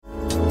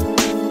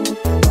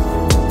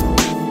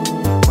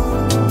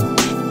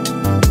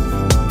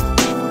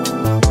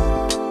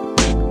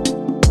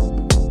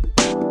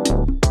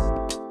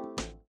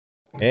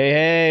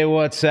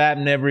What's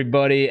happening,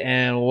 everybody,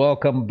 and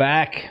welcome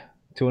back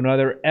to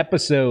another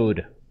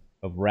episode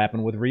of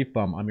Rappin with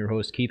ReefBum. I'm your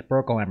host, Keith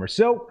Berkelhamer.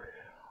 So,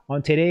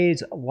 on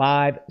today's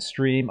live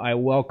stream, I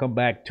welcome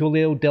back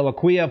Tullio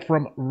Dellaquila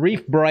from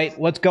Reef Brite.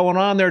 What's going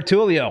on there,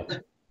 Tullio?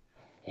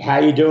 How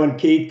you doing,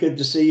 Keith? Good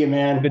to see you,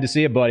 man. Good to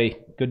see you, buddy.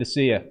 Good to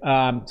see you.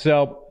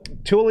 So,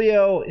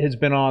 Tullio has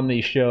been on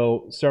the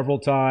show several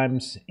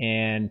times,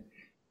 and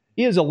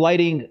he is a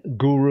lighting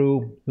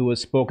guru who has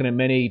spoken at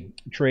many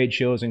trade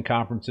shows and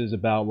conferences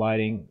about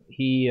lighting.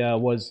 He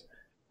was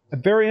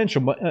very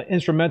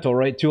instrumental,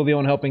 right, Tullio,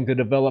 in helping to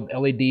develop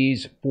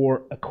LEDs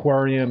for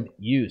aquarium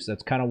use.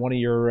 That's kind of one of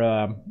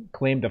your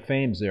claim to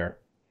fames there.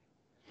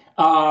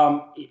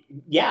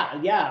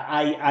 Yeah.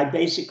 I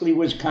basically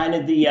was kind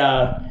of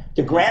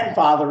the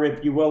grandfather,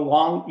 if you will,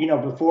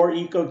 before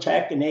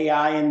Ecotech and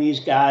AI and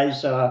these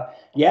guys. I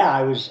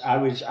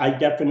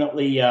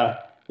definitely.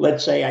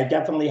 Let's say I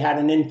definitely had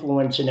an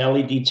influence in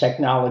LED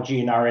technology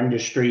in our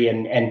industry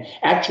and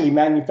actually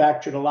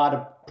manufactured a lot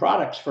of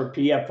products for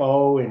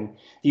PFO and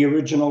the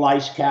original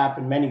ice cap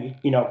and many,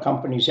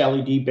 companies,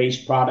 LED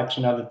based products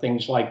and other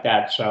things like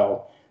that.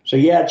 So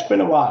yeah, it's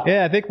been a while.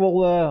 Yeah, I think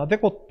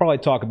we'll probably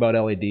talk about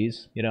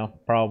LEDs,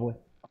 probably,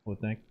 I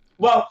would think.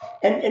 Well,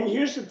 and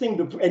here's the thing,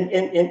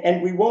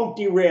 and we won't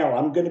derail.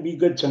 I'm going to be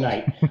good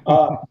tonight.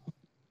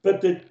 But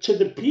to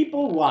the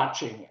people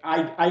watching,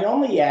 I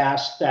only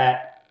ask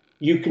that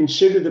you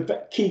consider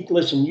Keith,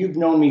 listen, you've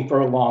known me for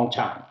a long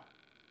time,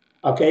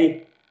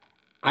 okay?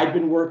 I've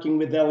been working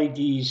with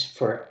LEDs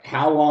for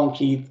how long,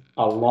 Keith?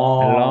 A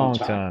long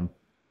time.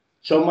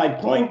 So my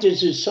point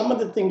is some of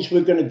the things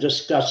we're going to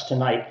discuss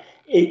tonight,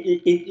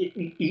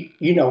 Reef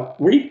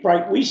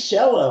Brite, we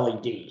sell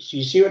LEDs.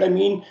 You see what I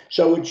mean?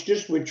 So it's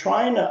just we're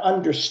trying to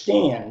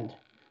understand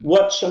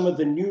what some of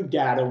the new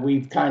data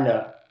we've kind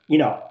of,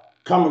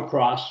 come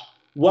across,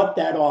 what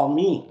that all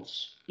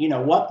means.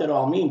 What that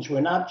all means.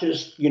 We're not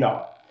just,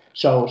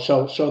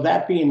 so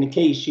that being the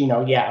case,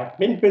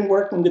 been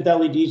working with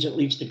LEDs at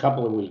least a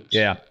couple of weeks.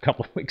 Yeah, a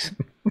couple of weeks.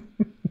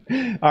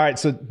 All right,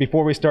 so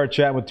before we start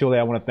chatting with Tullio,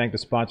 I want to thank the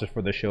sponsors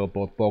for the show,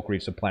 both Bulk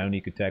Reef Supply and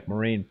Ecotech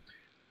Marine.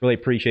 Really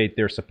appreciate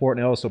their support,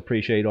 and I also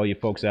appreciate all you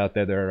folks out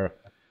there that are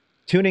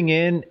tuning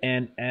in.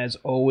 And as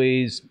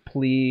always,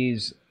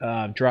 please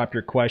drop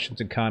your questions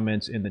and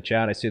comments in the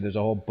chat. I see there's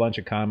a whole bunch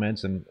of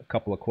comments and a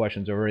couple of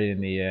questions already in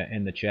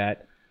the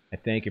chat. I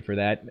thank you for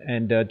that.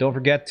 And don't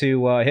forget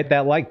to hit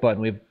that like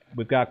button. We've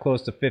got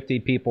close to 50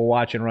 people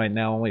watching right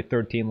now, only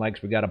 13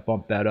 likes. We got to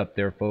bump that up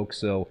there, folks.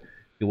 So if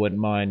you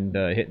wouldn't mind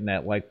hitting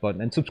that like button.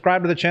 And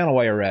subscribe to the channel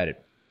while you're at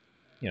it.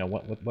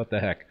 What the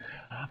heck.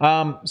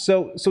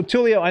 So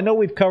Tullio, I know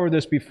we've covered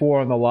this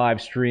before on the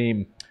live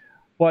stream,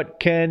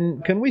 but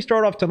can we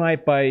start off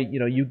tonight by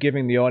you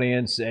giving the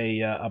audience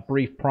a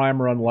brief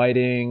primer on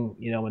lighting,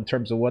 in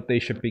terms of what they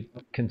should be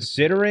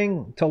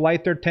considering to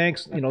light their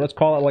tanks? Let's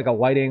call it like a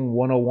lighting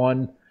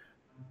 101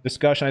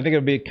 discussion. I think it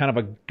would be kind of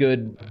a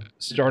good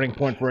starting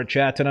point for a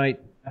chat tonight.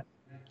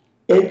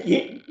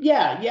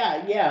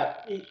 Yeah.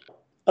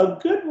 A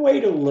good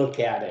way to look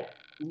at it.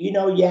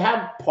 You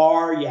have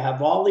PAR, you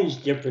have all these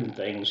different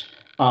things.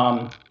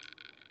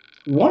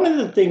 One of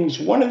the things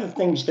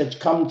that's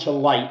come to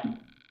light,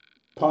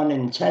 pun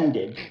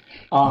intended,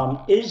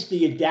 is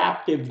the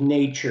adaptive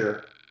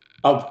nature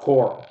of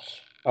corals.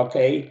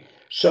 Okay,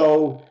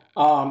 so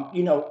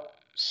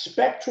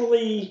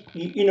spectrally,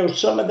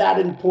 some of that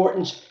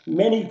importance.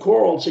 Many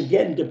corals,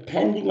 again,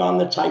 depending on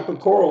the type of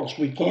corals,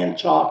 we can't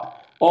talk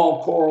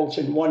all corals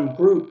in one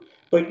group.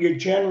 But your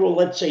general,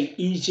 let's say,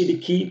 easy to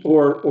keep,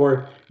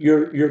 or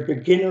your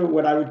beginner,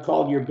 what I would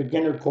call your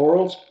beginner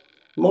corals,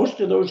 most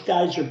of those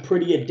guys are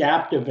pretty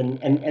adaptive, and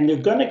they're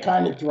going to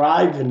kind of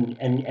thrive,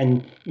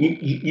 and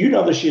you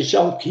know this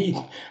yourself, Keith,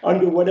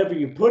 under whatever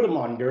you put them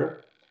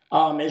under,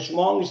 as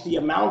long as the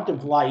amount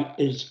of light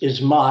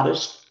is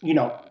modest,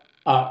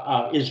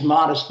 is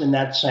modest in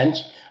that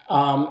sense,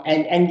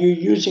 and you're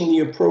using the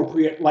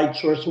appropriate light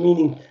source,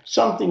 meaning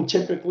something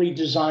typically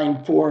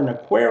designed for an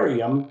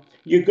aquarium.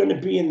 You're going to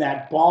be in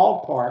that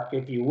ballpark,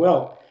 if you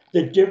will.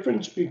 The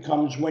difference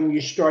becomes when you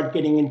start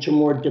getting into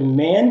more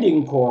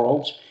demanding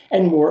corals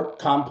and more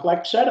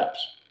complex setups.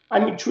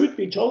 I mean, truth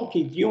be told,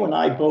 Keith, you and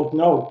I both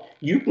know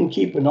you can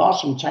keep an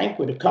awesome tank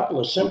with a couple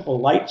of simple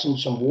lights and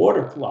some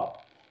water flow.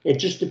 It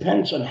just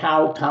depends on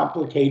how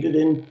complicated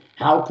and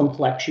how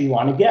complex you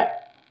want to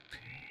get.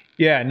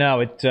 Yeah,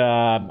 no,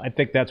 I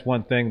think that's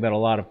one thing that a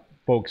lot of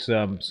folks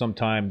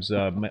sometimes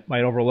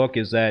might overlook,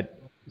 is that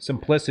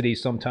simplicity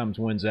sometimes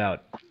wins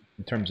out,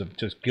 in terms of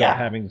just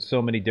having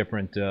so many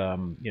different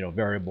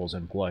variables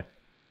in play.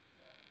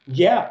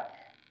 Yeah.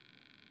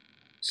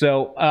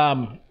 So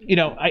I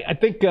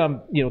think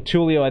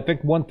Tullio, I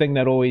think one thing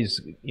that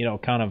always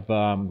kind of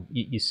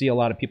you see a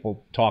lot of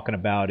people talking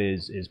about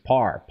is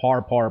par,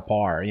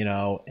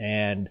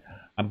 and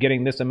I'm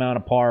getting this amount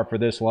of par for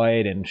this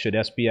light, and should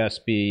SPS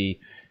be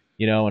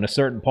in a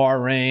certain par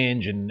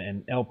range,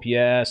 and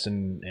LPS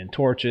and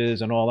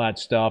torches and all that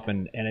stuff,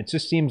 and it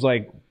just seems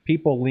like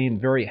people lean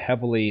very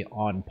heavily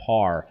on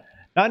par.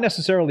 not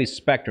necessarily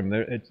spectrum.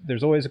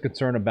 There's always a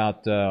concern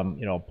about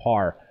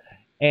PAR.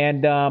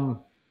 And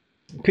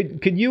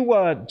could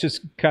you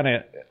just kind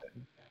of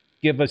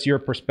give us your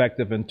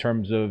perspective in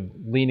terms of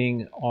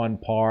leaning on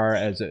PAR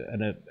as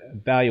an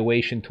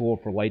evaluation tool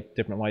for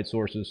different light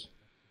sources?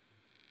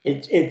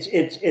 It's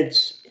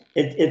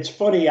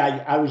funny.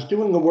 I was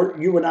doing the work.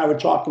 You and I were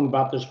talking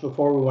about this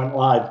before we went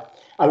live.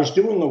 I was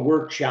doing a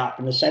workshop,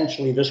 and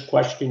essentially this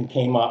question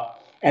came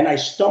up, and I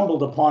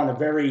stumbled upon a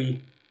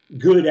very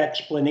good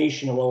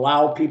explanation to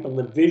allow people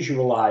to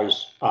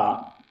visualize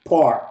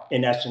PAR,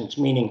 in essence,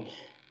 meaning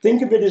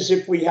think of it as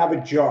if we have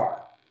a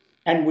jar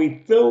and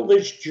we fill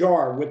this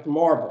jar with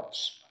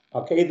marbles.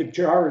 Okay, the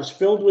jar is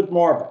filled with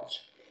marbles.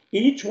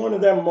 Each one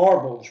of them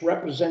marbles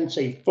represents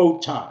a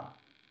photon.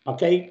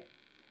 Okay,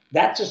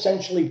 that's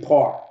essentially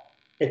PAR.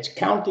 It's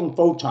counting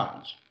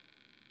photons.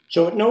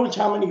 So it knows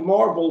how many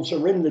marbles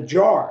are in the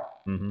jar.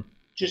 Mm-hmm.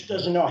 Just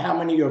doesn't know how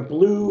many are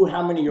blue,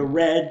 how many are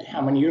red,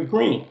 how many are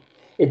green.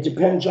 It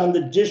depends on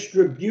the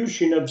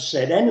distribution of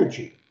said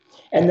energy.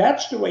 And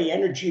that's the way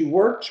energy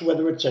works,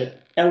 whether it's a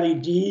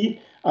LED,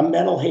 a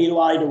metal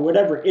halide, or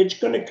whatever. It's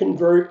going to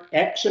convert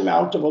X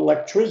amount of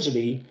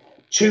electricity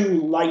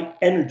to light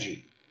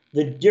energy.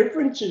 The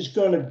difference is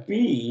going to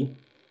be,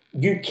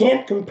 you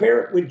can't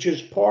compare it with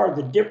just PAR.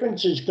 The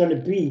difference is going to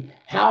be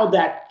how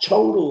that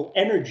total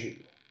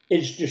energy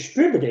is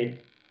distributed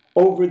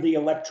over the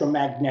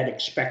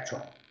electromagnetic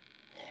spectrum.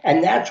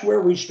 And that's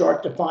where we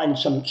start to find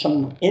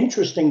some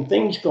interesting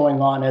things going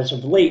on as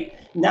of late,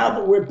 now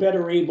that we're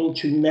better able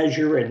to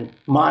measure and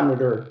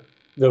monitor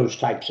those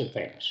types of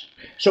things.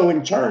 So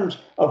in terms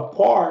of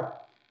PAR,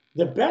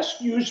 the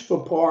best use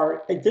for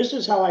PAR, this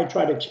is how I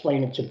try to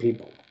explain it to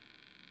people.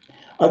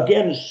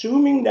 Again,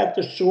 assuming that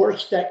the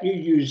source that you're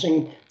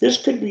using, this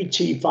could be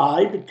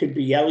T5, it could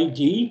be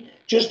LED,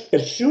 just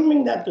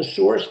assuming that the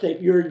source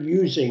that you're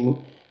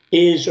using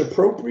is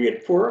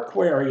appropriate for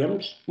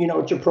aquariums,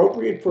 it's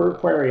appropriate for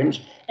aquariums,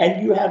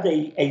 and you have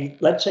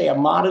let's say a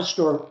modest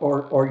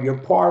or your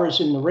PAR is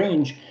in the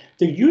range.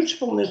 The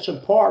usefulness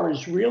of PAR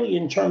is really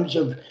in terms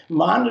of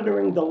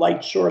monitoring the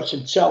light source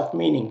itself,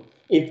 meaning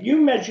if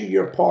you measure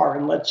your PAR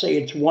and let's say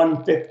it's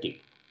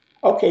 150,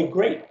 okay,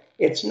 great.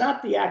 It's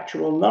not the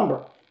actual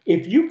number.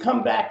 If you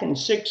come back in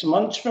 6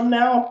 months from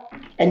now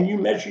and you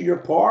measure your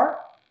PAR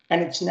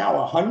and it's now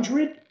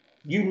 100,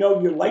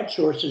 your light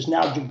source is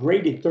now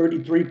degraded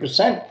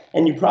 33%,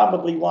 and you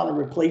probably want to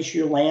replace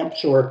your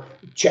lamps or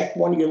check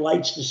one of your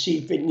lights to see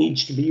if it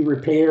needs to be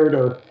repaired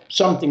or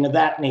something of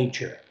that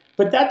nature.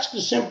 But that's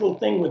the simple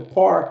thing with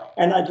PAR,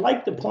 and I'd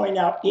like to point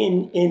out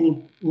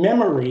in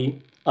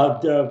memory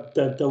of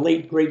the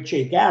late, great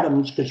Jake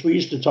Adams, because we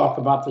used to talk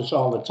about this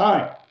all the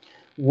time.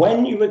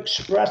 When you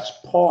express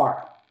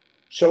PAR,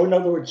 so in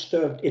other words,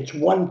 it's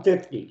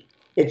 150,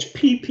 it's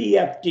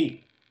PPFD.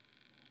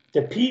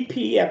 The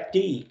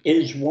PPFD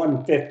is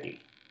 150.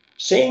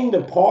 Saying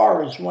the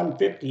PAR is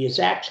 150 is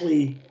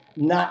actually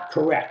not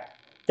correct.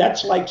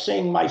 That's like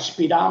saying my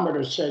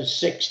speedometer says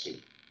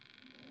 60.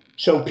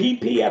 So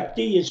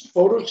PPFD is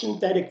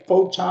photosynthetic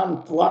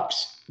photon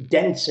flux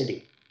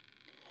density.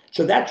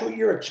 So that's what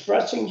you're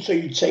expressing. So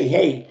you'd say,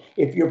 hey,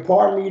 if your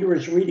PAR meter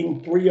is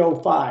reading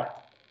 305,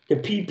 the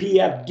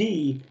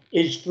PPFD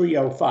is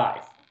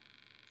 305.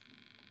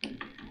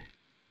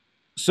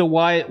 So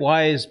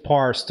why is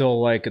PAR still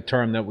like a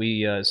term that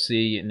we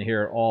see and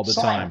hear all the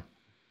time?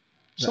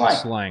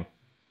 Slang.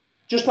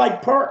 Just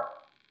like PER,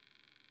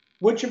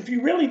 which if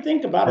you really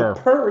think about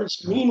it, PER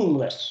is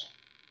meaningless.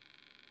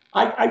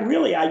 I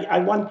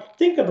want to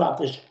think about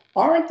this.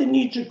 Aren't the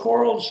needs of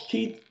corals,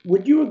 Keith,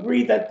 would you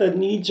agree that the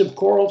needs of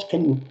corals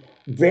can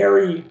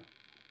vary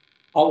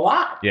a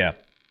lot? Yeah.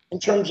 In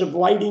terms of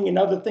lighting and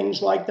other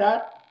things like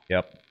that?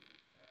 Yep.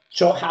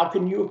 So how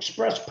can you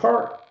express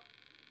PER?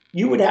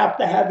 You would have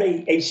to have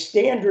a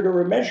standard or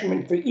a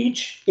measurement for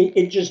each.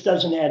 It just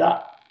doesn't add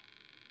up.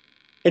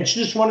 It's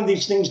just one of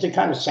these things that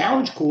kind of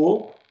sounds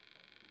cool,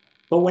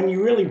 but when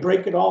you really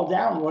break it all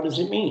down, what does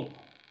it mean?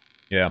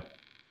 Yeah,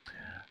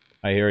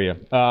 I hear you.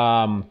 We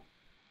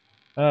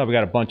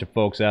got a bunch of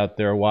folks out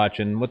there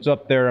watching. What's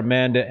up there,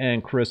 Amanda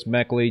and Chris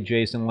Meckley,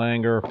 Jason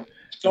Langer? What's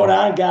going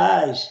on,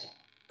 guys?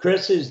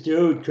 Chris is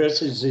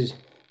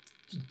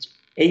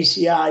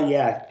ACI,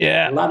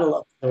 yeah. A lot of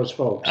love for those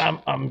folks.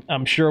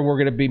 I'm sure we're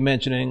going to be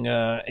mentioning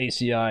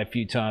ACI a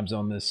few times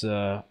on this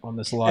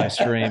live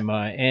stream.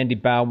 Andy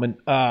Bauman.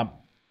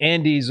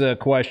 Andy's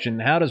question: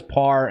 how does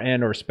PAR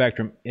and or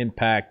spectrum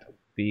impact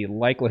the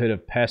likelihood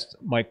of pest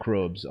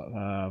microbes?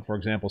 For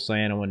example,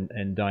 cyano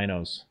and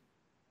dinos.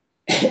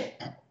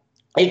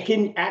 It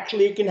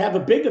can have a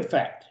big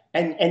effect,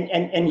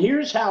 and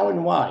here's how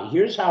and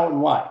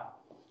why.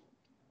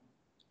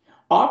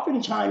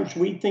 Oftentimes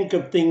we think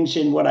of things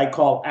in what I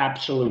call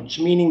absolutes,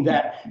 meaning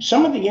that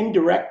some of the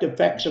indirect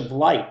effects of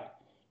light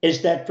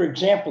is that, for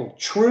example,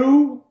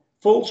 true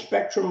full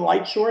spectrum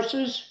light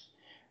sources,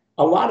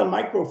 a lot of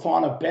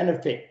microfauna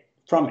benefit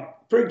from it.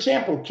 For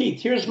example,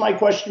 Keith, here's my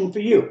question for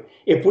you.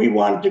 If we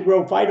wanted to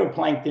grow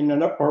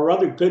phytoplankton or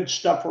other good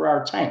stuff for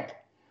our tank,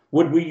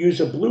 would we use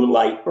a blue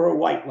light or a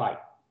white light?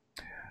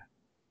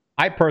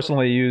 I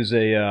personally use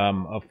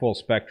a full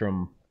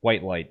spectrum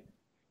white light.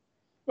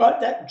 But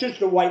that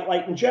just a white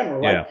light in general,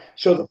 right? Yeah.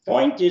 So the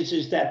point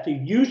is that the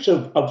use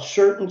of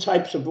certain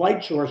types of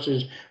light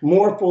sources,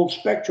 more full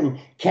spectrum,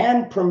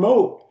 can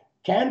promote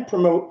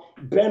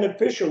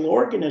beneficial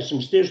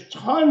organisms. There's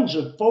tons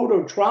of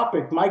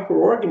phototropic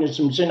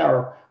microorganisms in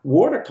our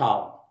water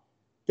column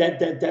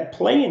that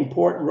play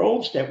important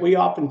roles that we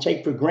often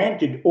take for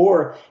granted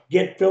or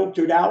get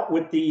filtered out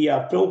with the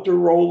filter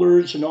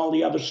rollers and all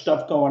the other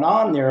stuff going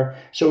on there.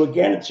 So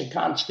again, it's a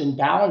constant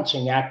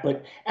balancing act,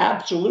 but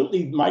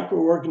absolutely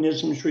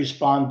microorganisms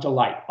respond to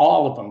light,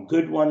 all of them,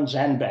 good ones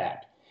and bad.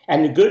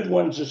 And the good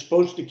ones are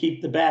supposed to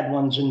keep the bad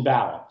ones in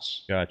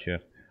balance.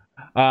 Gotcha.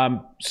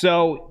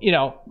 So,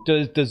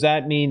 does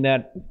that mean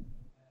that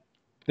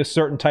this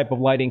certain type of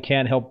lighting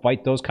can help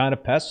fight those kind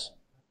of pests?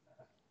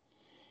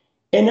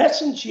 In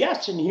essence,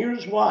 yes, and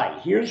here's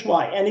why. Here's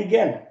why. And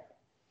again,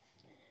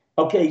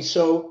 okay,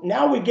 so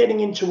now we're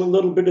getting into a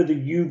little bit of the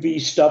UV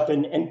stuff.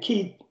 And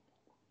Keith,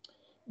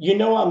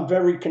 I'm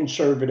very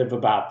conservative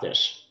about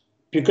this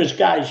because,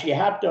 guys, you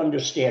have to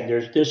understand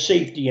there's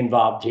safety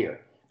involved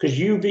here because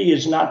UV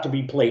is not to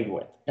be played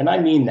with. And I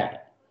mean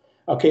that.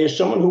 Okay, as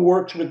someone who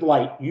works with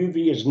light,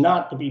 UV is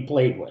not to be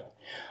played with.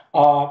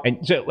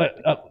 And so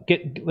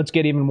let's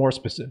get even more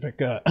specific.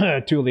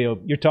 Tullio,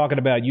 you're talking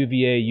about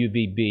UVA,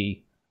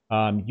 UVB.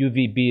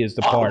 UVB is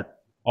the part,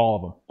 all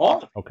of them. All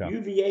of them, okay.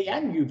 UVA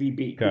and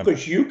UVB, okay.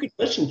 Because you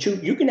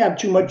can have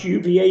too much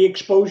UVA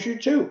exposure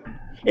too.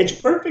 It's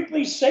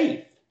perfectly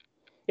safe.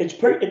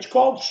 It's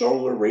called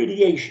solar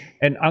radiation.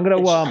 And I'm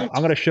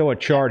gonna show a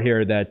chart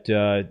here that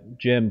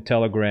Jim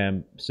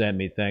Telegram sent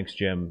me. Thanks,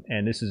 Jim.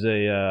 And this is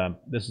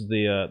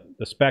the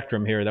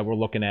spectrum here that we're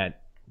looking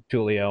at,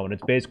 Tullio, and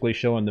it's basically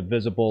showing the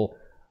visible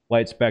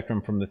light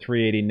spectrum from the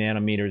 380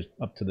 nanometers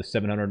up to the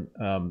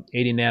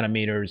 780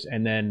 nanometers,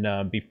 and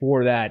then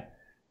before that,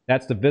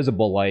 that's the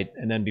visible light,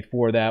 and then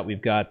before that,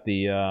 we've got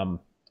the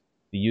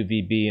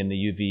UVB and the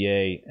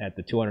UVA at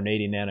the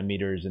 280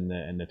 nanometers and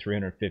the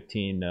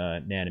 315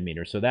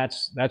 nanometers. So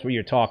that's what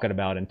you're talking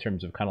about in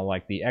terms of kind of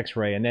like the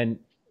X-ray, and then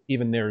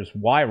even there's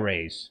Y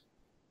rays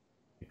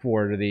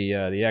before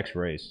the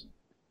X-rays.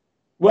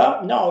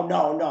 Well,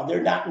 no,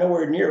 they're not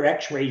nowhere near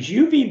X-rays.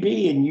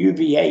 UVB and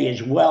UVA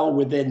is well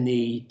within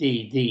the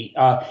you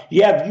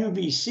have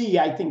UVC.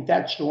 I think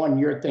that's the one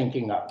you're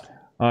thinking of.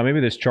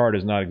 Maybe this chart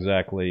is not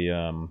exactly.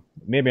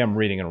 Maybe I'm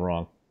reading it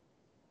wrong.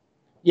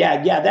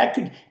 Yeah, that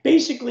could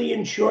basically,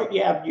 in short,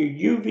 you have your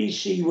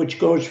UVC, which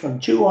goes from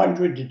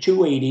 200 to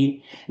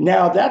 280.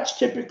 Now, that's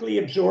typically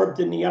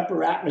absorbed in the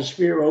upper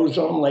atmosphere,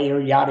 ozone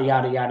layer, yada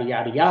yada yada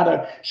yada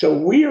yada. So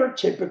we are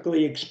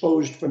typically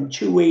exposed from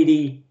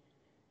 280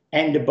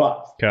 and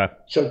above. Okay.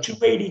 So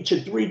 280 to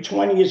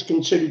 320 is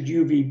considered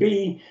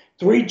UVB,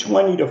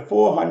 320 to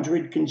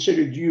 400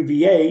 considered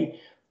UVA,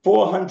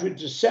 400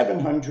 to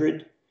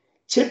 700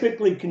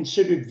 typically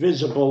considered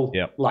visible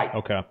light.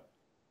 Okay.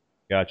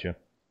 Gotcha.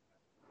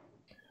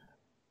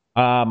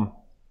 What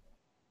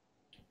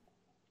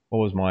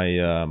was my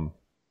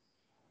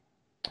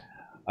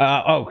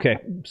okay.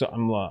 So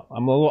I'm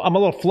a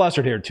little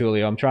flustered here,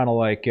 Tullio. I'm trying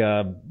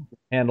to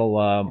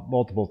handle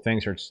multiple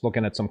things here. Just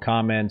looking at some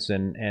comments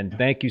and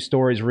thank you,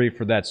 Stories Reef,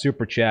 for that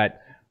super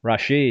chat.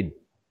 Rashid,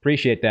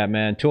 appreciate that,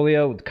 man.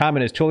 Tullio, the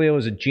comment is Tullio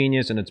is a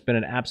genius, and it's been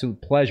an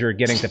absolute pleasure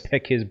getting to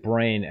pick his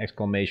brain!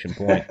 Exclamation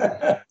point.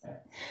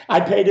 I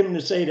paid him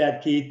to say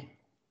that, Keith.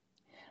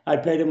 I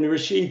paid him to.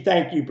 Rashid,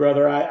 thank you,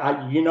 brother. I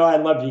I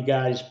love you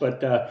guys,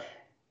 but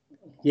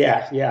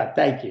yeah,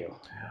 thank you.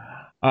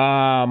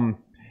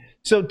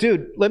 So,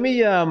 dude, let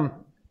me.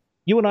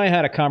 You and I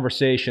had a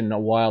conversation a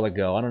while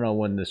ago. I don't know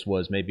when this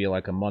was, maybe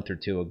like a month or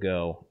two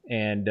ago.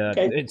 And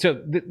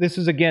so this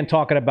is, again,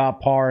 talking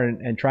about PAR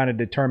and trying to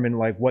determine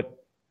like what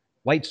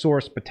light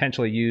source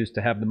potentially used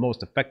to have the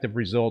most effective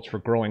results for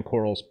growing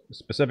corals,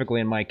 specifically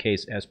in my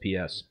case,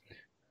 SPS.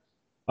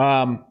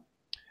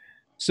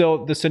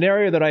 So the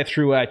scenario that I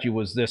threw at you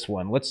was this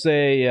one. Let's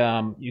say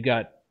you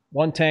got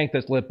one tank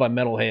that's lit by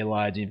metal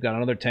halides, and you've got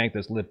another tank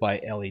that's lit by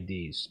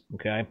LEDs,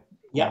 okay?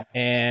 Yeah.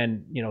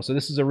 And, so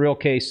this is a real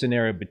case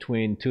scenario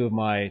between two of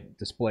my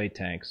display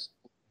tanks.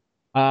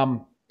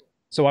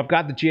 So I've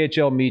got the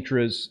GHL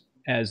Mitras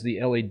as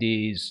the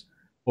LEDs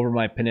over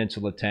my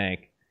Peninsula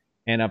tank.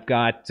 And I've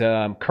got,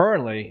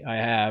 currently, I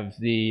have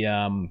the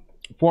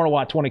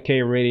 400-watt 20K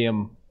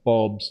iridium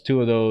bulbs,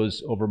 two of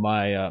those over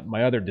my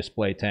my other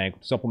display tank,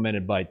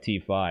 supplemented by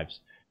T5s.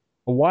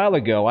 A while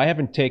ago, I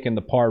haven't taken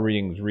the PAR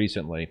readings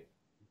recently,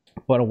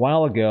 but a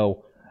while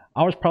ago,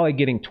 I was probably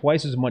getting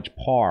twice as much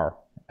PAR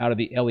out of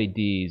the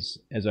LEDs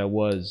as I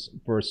was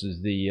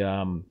versus the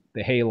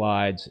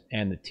halides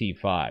and the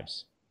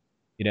T5s,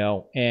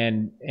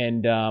 and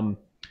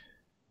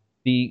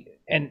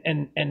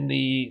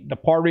the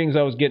PAR readings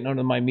I was getting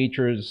under my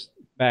Mitras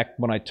back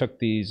when I took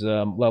these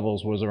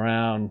levels was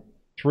around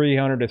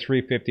 300 to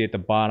 350 at the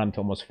bottom to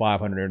almost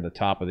 500 at the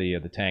top of the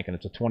tank, and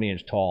it's a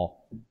 20-inch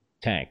tall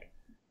tank.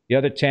 The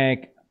other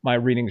tank, my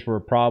readings were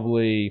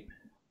probably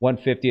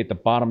 150 at the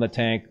bottom of the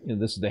tank.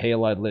 This is the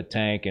halide lit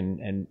tank,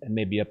 and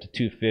maybe up to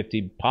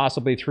 250,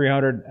 possibly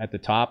 300 at the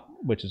top,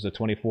 which is a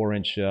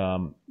 24-inch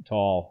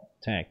tall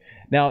tank.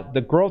 Now,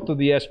 the growth of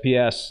the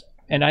SPS,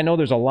 and I know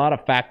there's a lot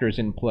of factors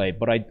in play,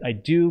 but I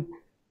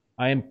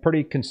am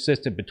pretty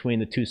consistent between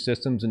the two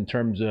systems in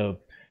terms of,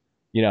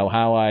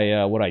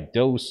 how what I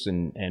dose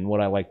and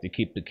what I like to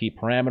keep the key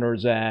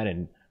parameters at,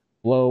 and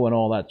flow and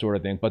all that sort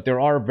of thing. But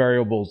there are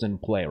variables in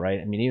play, right?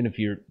 I mean, even if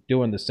you're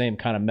doing the same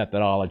kind of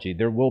methodology,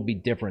 there will be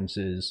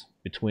differences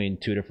between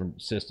two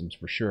different systems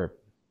for sure.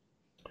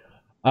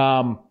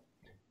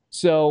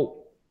 So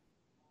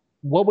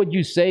what would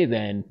you say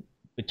then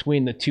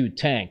between the two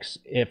tanks?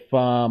 If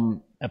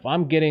I'm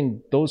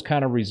getting those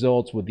kind of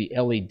results with the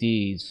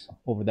LEDs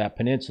over that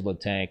Peninsula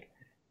tank,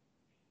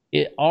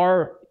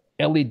 are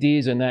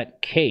LEDs in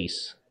that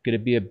case going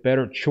to be a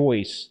better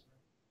choice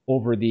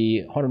over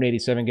the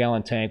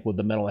 187-gallon tank with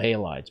the metal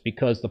halides,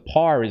 because the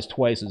par is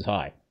twice as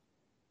high?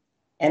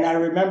 And I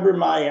remember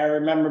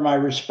my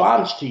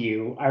response to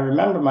you. I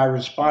remember my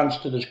response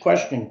to this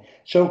question.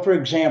 So, for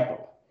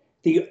example,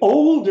 the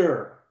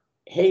older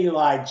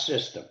halide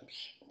systems,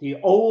 the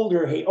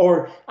older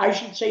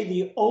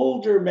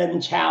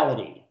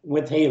mentality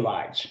with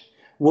halides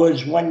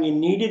was when you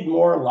needed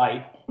more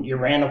light, you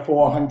ran a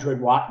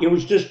 400 watt. It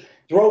was just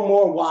throw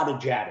more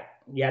wattage at it.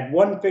 You had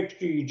one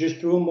fixture, you just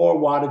threw more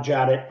wattage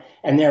at it,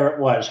 and there it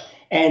was.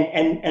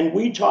 And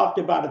we talked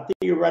about a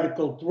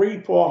theoretical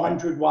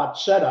 400 watt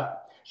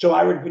setup. So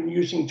I would have been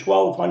using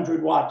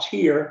 1200 watts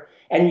here,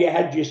 and you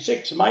had your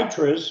 6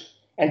 mitras,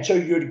 and so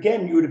you would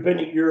have been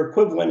at your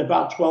equivalent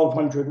about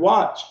 1200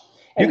 watts.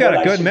 And you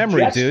got a good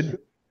memory, dude.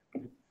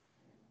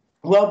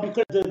 Well,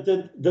 because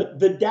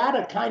the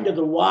data, kind of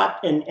the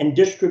watt and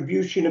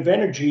distribution of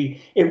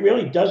energy, it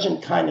really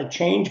doesn't kind of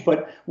change.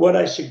 But what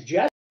I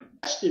suggested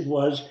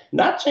was,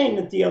 not saying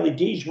that the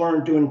LEDs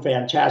weren't doing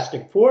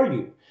fantastic for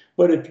you,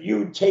 but if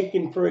you'd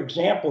taken, for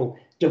example,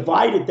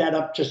 divided that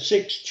up to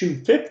 6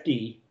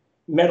 250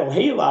 metal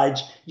halides,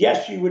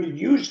 yes, you would have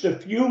used a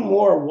few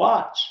more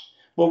watts,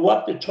 but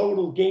what the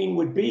total gain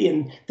would be.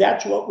 And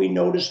that's what we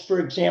noticed, for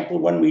example,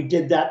 when we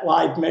did that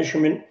live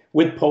measurement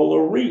with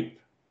Polar Reef,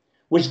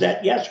 was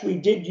that, yes, we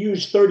did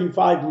use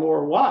 35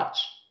 more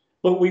watts,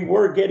 but we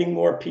were getting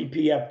more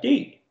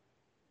PPFD.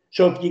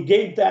 So if you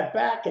gave that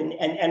back, and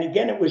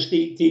again, it was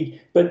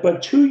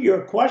but to your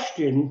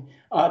question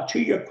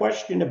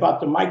about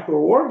the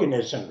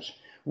microorganisms,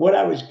 what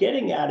I was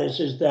getting at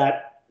is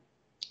that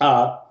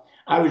I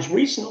was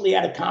recently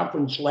at a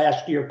conference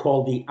last year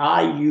called the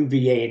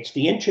IUVA. It's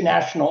the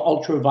International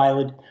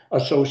Ultraviolet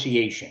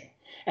Association.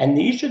 And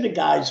these are the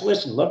guys,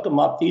 listen, look them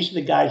up. These are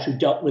the guys who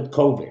dealt with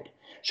COVID.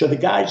 So the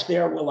guys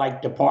there were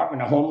like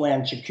Department of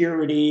Homeland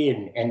Security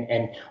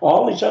and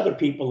all these other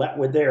people that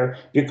were there,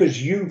 because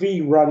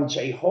UV runs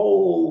a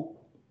whole,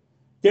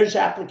 there's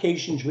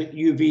applications with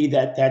UV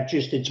that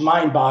just, it's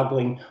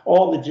mind-boggling,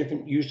 all the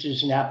different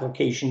uses and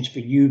applications for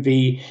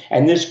UV.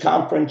 And this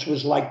conference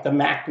was like the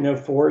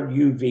MACNA for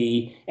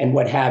UV and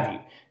what have you.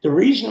 The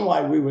reason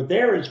why we were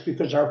there is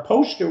because our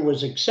poster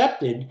was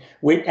accepted,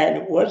 and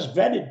it was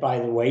vetted, by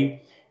the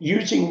way,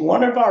 using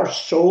one of our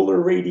solar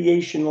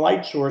radiation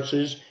light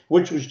sources,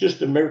 which was just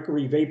a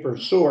mercury vapor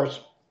source.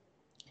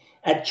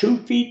 At 2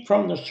 feet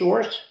from the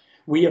source,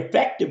 we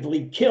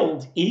effectively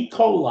killed E.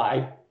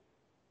 coli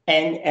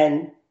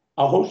and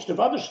a host of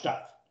other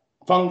stuff,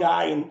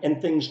 fungi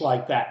and things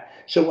like that.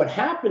 So what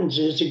happens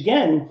is,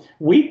 again,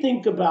 we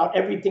think about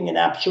everything in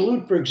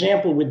absolute. For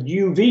example, with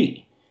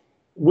UV.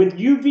 With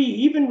UV,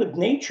 even with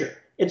nature,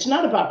 it's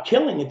not about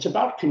killing, it's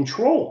about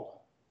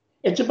control.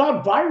 It's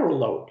about viral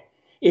load.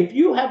 If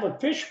you have a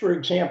fish, for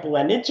example,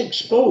 and it's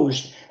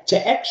exposed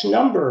to X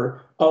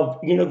number of,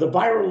 the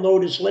viral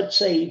load is, let's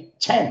say,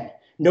 10,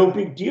 no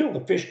big deal.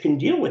 The fish can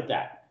deal with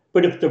that.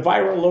 But if the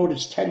viral load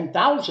is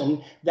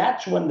 10,000,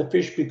 that's when the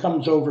fish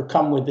becomes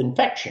overcome with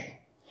infection.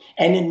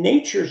 And in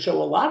nature,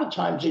 so a lot of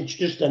times it's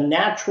just a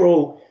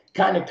natural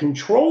kind of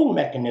control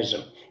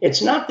mechanism.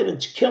 It's not that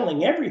it's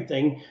killing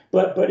everything,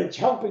 but it's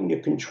helping to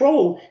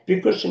control,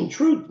 because in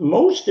truth,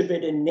 most of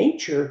it in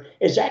nature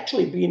is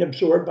actually being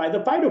absorbed by the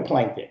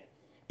phytoplankton.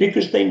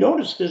 Because they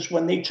noticed this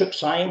when they took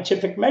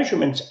scientific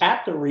measurements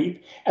at the reef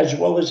as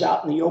well as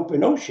out in the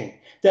open ocean,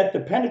 that the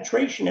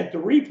penetration at the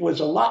reef was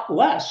a lot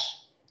less.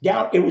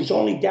 It was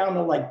only down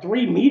to like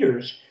 3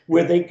 meters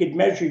where they could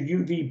measure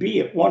UVB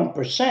at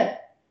 1%.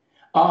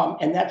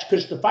 And that's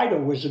because the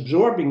phyto was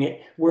absorbing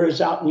it, whereas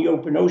out in the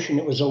open ocean,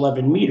 it was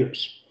 11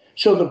 meters.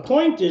 So the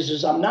point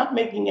is I'm not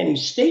making any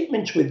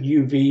statements with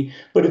UV,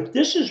 but if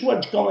this is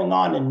what's going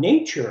on in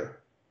nature,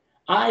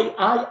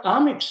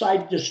 I'm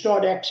excited to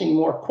start asking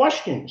more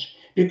questions,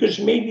 because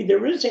maybe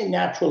there is a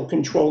natural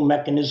control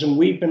mechanism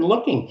we've been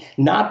looking,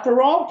 not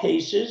for all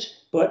cases,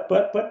 but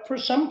for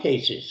some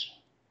cases.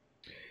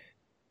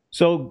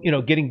 So,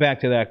 getting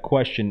back to that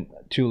question,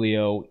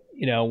 Tullio,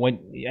 when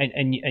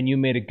and you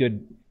made a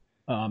good,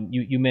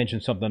 you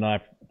mentioned something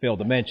I failed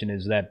to mention,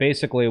 is that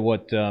basically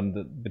what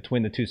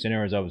between the two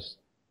scenarios I was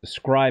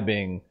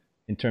describing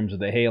in terms of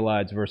the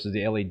halides versus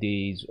the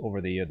LEDs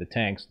over the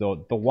tanks.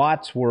 Though the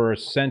watts were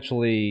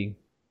essentially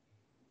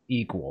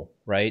equal,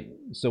 right?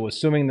 So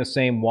assuming the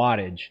same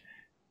wattage,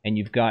 and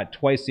you've got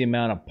twice the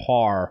amount of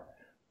par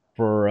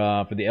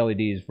for the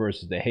LEDs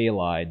versus the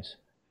halides.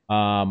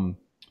 Why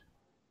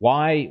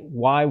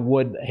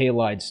would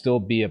halides still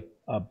be a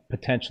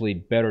potentially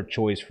better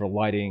choice for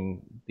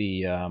lighting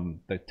the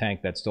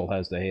tank that still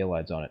has the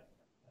halides on it?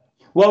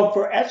 Well,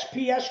 for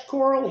SPS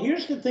coral,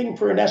 here's the thing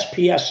for an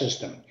SPS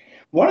system.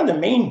 One of the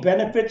main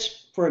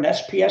benefits for an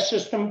SPS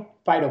system,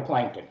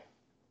 phytoplankton.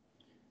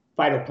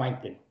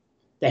 Phytoplankton.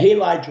 The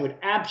halides would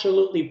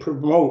absolutely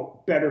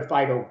promote better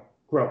phyto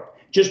growth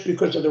just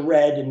because of the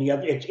red and the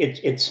other.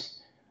 It's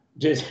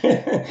just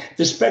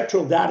the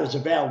spectral data is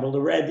available. The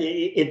red,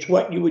 it's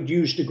what you would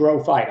use to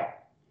grow phyto.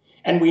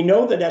 And we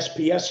know that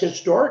SPS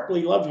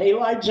historically loved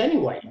halides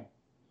anyway.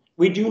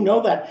 We do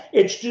know that.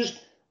 It's just,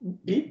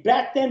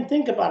 back then,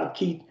 think about it,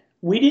 Keith.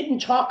 We didn't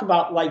talk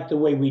about light the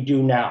way we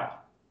do now.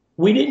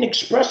 We didn't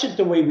express it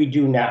the way we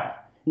do now.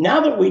 Now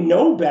that we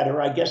know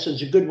better, I guess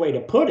is a good way to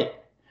put it,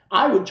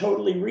 I would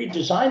totally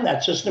redesign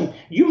that system.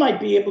 You might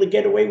be able to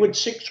get away with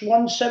 6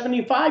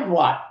 175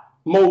 watt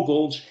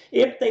moguls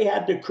if they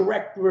had the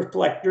correct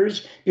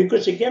reflectors,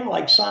 because again,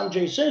 like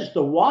Sanjay says,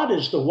 the watt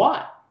is the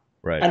watt.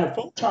 Right. And a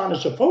photon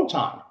is a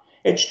photon.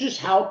 It's just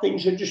how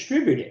things are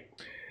distributed.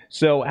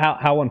 So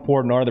how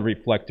important are the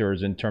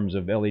reflectors in terms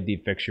of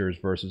LED fixtures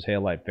versus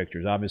halide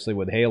fixtures? Obviously,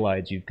 with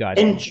halides, you've got...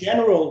 In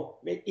general,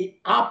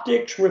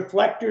 optics,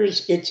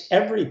 reflectors, it's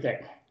everything.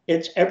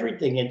 It's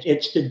everything.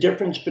 It's the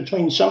difference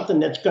between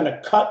something that's going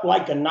to cut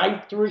like a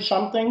knife through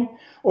something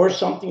or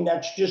something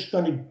that's just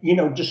going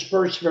to,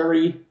 disperse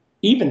very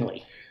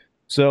evenly.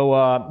 So,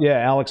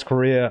 Alex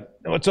Correa.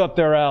 What's up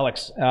there,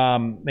 Alex?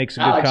 Makes a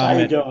good Alex, comment. how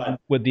you doing?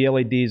 With the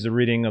LEDs, the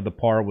reading of the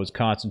par was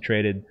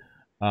concentrated.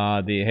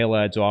 The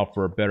halides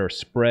offer a better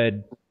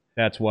spread.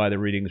 That's why the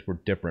readings were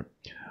different.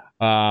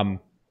 Right,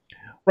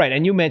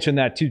 and you mentioned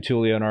that too,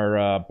 Tullio, in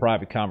our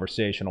private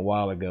conversation a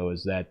while ago,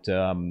 is that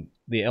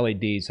the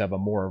LEDs have a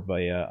more of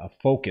a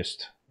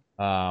focused,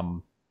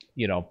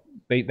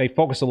 they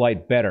focus the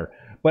light better.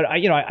 But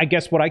I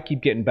guess what I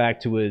keep getting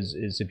back to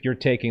is if you're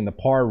taking the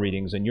par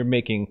readings and you're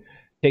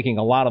taking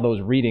a lot of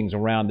those readings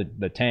around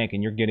the tank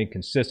and you're getting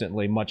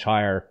consistently much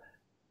higher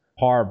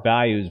par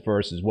values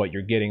versus what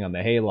you're getting on the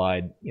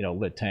halide,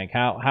 lit tank.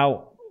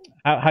 How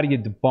do you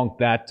debunk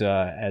that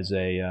as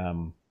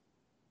a?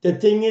 The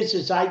thing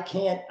is I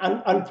can't.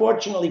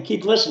 Unfortunately,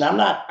 Keith. Listen,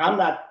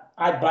 I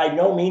by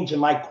no means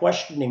am I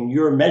questioning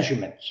your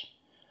measurements.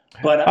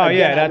 But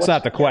again, that's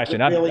not the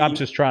question. I'm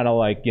just trying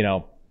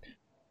to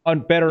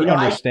better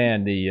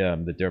understand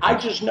the difference. I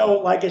just know,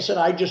 like I said,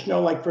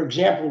 like, for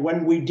example,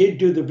 when we did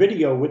do the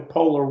video with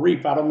Polar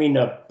Reef, I don't mean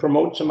to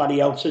promote somebody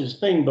else's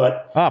thing,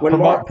 but when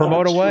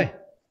promote away.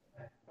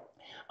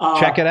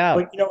 Check it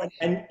out. But,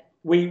 and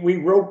we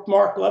wrote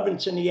Mark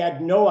Levinson. He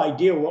had no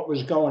idea what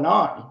was going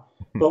on,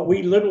 but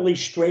we literally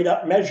straight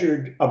up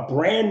measured a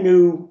brand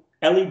new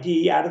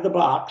LED out of the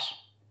box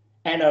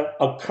and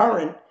a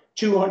current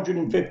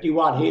 250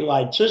 watt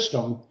halide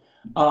system.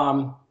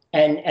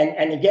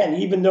 And again,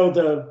 even though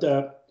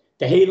the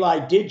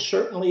halide did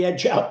certainly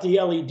edge out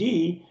the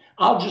LED,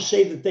 I'll just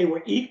say that they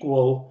were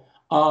equal.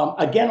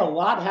 Again, a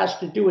lot has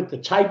to do with the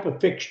type of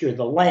fixture,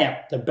 the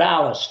lamp, the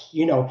ballast,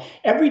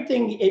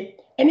 everything.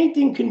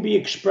 Anything can be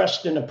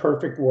expressed in a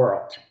perfect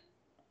world.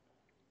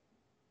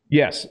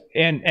 Yes,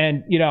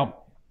 and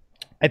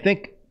I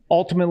think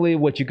ultimately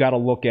what you got to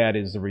look at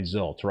is the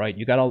results, right?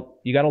 You got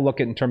to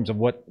look at in terms of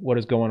what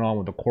is going on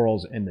with the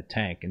corals in the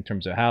tank, in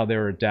terms of how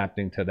they're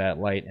adapting to that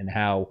light and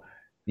how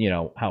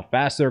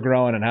fast they're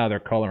growing and how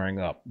they're coloring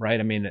up, right?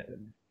 I mean,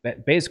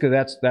 basically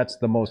that's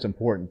the most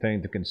important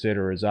thing to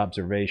consider is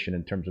observation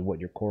in terms of what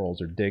your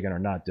corals are digging or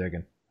not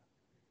digging.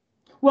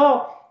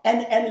 Well,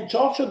 and it's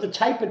also the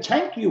type of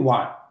tank you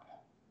want.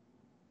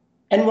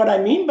 And what I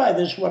mean by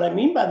this,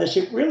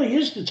 it really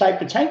is the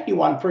type of tank you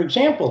want. For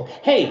example,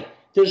 hey,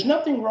 there's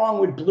nothing wrong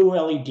with blue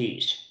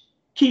LEDs.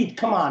 Keith,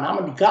 come on, I'm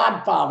a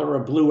godfather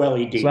of blue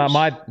LEDs.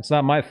 It's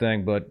not my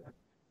thing, but...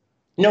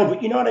 No,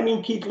 but you know what I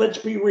mean, Keith? Let's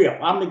be real.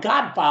 I'm the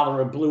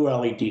godfather of blue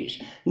LEDs.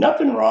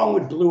 Nothing wrong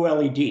with blue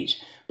LEDs,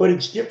 but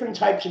it's different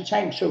types of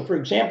tanks. So, for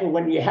example,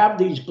 when you have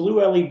these blue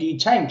LED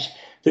tanks,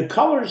 the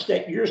colors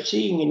that you're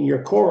seeing in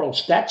your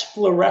corals, that's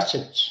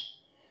fluorescence.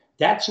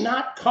 That's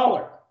not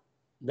color.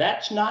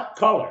 That's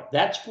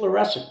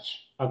fluorescence.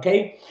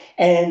 Okay.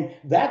 And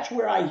that's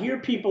where I hear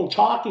people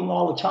talking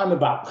all the time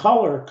about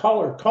color.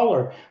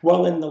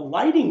 Well, in the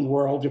lighting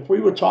world, if we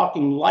were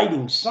talking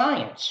lighting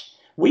science,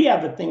 we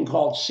have a thing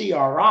called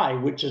CRI,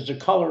 which is a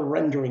color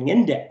rendering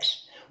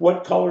index.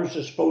 What colors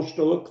are supposed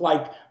to look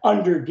like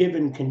under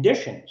given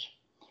conditions.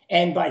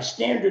 And by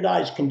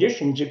standardized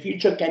conditions, if you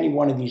took any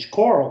one of these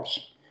corals,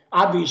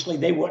 obviously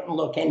they wouldn't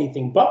look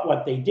anything but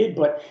what they did,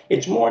 but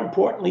it's more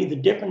importantly the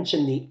difference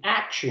in the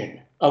action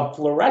of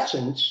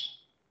fluorescence,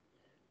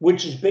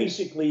 which is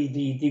basically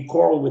the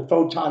coral with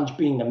photons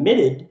being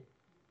emitted,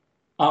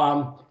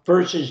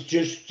 versus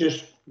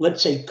just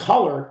let's say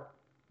color,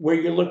 where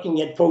you're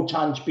looking at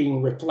photons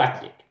being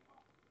reflected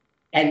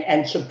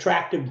and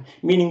subtractive,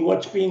 meaning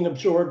what's being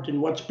absorbed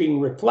and what's being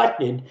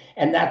reflected,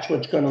 and that's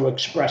what's going to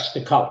express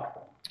the color.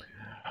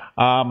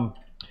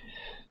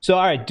 So,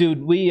 all right,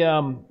 dude, we've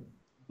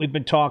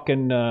been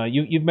talking.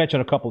 You've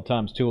mentioned a couple of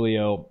times,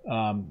 Tullio,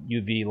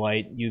 UV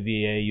light,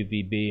 UVA,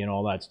 UVB, and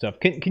all that stuff.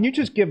 Can you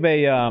just give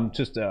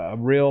just a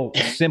real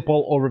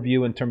simple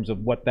overview in terms of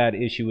what that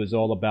issue is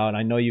all about?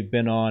 I know you've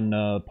been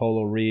on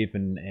Polo Reef,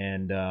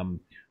 and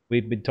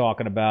we've been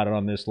talking about it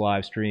on this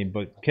live stream.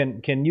 But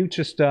can you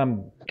just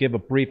give a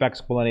brief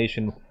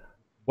explanation?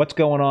 What's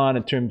going on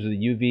in terms of the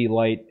UV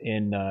light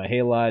in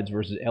halides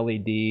versus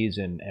LEDs,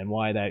 and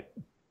why that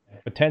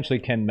potentially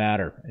can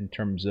matter in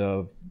terms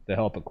of the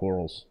health of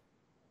corals?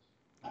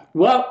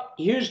 Well,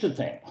 here's the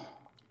thing.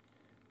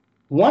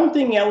 One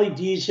thing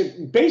LEDs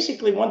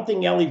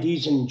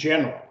in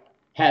general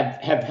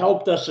have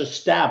helped us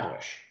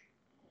establish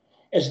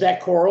is that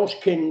corals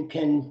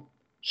can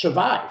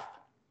survive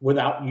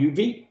without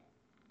UV.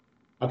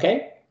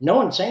 Okay? No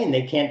one's saying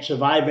they can't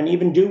survive and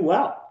even do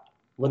well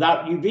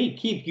without UV.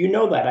 Keith, you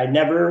know that. I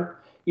never,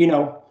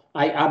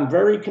 I'm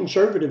very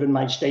conservative in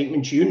my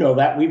statements. You know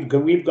that. We've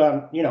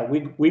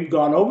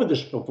gone over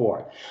this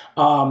before.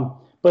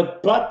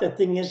 But the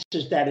thing is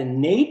that in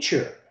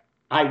nature,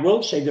 I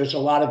will say there's a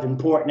lot of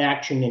important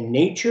action in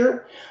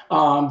nature.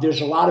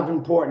 There's a lot of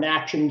important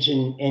actions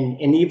in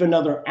even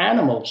other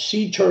animals,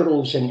 sea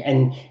turtles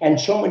and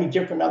so many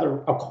different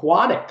other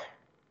aquatic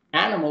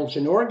animals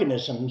and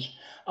organisms,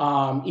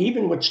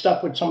 even with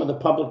stuff with some of the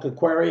public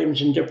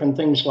aquariums and different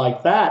things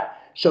like that.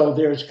 So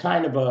there's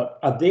kind of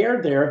a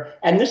there.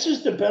 And this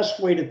is the best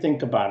way to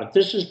think about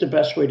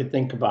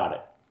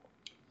it.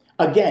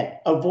 Again,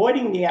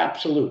 avoiding the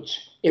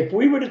absolutes. If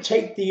we were to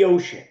take the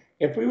ocean,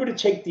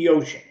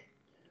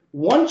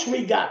 once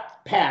we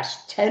got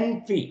past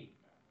 10 feet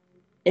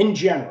in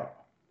general,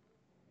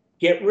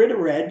 get rid of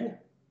red,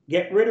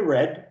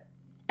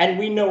 and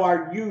we know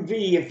our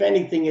UV, if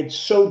anything, it's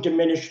so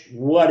diminished,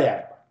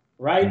 whatever,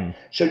 right?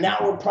 So now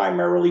we're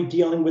primarily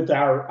dealing with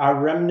our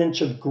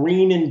remnants of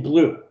green and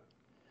blue.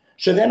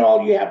 So then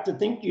all you have to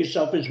think to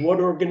yourself is, what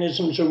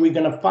organisms are we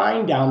going to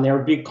find down there?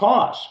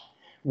 Because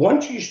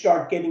once you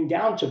start getting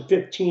down to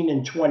 15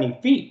 and 20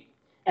 feet,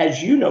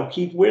 as you know,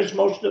 Keith, where's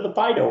most of the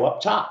phyto?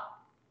 Up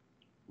top,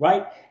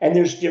 right? And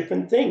there's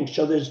different things.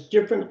 So there's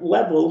different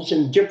levels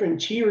and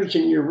different tiers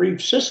in your reef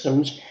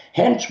systems,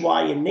 hence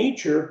why in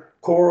nature,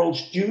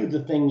 corals do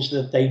the things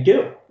that they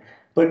do.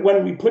 But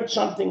when we put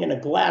something in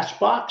a glass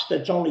box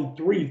that's only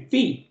 3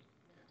 feet,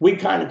 we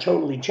kind of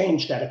totally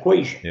change that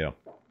equation. Yeah.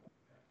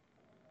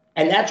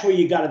 And that's where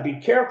you got to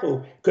be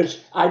careful, because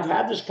I've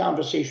had this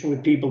conversation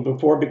with people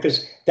before,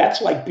 because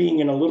that's like being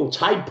in a little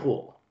tide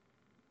pool.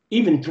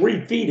 Even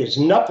 3 feet is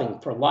nothing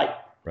for light.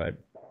 Right.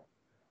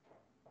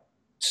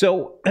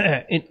 So,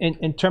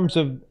 in terms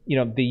of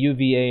the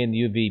UVA and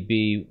the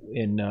UVB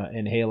in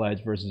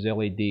halides versus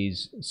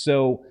LEDs,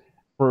 so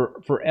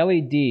for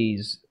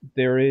LEDs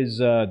there is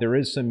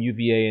some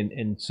UVA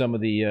in some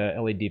of the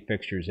LED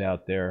fixtures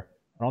out there.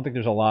 I don't think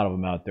there's a lot of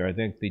them out there. I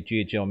think the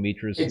GHL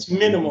Mitras. It's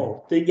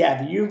minimal. The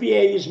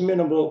UVA is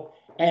minimal,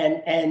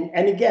 and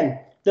again,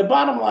 the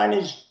bottom line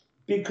is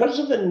because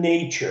of the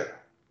nature.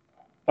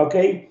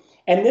 Okay,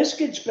 and this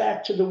gets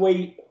back to the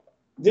way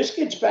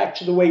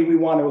we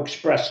want to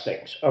express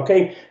things.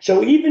 Okay,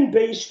 so even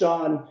based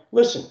on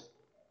let's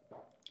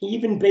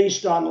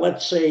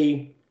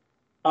say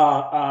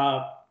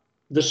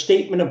the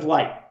statement of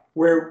light,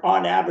 where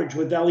on average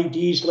with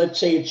LEDs, let's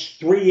say it's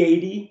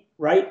 380,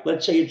 right?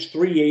 Let's say it's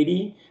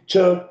 380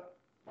 to,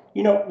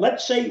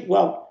 let's say,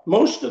 well,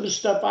 most of the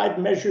stuff I've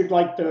measured,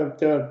 like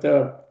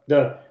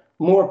the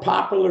more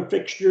popular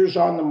fixtures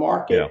on the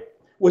market,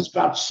 was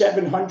about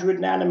 700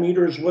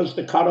 nanometers was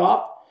the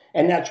cutoff.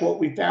 And that's what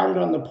we found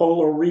on the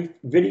Polar Reef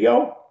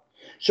video.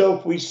 So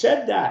if we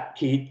said that,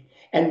 Keith,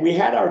 and we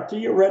had our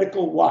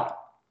theoretical watt,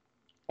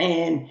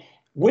 and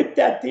with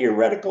that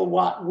theoretical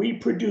watt, we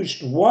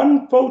produced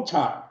one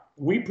photon.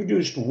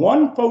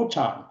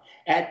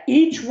 At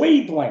each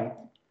wavelength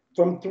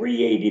from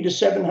 380 to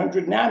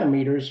 700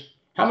 nanometers.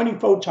 How many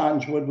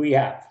photons would we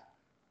have?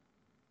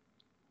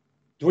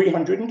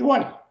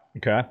 320.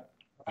 Okay.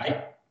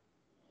 Right?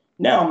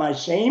 Now, my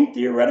same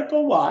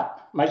theoretical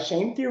watt,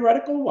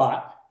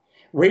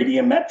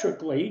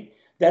 radiometrically,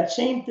 that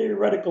same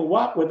theoretical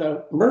watt with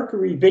a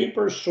mercury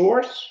vapor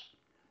source,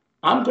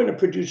 I'm going to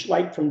produce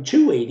light from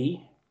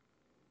 280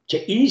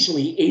 to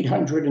easily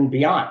 800 and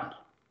beyond.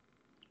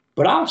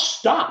 But I'll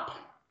stop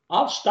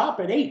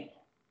at 8.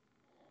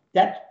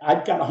 That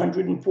I've got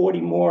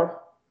 140 more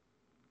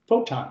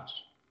photons.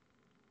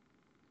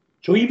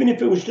 So even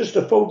if it was just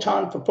a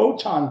photon for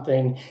photon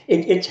thing,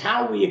 it's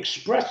how we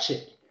express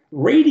it.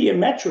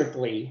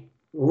 Radiometrically,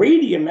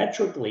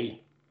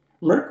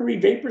 mercury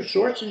vapor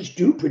sources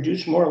do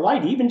produce more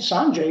light. Even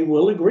Sanjay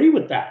will agree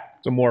with that.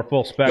 It's a more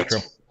full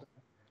spectrum.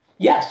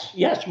 Yes,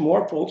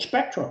 more full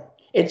spectrum.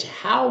 It's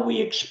how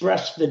we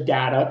express the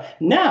data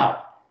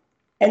now.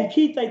 And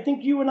Keith, I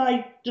think you and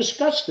I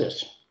discussed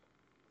this.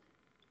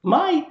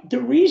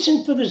 The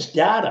reason for this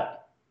data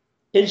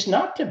is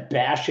not to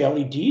bash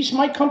LEDs.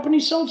 My company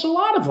sells a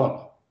lot of them.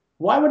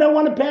 Why would I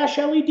want to bash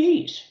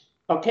LEDs?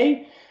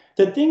 Okay?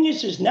 The thing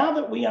is now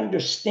that we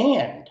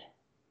understand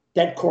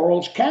that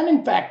corals can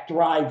in fact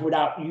thrive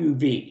without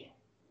UV,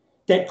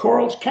 that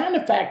corals can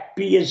in fact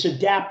be as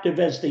adaptive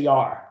as they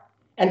are,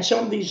 and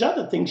some of these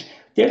other things,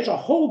 there's a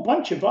whole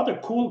bunch of other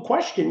cool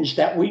questions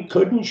that we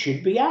could and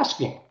should be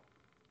asking.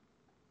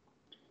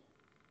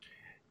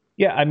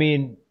 Yeah, I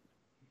mean,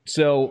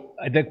 so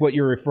I think what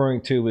you're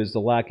referring to is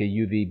the lack of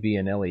UVB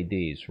and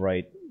LEDs,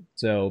 right?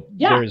 So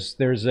Yeah. there's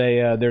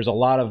a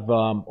lot of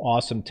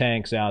awesome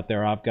tanks out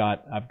there. I've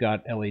got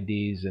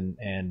LEDs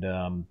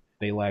and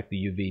they lack the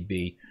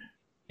UVB,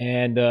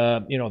 and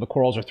the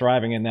corals are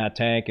thriving in that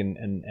tank,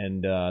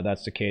 and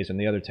that's the case in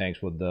the other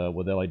tanks with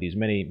LEDs.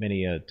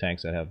 Many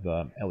tanks that have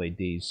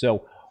LEDs.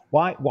 So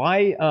why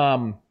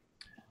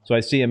so I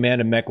see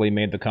Amanda Meckley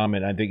made the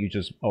comment. I think you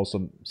just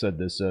also said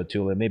this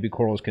too. That maybe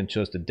corals can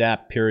just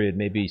adapt. Period.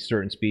 Maybe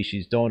certain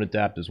species don't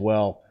adapt as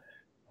well.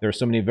 There are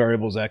so many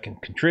variables that can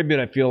contribute.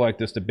 I feel like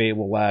this debate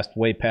will last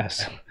way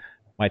past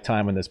my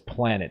time on this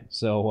planet.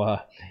 So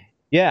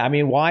yeah, I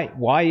mean,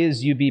 why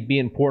is UVB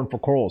important for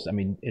corals? I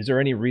mean, is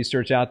there any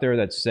research out there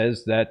that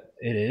says that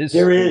it is?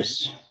 There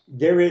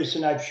is,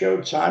 and I've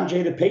showed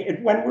Sanjay the paper.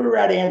 When we were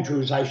at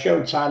Andrews, I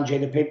showed Sanjay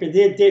the paper.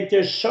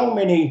 There's so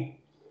many.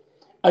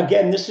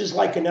 Again, this is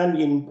like an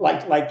onion,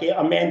 like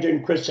Amanda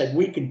and Chris said,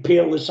 we could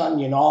peel this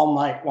onion all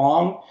night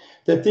long.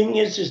 The thing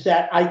is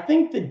that I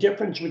think the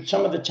difference with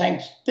some of the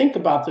tanks, think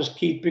about this,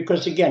 Keith,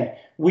 because again,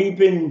 we've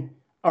been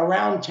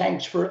around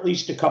tanks for at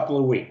least a couple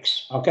of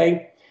weeks,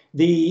 okay?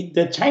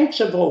 The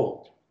tanks of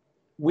old,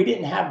 we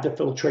didn't have the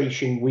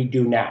filtration we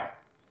do now.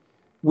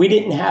 We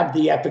didn't have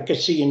the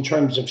efficacy in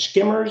terms of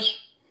skimmers.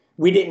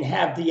 We didn't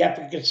have the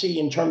efficacy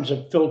in terms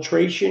of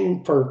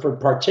filtration for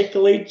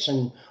particulates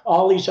and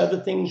all these other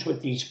things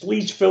with these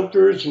fleece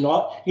filters and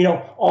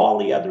all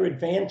the other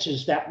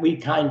advances that we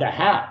kind of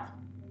have.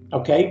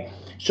 Okay.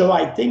 So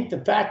I think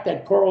the fact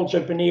that corals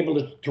have been able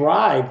to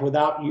thrive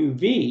without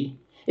UV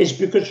is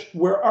because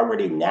we're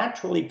already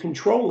naturally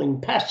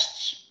controlling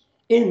pests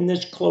in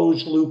this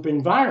closed loop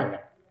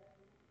environment.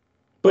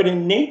 But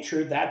in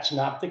nature, that's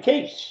not the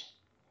case.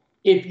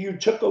 If you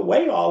took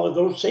away all of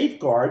those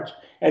safeguards,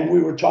 and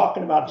we were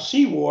talking about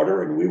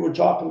seawater, and we were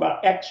talking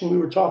about X, and we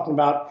were talking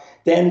about,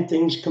 then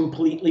things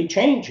completely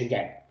change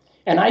again.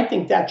 And I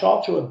think that's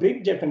also a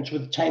big difference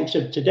with tanks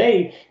of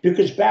today,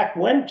 because back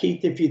when,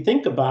 Keith, if you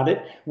think about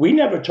it, we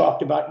never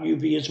talked about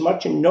UV as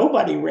much, and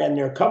nobody ran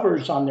their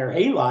covers on their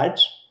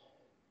halides.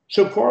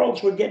 So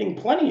corals were getting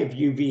plenty of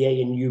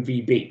UVA and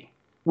UVB.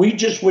 We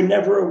just were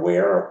never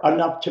aware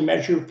enough to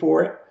measure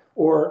for it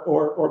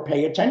or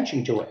pay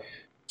attention to it.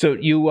 So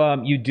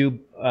you do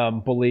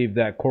believe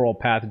that coral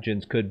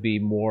pathogens could be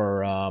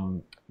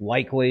more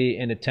likely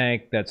in a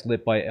tank that's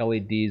lit by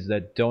LEDs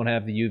that don't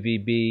have the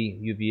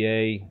UVB,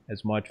 UVA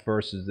as much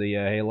versus the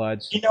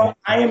halides?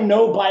 I am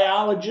no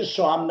biologist,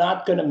 so I'm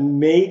not going to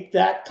make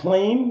that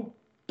claim.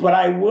 But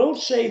I will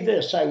say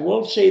this.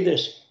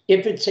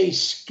 If it's a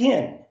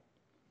skin,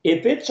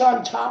 if it's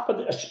on top of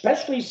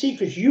especially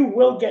because you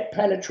will get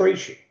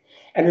penetration.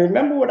 And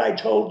remember what I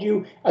told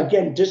you,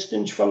 again,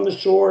 distance from the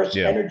source,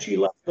 energy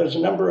level, there's a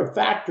number of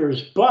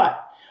factors,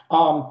 but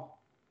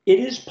it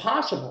is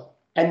possible.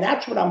 And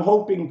that's what I'm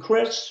hoping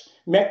Chris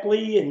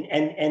Meckley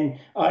and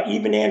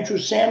even Andrew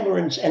Sandler,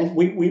 and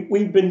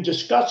we've been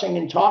discussing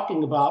and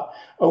talking about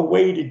a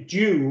way to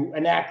do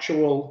an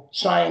actual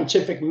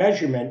scientific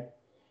measurement.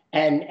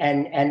 And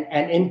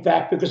in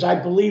fact, because I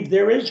believe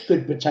there is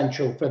good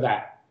potential for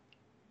that.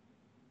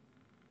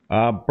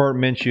 Bert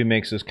Minshew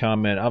makes this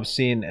comment. I've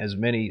seen as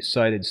many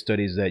cited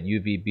studies that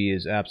UVB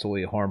is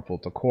absolutely harmful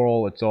to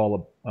coral. It's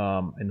all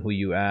in who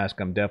you ask.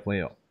 I'm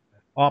definitely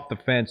off the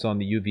fence on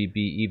the UVB,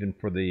 even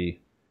for the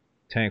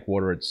tank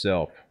water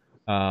itself.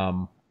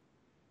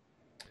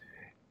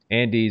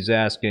 Andy's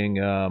asking,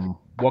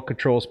 what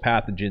controls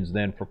pathogens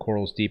then for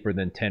corals deeper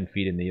than 10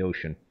 feet in the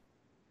ocean?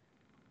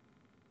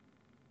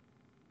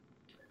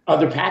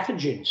 Other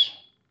pathogens,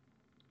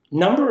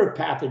 number of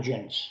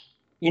pathogens.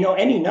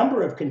 Any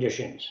number of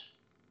conditions.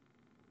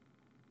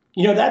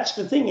 That's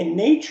the thing. In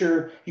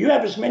nature, you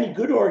have as many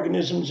good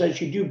organisms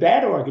as you do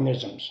bad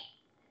organisms.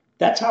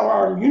 That's how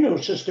our immune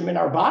system in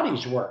our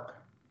bodies work.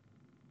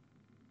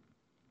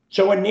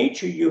 So in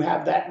nature, you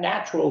have that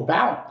natural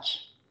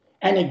balance.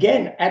 And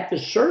again, at the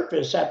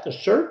surface,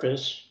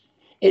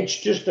 it's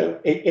just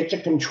it's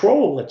a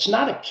control. It's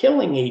not a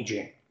killing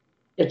agent.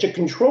 It's a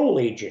control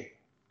agent.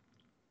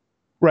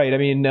 Right. I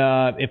mean,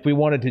 if we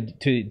wanted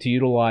to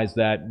utilize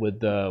that with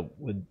to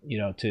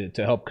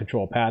help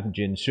control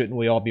pathogens, shouldn't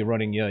we all be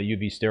running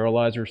UV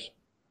sterilizers?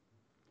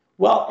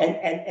 Well,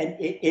 and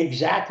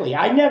exactly.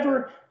 I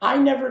never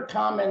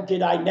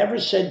commented. I never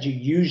said to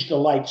use the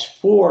lights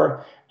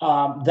for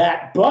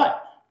that,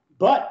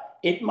 but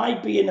it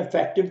might be an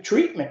effective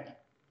treatment.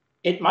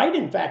 It might,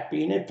 in fact,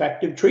 be an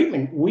effective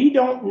treatment. We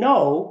don't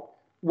know.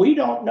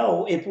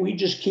 If we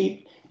just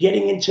keep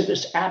getting into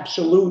this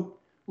absolute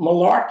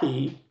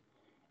malarkey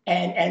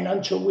and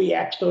until we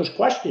ask those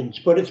questions.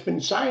 But it's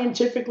been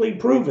scientifically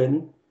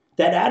proven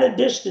that at a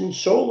distance,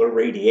 solar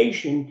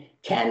radiation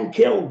can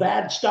kill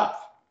bad stuff.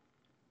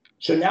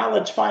 So now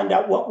let's find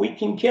out what we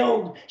can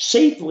kill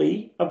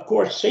safely, of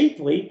course,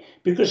 safely,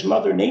 because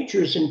Mother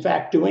Nature is in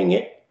fact doing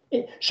it.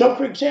 So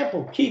for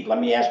example, Keith, let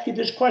me ask you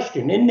this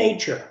question. In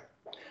nature,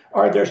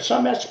 are there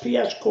some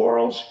SPS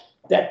corals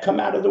that come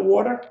out of the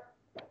water?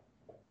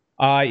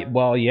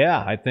 Well,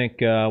 yeah, I think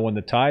when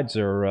the tides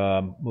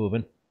are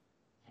moving.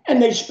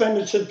 And they spend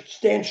a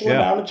substantial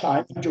amount of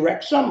time in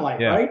direct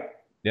sunlight, right?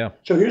 Yeah.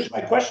 So here's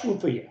my question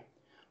for you.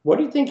 What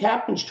do you think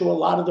happens to a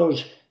lot of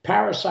those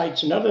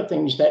parasites and other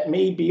things that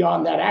may be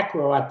on that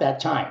acro at that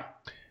time?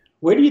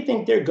 Where do you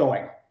think they're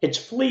going? It's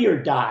flee or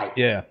die.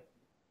 Yeah.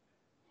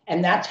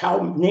 And that's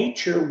how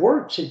nature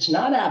works. It's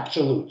not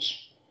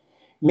absolutes.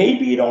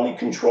 Maybe it only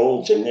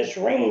controls in this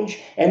range,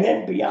 and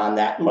then beyond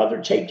that, Mother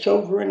takes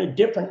over in a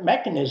different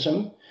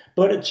mechanism,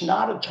 but it's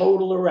not a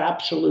total or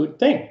absolute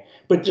thing.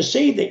 But to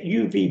say that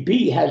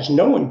UVB has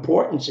no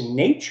importance in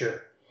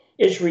nature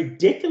is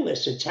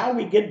ridiculous. It's how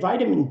we get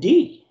vitamin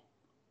D.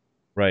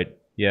 Right.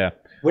 Yeah.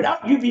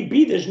 Without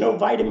UVB, there's no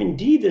vitamin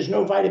D, there's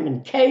no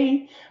vitamin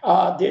K.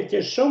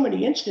 There's so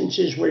many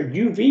instances where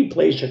UV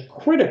plays a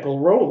critical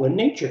role in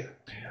nature.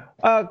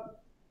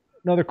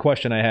 Another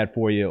question I had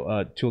for you,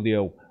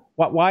 Tullio.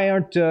 Why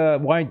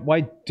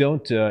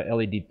don't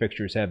LED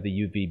fixtures have the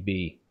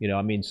UVB? You know,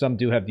 I mean, some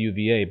do have the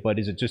UVA, but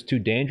is it just too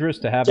dangerous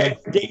to have them?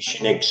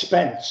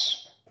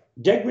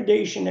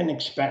 Degradation and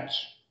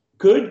expense.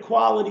 Good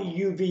quality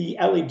UV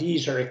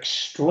LEDs are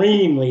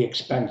extremely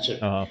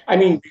expensive. I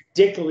mean,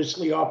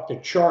 ridiculously off the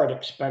chart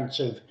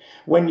expensive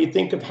when you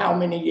think of how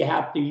many you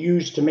have to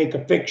use to make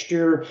a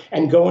fixture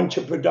and go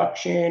into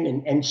production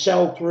and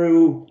sell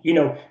through, you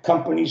know,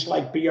 companies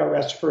like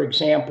BRS, for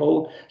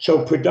example.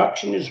 So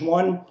production is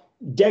one.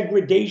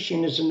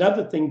 Degradation is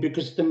another thing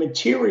because the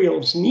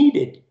materials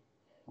needed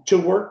to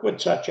work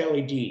with such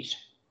LEDs.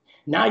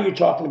 Now you're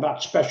talking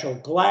about special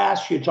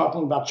glass, you're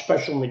talking about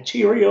special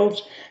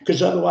materials,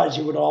 because otherwise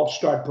it would all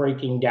start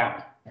breaking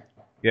down.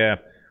 Yeah,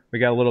 we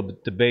got a little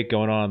bit debate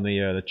going on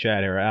in the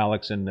chat here.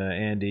 Alex and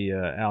Andy.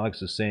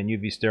 Alex is saying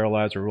UV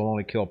sterilizer will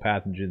only kill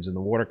pathogens. In the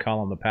water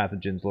column, the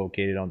pathogens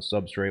located on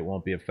substrate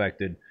won't be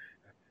affected.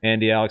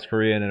 Andy, Alex,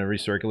 Korean, in a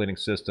recirculating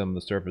system,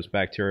 the surface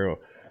bacteria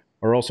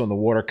are also in the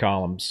water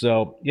column.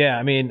 So, yeah,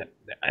 I mean,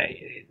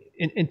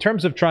 in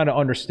terms of trying to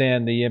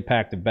understand the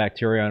impact of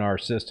bacteria on our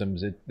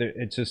systems,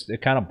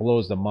 it kind of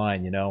blows the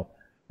mind, you know.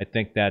 I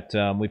think that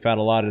we've had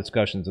a lot of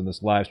discussions in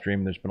this live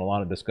stream. There's been a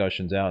lot of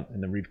discussions out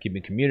in the reef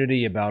keeping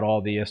community about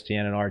all the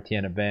STN and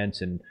RTN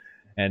events and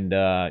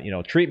you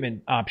know,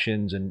 treatment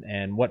options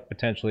and what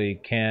potentially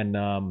can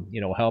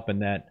you know, help in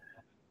that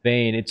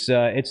vein.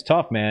 It's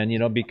tough, man, you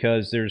know,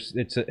 because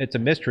it's a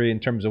mystery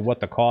in terms of what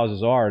the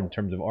causes are in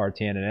terms of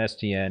RTN and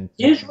STN.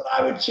 Here's what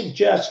I would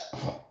suggest.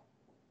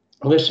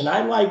 Listen,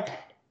 I like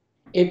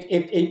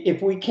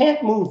if we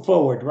can't move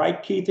forward,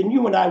 right, Keith, and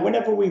you and I,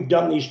 whenever we've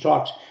done these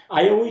talks,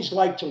 I always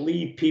like to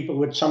leave people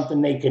with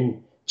something they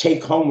can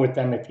take home with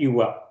them, if you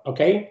will.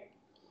 Okay?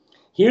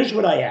 Here's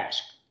what I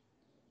ask.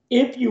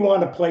 If you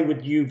want to play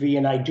with UV,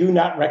 and I do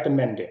not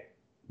recommend it,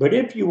 but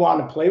if you want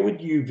to play with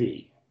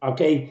UV,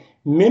 okay,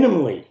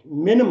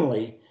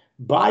 minimally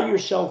buy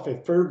yourself a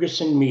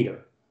Ferguson meter.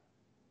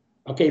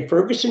 Okay,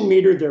 Ferguson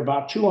meter, they're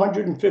about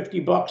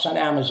 $250 on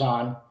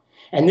Amazon.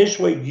 And this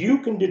way you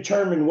can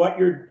determine what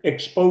your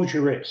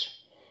exposure is,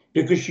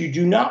 because you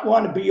do not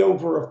want to be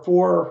over a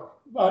 4.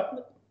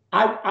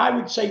 I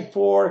would say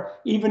 4,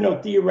 even though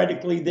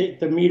theoretically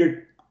the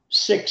meter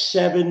 6,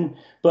 7.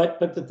 But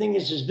the thing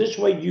is this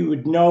way you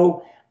would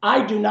know.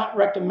 I do not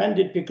recommend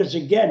it because,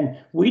 again,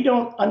 we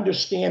don't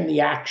understand the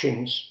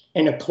actions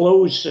in a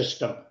closed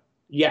system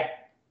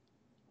yet.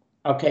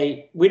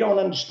 Okay, we don't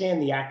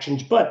understand the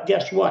actions, but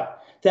guess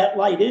what? That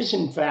light is,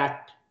 in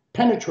fact,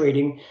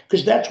 penetrating,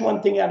 because that's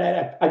one thing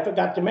that I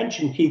forgot to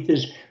mention, Keith,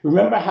 is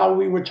remember how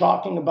we were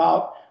talking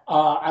about,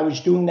 I was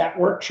doing that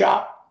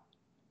workshop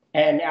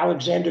and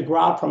Alexander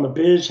Graf from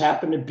Abiz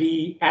happened to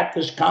be at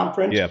this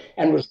conference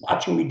and was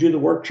watching me do the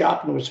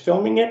workshop and was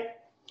filming it.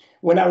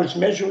 When I was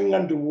measuring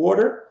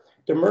underwater,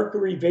 the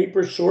mercury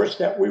vapor source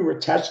that we were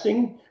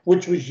testing,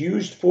 which was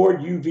used for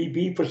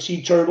UVB for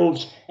sea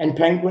turtles and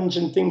penguins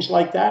and things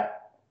like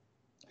that,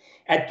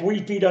 at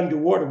 3 feet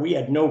underwater, we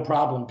had no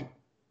problem.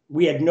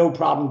 We had no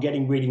problem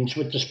getting readings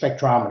with the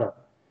spectrometer.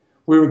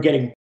 We were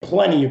getting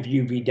plenty of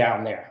UV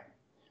down there.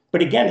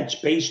 But again, it's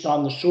based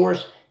on the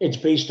source. It's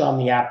based on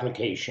the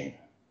application.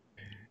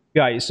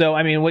 Yeah. So,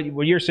 I mean,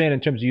 what you're saying in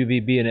terms of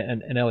UVB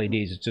and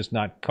LEDs, it's just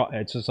not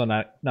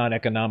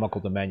economical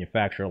to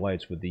manufacture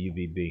lights with the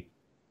UVB.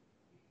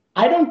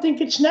 I don't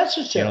think it's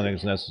necessary. You don't think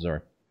it's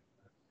necessary?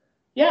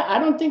 Yeah, I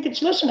don't think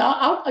it's. Listen,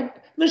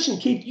 listen,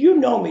 Keith. You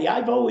know me.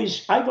 I've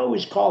always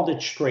called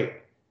it straight.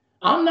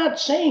 I'm not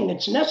saying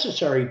it's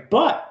necessary,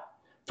 but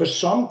for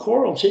some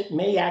corals, it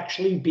may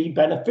actually be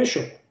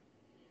beneficial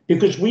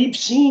because we've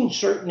seen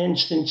certain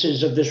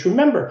instances of this.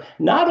 Remember,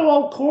 not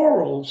all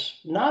corals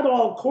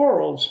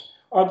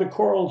are the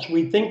corals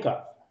we think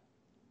of.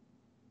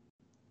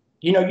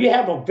 You know, you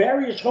have a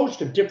various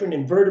host of different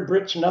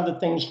invertebrates and other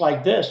things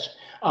like this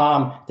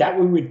that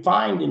we would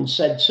find in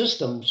said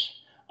systems.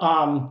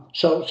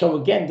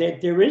 So again,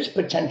 there is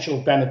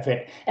potential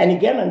benefit. And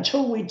again,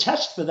 until we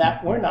test for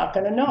that, we're not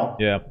going to know.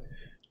 Yeah.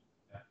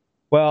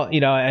 Well,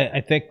 you know,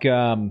 I think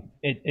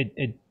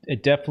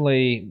it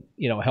definitely,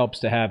 you know, helps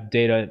to have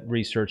data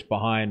research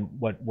behind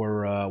what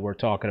we're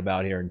talking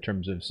about here in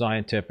terms of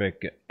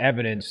scientific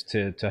evidence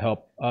to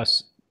help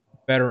us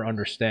better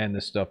understand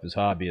this stuff as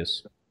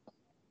hobbyists.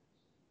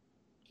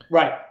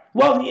 Right.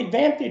 Well, the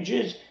advantage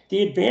is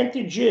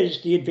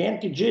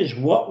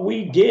what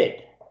we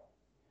did.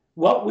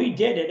 What we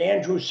did at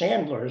Andrew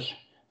Sandler's,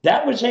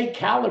 that was a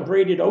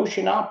calibrated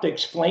ocean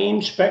optics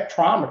flame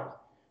spectrometer.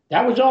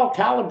 That was all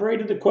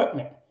calibrated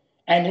equipment.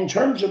 And in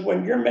terms of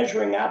when you're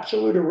measuring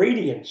absolute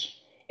irradiance,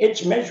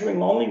 it's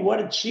measuring only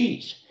what it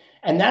sees.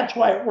 And that's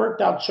why it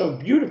worked out so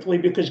beautifully,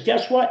 because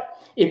guess what?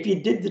 If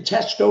you did the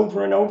test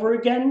over and over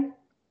again,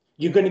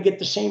 you're going to get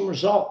the same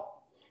result,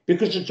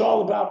 because it's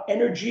all about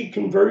energy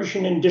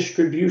conversion and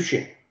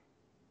distribution.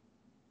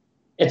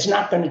 It's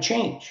not going to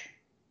change.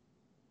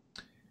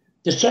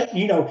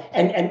 You know,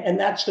 and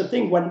that's the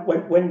thing.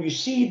 When you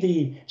see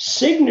the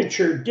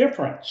signature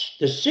difference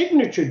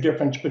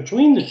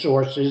between the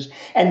sources,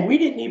 and we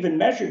didn't even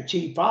measure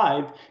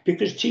T5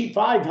 because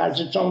T5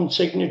 has its own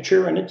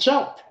signature in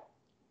itself.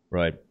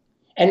 Right.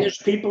 And there's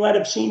people that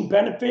have seen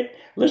benefit.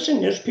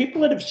 Listen, there's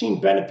people that have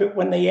seen benefit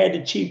when they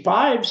added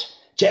T5s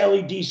to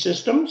LED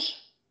systems.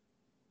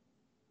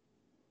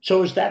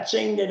 So is that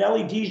saying that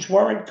LEDs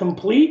weren't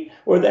complete,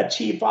 or that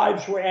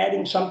T5s were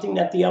adding something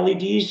that the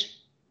LEDs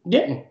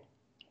didn't?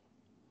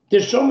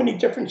 There's so many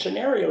different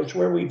scenarios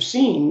where we've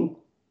seen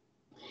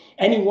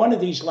any one of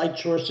these light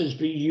sources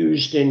be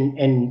used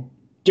in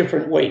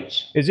different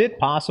ways. Is it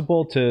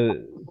possible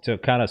to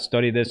kind of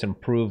study this and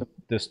prove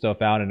this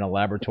stuff out in a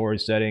laboratory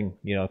setting?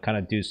 You know, kind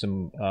of do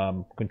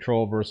some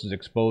control versus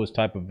exposed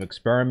type of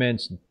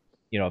experiments.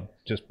 You know,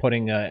 just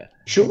putting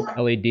sure.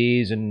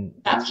 LEDs and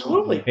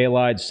absolutely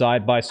halides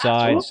side by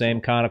side, absolutely.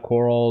 same kind of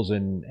corals,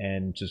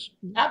 and just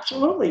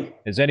absolutely.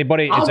 Is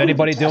anybody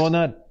doing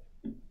that?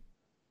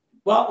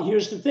 Well,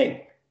 here's the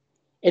thing.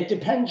 It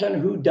depends on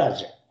who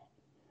does it.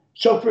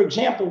 So, for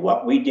example,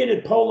 what we did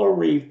at Polar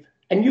Reef,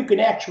 and you can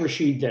ask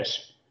Rashid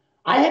this,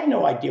 I had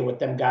no idea what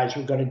them guys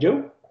were going to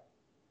do.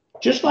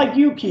 Just like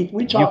you, Keith,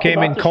 we talked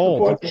about this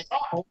before the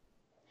show.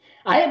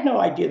 I had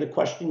no idea the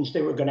questions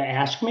they were going to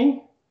ask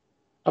me.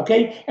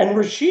 Okay, and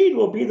Rashid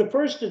will be the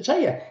first to tell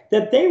you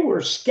that they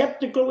were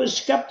skeptical as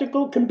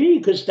skeptical can be,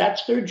 because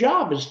that's their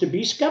job, is to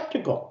be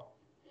skeptical.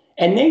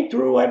 And they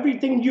threw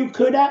everything you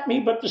could at me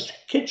but the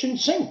kitchen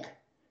sink.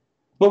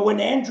 But when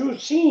Andrew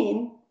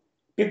seen,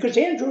 because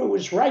Andrew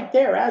was right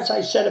there as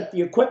I set up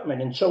the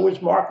equipment, and so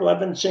was Mark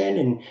Levinson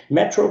and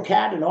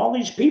MetroCat and all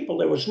these people.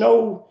 There was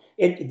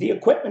the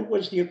equipment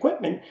was the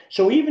equipment.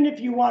 So even if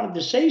you wanted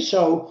to say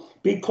so,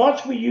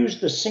 because we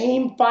used the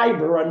same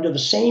fiber under the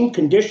same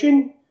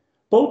condition,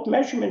 both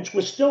measurements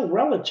were still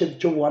relative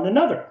to one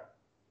another.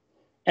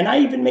 And I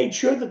even made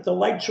sure that the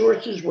light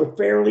sources were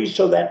fairly,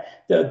 so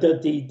that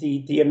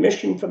the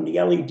emission from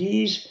the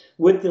LEDs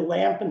with the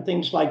lamp and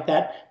things like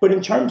that. But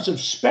in terms of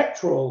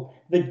spectral,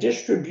 the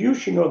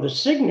distribution or the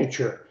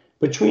signature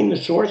between the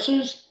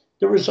sources,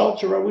 the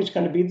results are always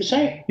going to be the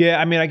same. Yeah,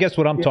 I mean, I guess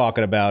what I'm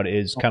talking about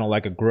is kind of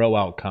like a grow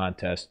out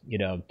contest. You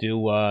know,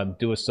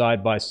 do a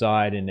side by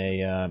side in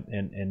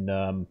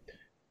a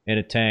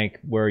tank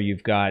where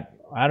you've got,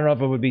 I don't know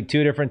if it would be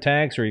two different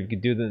tanks, or you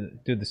could do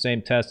the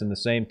same test in the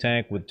same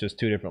tank with just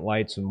two different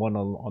lights, and one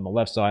on the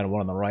left side and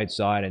one on the right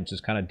side, and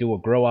just kind of do a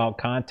grow out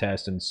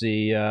contest and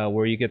see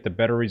where you get the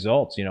better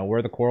results. You know,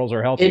 where the corals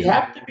are healthy. It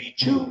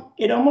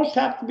almost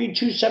have to be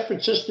two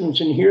separate systems,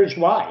 and here's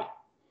why.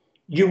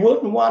 You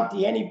wouldn't want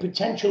any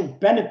potential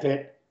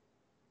benefit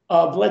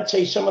of, let's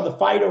say, some of the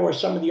phyto or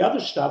some of the other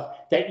stuff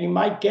that you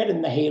might get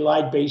in the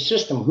halide-based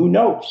system. Who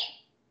knows?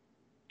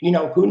 You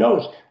know, who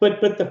knows?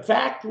 But the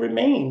fact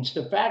remains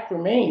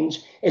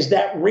is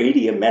that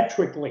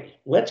radiometrically,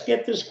 let's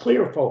get this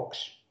clear,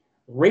 folks.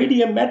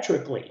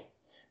 Radiometrically,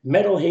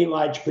 metal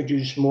halides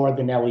produce more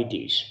than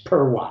LEDs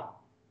per watt.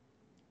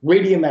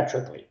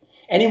 Radiometrically.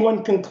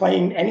 Anyone can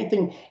claim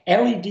anything.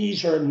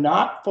 LEDs are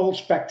not full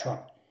spectrum.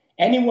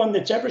 Anyone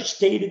that's ever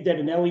stated that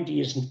an LED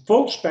is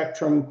full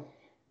spectrum,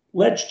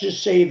 let's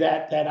just say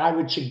that I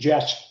would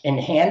suggest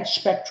enhanced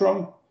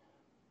spectrum,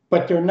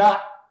 but they're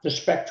not the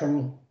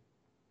spectrum.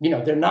 You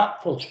know, they're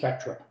not full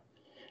spectrum.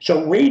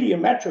 So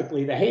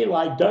radiometrically, the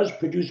halide does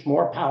produce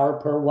more power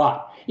per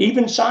watt.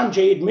 Even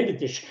Sanjay admitted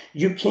this.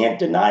 You can't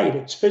deny it.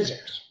 It's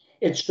physics.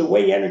 It's the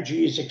way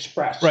energy is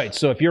expressed. Right.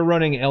 So if you're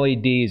running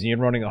LEDs and you're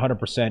running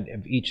 100%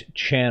 of each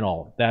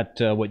channel, that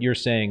what you're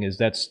saying is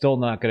that's still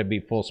not going to be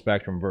full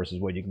spectrum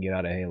versus what you can get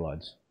out of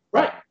halides.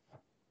 Right.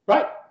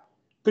 Right.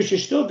 Because you're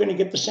still going to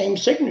get the same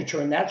signature,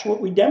 and that's what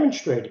we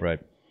demonstrated. Right.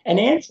 And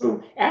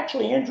Andrew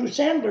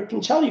Sandler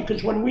can tell you,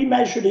 because when we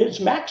measured his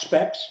max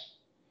specs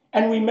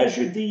and we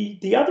measured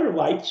the other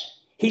lights,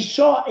 he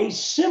saw a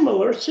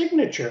similar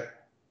signature.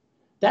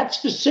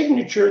 That's the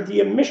signature, the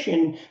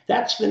emission.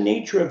 That's the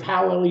nature of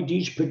how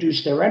LEDs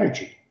produce their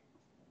energy.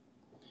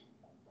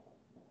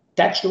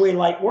 That's the way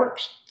light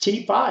works.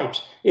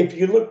 T5s, if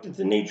you looked at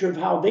the nature of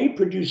how they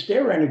produce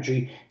their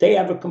energy, they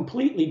have a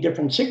completely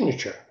different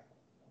signature.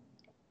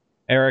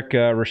 Eric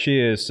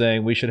Rashia is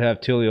saying we should have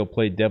Tullio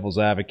play devil's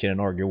advocate and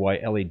argue why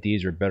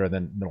LEDs are better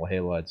than metal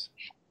halides.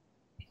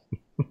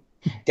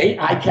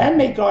 I can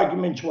make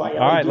arguments why LEDs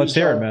All right, let's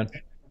hear it, man.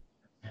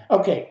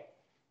 Okay.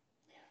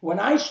 When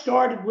I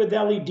started with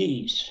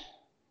LEDs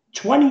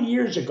 20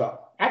 years ago,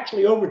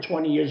 actually over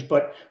 20 years,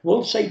 but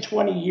we'll say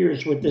 20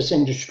 years with this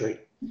industry,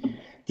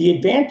 the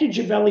advantage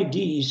of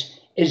LEDs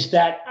is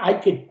that I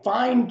could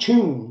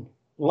fine-tune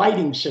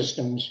lighting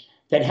systems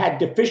that had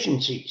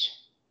deficiencies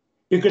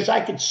because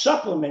I could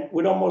supplement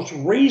with almost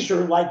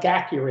razor-like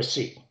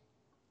accuracy.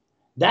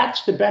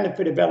 That's the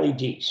benefit of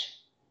LEDs.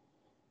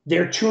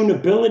 Their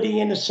tunability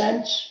in a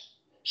sense.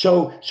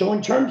 So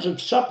in terms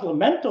of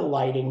supplemental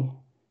lighting,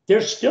 they're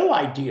still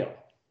ideal.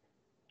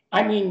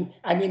 I mean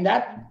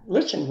that,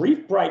 listen,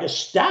 Reef Brite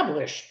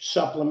established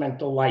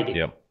supplemental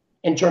lighting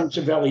in terms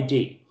of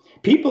LED.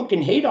 People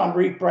can hate on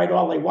Reef Brite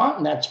all they want,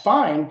 and that's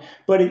fine,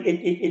 but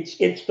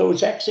it's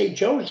those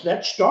XHOs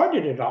that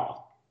started it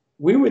all.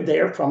 We were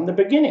there from the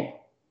beginning.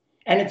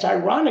 And it's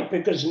ironic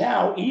because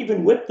now,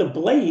 even with the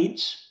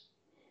blades,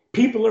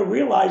 people are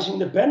realizing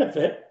the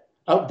benefit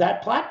of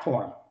that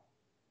platform.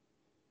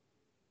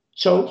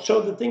 So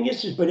the thing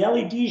is, but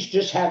LEDs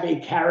just have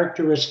a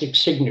characteristic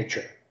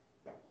signature.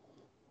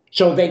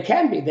 So they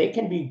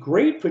can be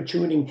great for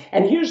tuning.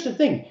 And here's the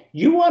thing,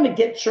 you want to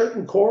get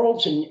certain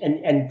corals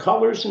and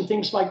colors and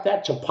things like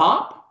that to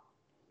pop?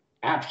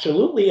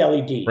 Absolutely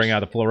LEDs. Bring out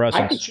the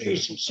fluorescence. I can show you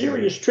some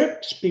serious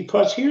tricks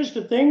because here's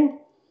the thing,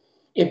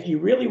 if you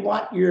really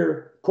want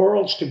your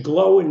corals to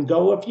glow and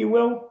go, if you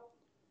will,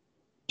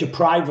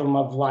 deprive them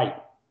of light.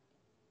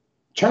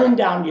 Turn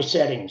down your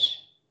settings.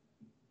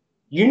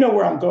 You know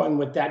where I'm going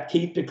with that,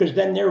 Keith, because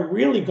then they're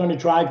really going to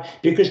drive,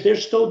 because they're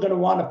still going to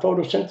want to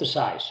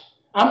photosynthesize.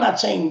 I'm not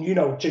saying,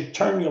 to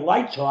turn your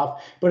lights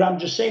off, but I'm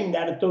just saying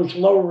that at those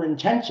lower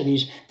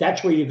intensities,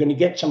 that's where you're going to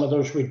get some of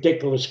those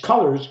ridiculous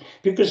colors,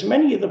 because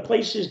many of the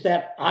places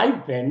that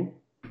I've been,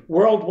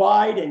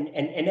 worldwide and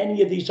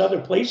any of these other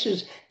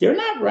places, they're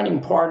not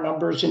running par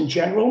numbers in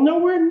general,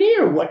 nowhere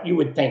near what you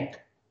would think.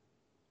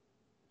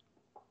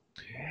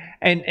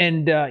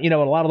 And a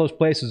lot of those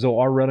places though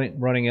are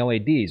running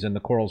LEDs, and the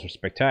corals are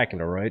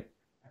spectacular, right?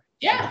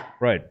 Yeah.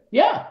 Right.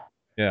 Yeah.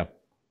 Yeah.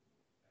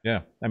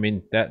 Yeah. I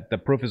mean, that the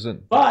proof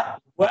isn't.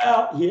 But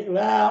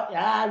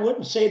I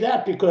wouldn't say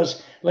that,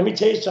 because let me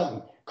tell you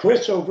something.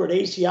 Chris over at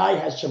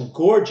ACI has some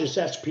gorgeous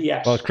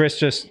SPS. Well,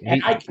 Chris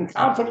and I can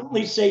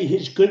confidently say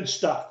his good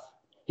stuff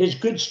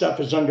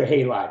is under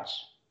halides.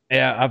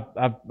 Yeah,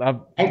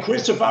 and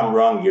Chris, if I'm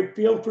wrong, you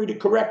feel free to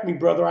correct me,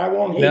 brother. I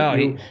won't hate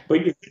you,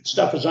 but your good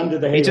stuff is under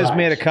the halides. He just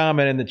made a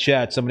comment in the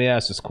chat. Somebody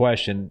asked this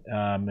question,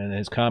 and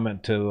his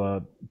comment to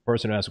a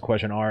person who asked the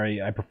question,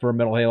 Ari, I prefer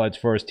metal halides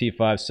first,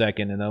 T5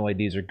 second, and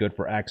LEDs are good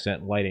for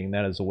accent lighting.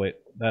 That is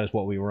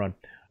what we run.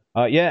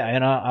 Yeah,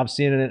 and I've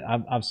seen it.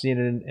 I've seen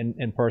it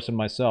in person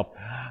myself.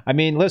 I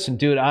mean, listen,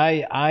 dude,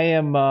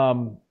 I've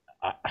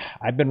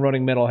been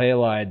running metal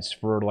halides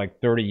for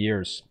like 30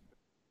 years,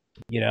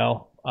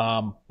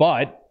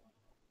 but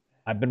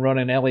I've been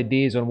running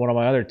LEDs on one of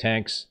my other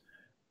tanks,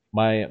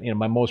 my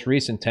most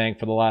recent tank,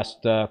 for the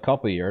last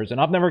couple of years,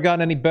 and I've never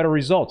gotten any better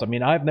results. I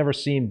mean, I've never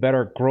seen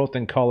better growth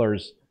in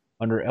colors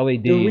under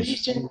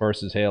LEDs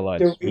versus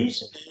halides.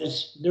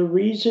 The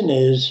reason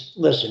is,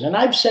 listen, and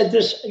I've said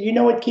this, you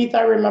know what, Keith,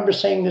 I remember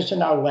saying this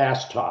in our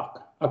last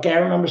talk. Okay, I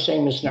remember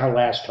saying this in our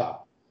last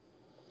talk.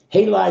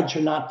 Halides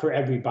are not for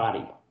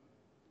everybody.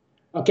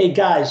 Okay,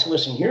 guys,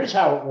 listen, here's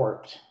how it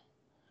works.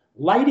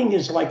 Lighting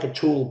is like a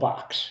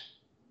toolbox.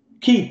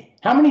 Keith,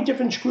 how many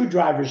different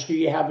screwdrivers do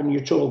you have in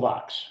your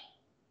toolbox?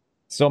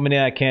 So many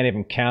I can't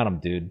even count them,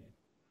 dude.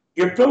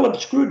 Your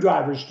Phillips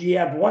screwdrivers, do you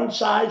have one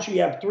size? Do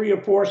you have 3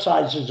 or 4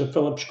 sizes of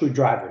Phillips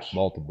screwdrivers?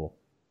 Multiple.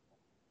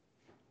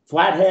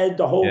 Flathead,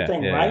 the whole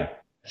thing, right? Yeah.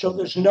 So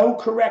there's no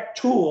correct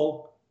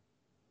tool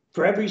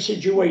for every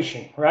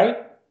situation,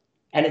 right?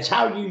 And it's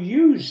how you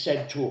use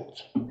said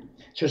tools.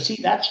 So see,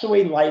 that's the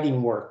way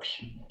lighting works.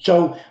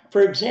 So,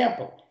 for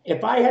example,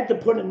 if I had to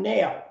put a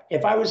nail,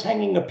 if I was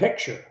hanging a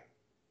picture,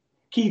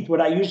 Keith, would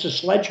I use a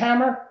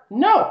sledgehammer?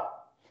 No.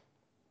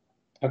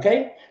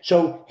 Okay?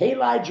 So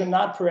halides are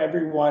not for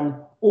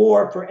everyone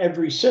or for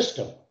every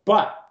system,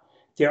 but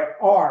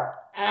there are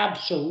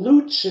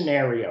absolute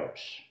scenarios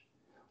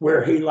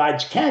where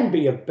halides can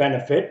be of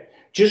benefit,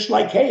 just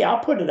like, hey, I'll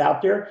put it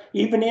out there,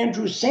 even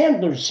Andrew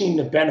Sandler's seen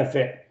the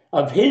benefit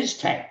of his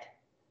tank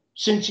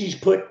since he's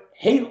put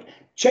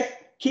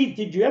Keith,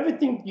 did you ever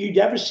think you'd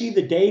ever see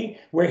the day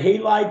where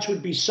halides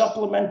would be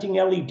supplementing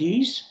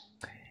LEDs?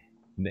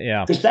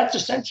 Yeah. Because that's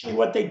essentially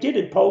what they did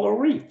at Polar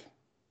Reef.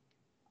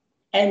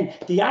 And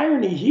the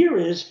irony here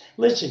is,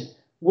 listen,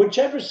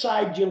 whichever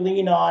side you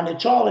lean on,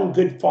 it's all in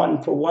good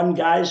fun for one,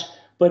 guys.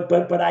 But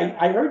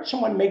I heard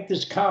someone make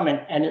this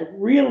comment, and it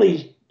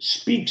really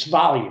speaks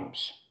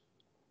volumes.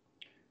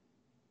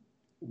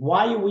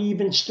 why are we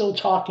even still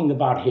talking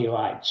about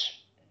halides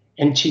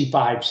and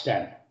T5s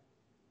then?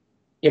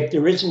 If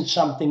there isn't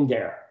something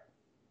there.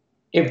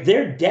 If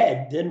they're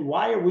dead, then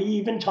why are we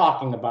even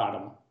talking about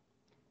them?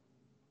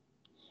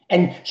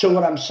 And so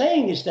what I'm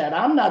saying is that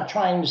I'm not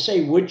trying to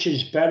say which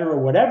is better or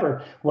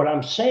whatever. What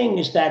I'm saying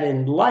is that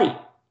in light,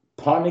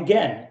 pun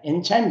again,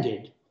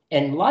 intended,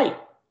 in light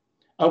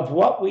of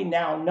what we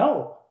now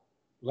know,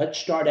 let's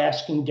start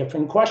asking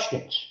different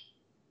questions.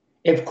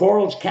 If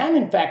corals can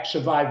in fact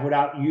survive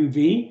without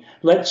UV,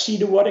 let's see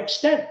to what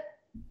extent.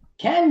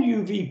 Can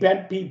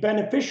UV be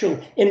beneficial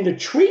in the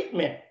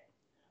treatment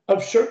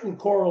of certain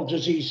coral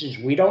diseases?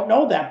 We don't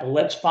know that, but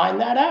let's find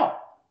that out.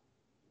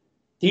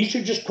 These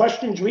are just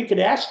questions we could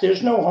ask.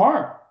 There's no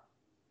harm.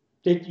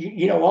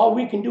 All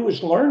we can do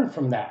is learn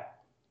from that.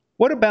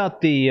 What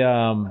about the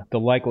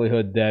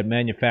likelihood that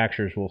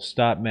manufacturers will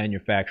stop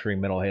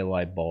manufacturing metal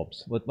halide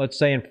bulbs? Let's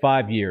say in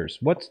 5 years.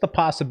 What's the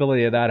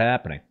possibility of that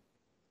happening?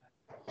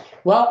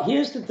 Well,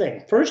 here's the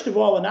thing. First of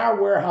all, in our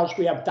warehouse,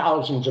 we have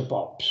thousands of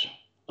bulbs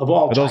of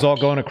all types. Are those all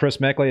going to Chris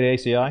Meckley at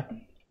ACI?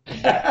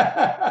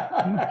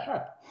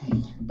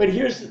 But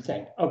here's the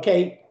thing,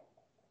 okay,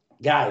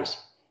 guys,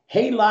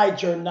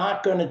 halides are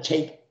not going to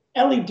take,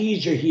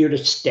 LEDs are here to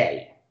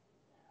stay,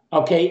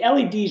 okay?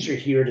 LEDs are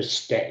here to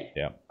stay,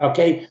 yeah.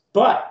 Okay?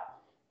 But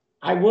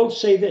I will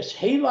say this,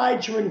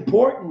 halides are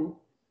important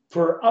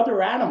for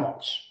other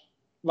animals,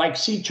 like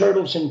sea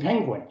turtles and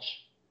penguins,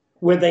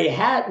 where there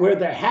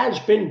has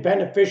been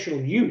beneficial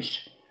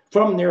use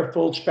from their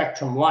full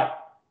spectrum light.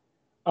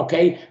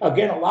 Okay,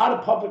 again, a lot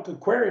of public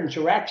aquariums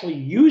are actually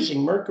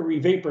using mercury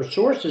vapor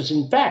sources.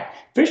 In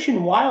fact, Fish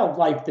and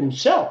Wildlife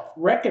themselves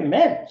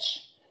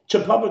recommends to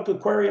public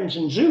aquariums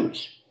and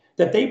zoos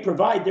that they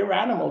provide their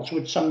animals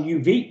with some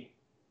UVB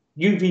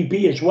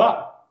as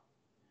well.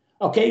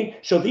 Okay,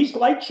 so these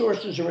light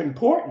sources are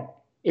important.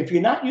 If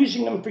you're not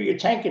using them for your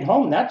tank at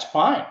home, that's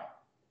fine.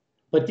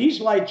 But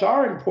these lights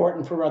are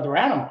important for other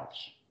animals.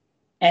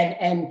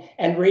 And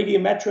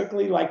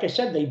radiometrically, like I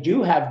said, they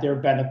do have their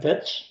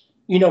benefits.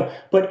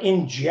 But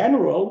in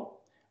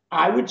general,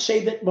 I would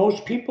say that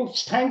most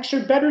people's tanks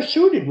are better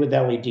suited with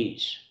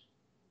LEDs.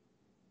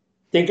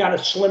 They got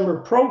a slimmer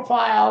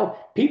profile.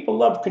 People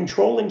love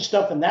controlling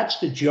stuff, and that's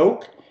the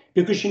joke.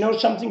 Because you know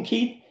something,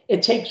 Keith?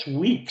 It takes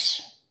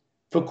weeks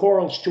for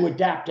corals to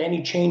adapt to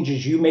any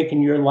changes you make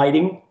in your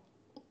lighting.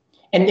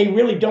 And they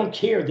really don't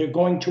care. They're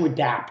going to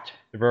adapt.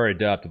 They're very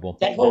adaptable.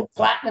 That whole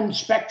platinum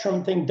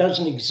spectrum thing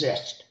doesn't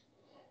exist.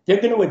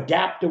 They're going to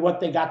adapt to what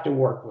they got to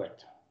work with.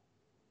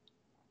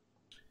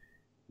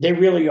 They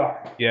really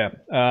are. Yeah.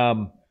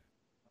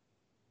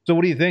 So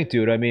what do you think,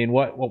 dude? I mean,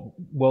 what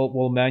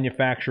will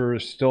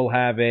manufacturers still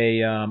have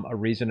a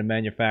reason to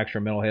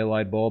manufacture metal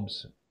halide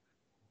bulbs?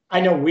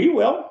 I know we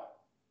will.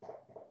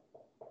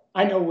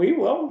 I don't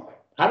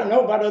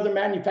know about other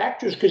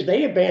manufacturers because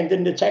they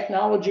abandoned the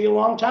technology a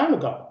long time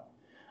ago.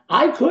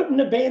 I couldn't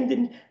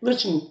abandon.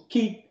 Listen,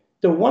 Keith,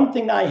 the one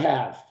thing I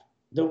have,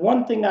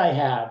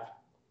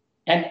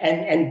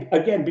 and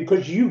again,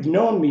 because you've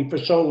known me for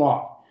so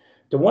long,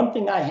 the one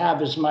thing I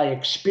have is my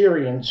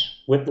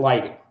experience with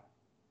lighting,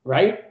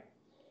 right?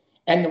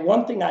 And the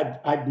one thing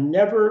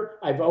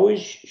I've always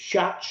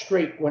shot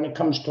straight when it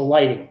comes to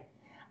lighting.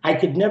 I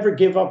could never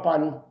give up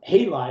on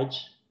halides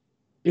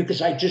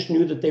because I just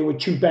knew that they were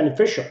too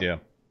beneficial. Yeah.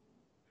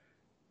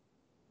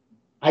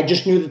 I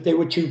just knew that they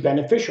were too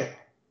beneficial.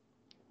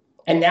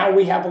 And now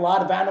we have a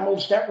lot of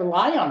animals that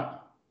rely on them.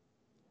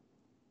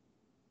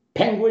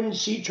 Penguins,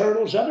 sea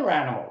turtles, other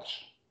animals.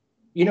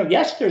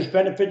 Yes, there's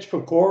benefits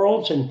for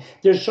corals and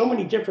there's so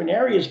many different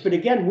areas, but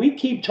again, we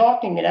keep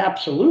talking in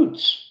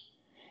absolutes.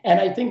 And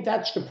I think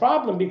that's the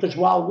problem because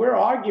while we're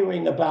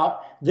arguing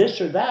about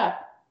this or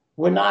that,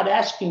 we're not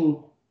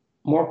asking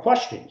more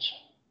questions.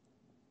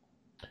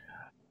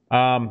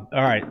 All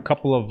right, a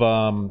couple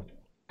of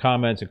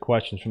comments and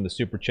questions from the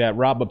super chat.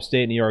 Rob,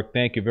 upstate New York,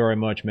 thank you very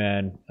much,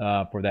 man,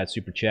 for that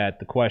super chat.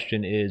 The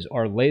question is,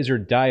 are laser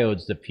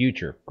diodes the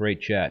future?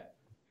 Great chat.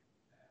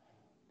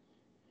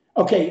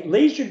 Okay,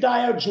 laser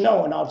diodes,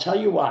 no, and I'll tell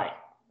you why.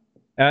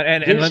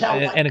 And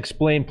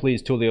explain,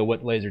 please, Tullio,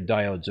 what laser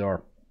diodes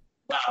are.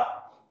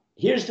 Well,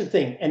 here's the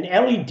thing. An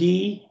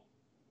LED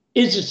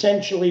is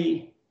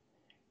essentially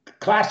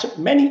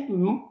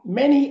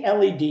many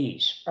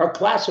LEDs are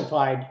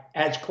classified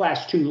as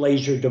class 2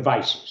 laser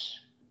devices.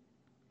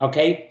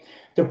 Okay?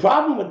 The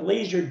problem with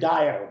laser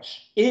diodes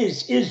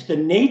is the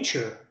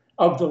nature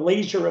of the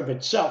laser of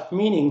itself,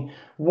 meaning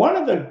one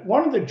of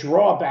the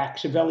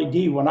drawbacks of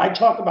LED, when I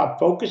talk about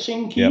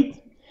focusing, Keith,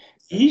 yep.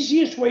 The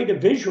easiest way to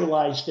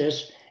visualize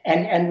this,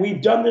 and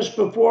we've done this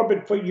before,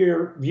 but for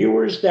your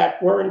viewers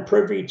that weren't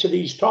privy to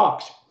these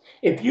talks,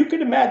 if you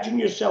could imagine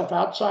yourself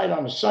outside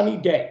on a sunny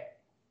day,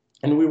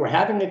 and we were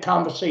having a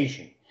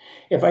conversation,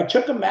 if I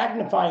took a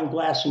magnifying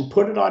glass and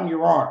put it on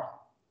your arm,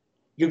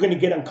 you're going to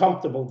get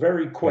uncomfortable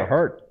very quick. It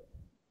hurt.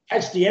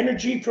 Has the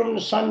energy from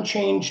the sun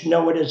changed?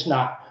 No, it has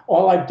not.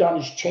 All I've done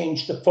is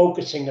change the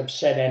focusing of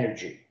said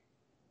energy.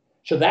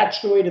 So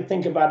that's the way to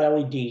think about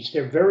LEDs.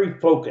 They're very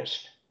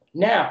focused.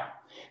 Now,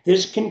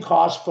 this can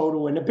cause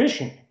photo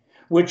inhibition,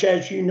 which,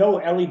 as you know,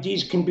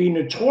 LEDs can be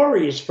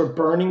notorious for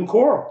burning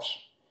corals.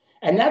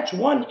 And that's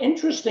one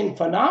interesting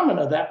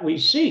phenomena that we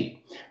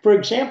see. For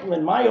example,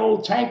 in my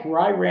old tank where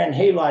I ran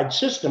halide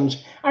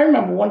systems, I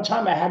remember one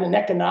time I had an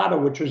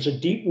echinata, which was a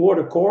deep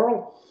water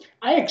coral.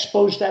 I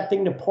exposed that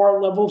thing to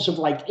par levels of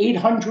like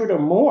 800 or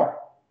more,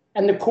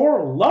 and the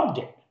coral loved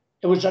it.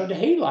 It was under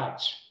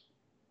halides.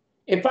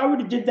 If I would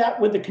have did that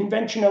with a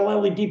conventional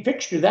LED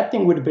fixture, that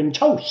thing would have been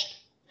toast.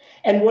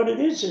 And what it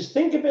is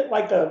think of it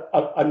like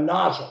a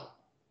nozzle.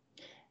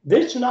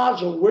 This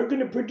nozzle, we're going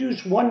to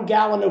produce 1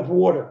 gallon of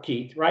water,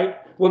 Keith, right?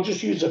 We'll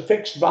just use a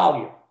fixed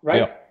volume,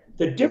 right? Yep.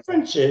 The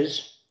difference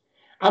is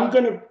I'm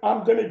going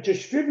to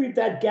distribute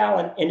that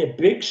gallon in a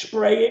big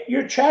spray at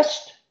your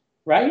chest,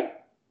 right?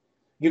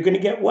 You're going to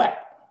get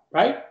wet,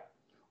 right?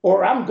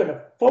 Or I'm going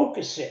to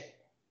focus it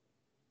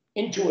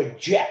into a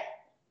jet.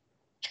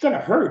 It's going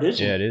to hurt,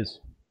 isn't it? Yeah, it is.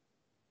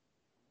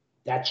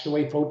 That's the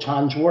way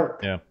photons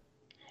work. Yeah.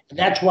 And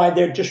that's why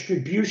their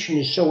distribution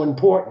is so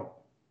important.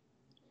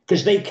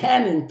 Because they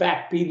can, in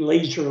fact, be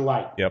laser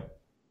light. Yep.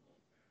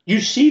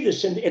 You see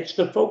this, and it's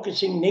the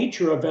focusing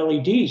nature of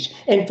LEDs.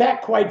 In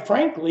fact, quite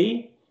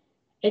frankly,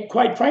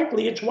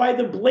 it's why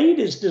the blade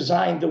is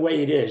designed the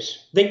way it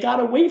is. They got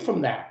away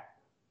from that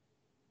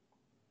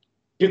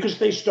because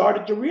they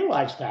started to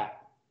realize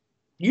that.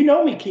 You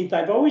know me, Keith.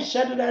 I've always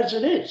said it as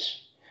it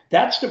is.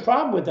 That's the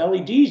problem with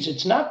LEDs.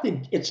 It's not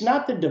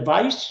the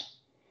device.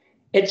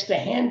 It's the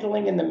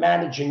handling and the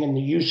managing and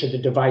the use of the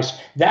device.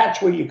 That's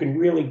where you can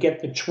really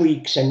get the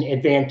tweaks and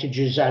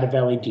advantages out of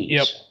LEDs.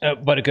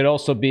 Yep, but it could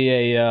also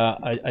be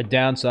a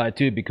downside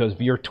too, because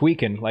if you're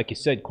tweaking, like you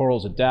said,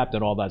 corals adapt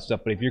and all that stuff.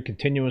 But if you're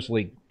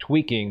continuously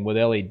tweaking with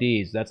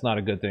LEDs, that's not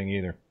a good thing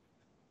either.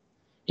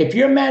 If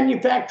your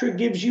manufacturer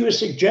gives you a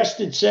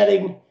suggested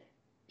setting,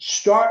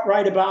 start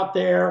right about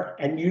there,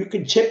 and you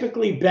can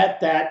typically bet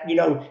that,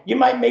 you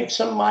might make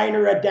some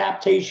minor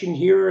adaptation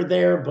here or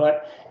there,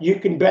 but you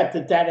can bet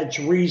that it's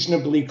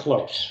reasonably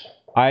close.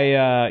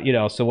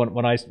 So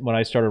when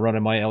I started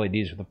running my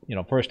LEDs for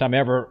the, first time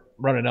ever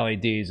running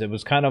LEDs, it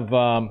was kind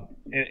of,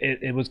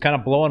 it was kind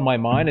of blowing my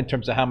mind in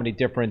terms of how many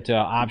different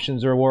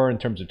options there were in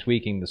terms of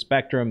tweaking the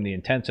spectrum, the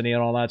intensity,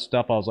 and all that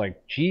stuff. I was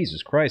like,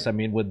 Jesus Christ! I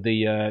mean, with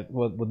the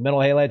with metal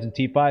halides and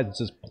T5s, it's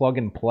just plug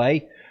and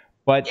play.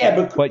 But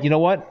you know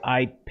what?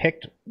 I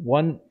picked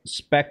one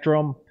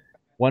spectrum,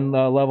 one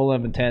level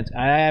of intensity.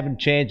 I haven't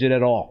changed it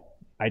at all.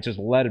 I just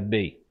let it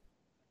be.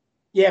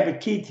 Yeah,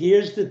 but Keith,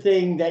 here's the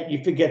thing that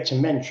you forget to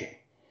mention.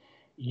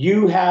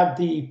 You have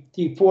the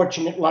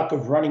fortunate luck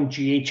of running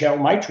GHL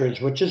Mitras,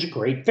 which is a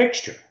great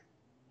fixture.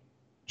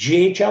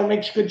 GHL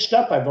makes good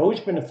stuff. I've always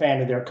been a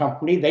fan of their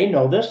company. They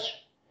know this.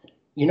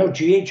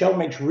 GHL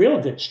makes real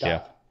good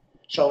stuff. Yeah.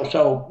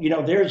 So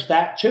there's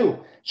that too.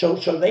 So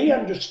they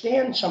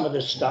understand some of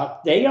this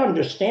stuff.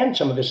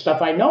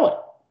 I know it.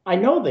 I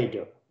know they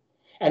do.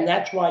 And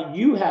that's why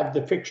you have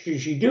the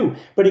fixtures you do.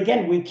 But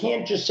again, we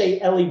can't just say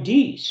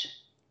LEDs,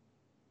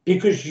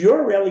 because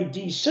your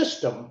LED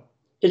system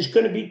is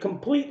going to be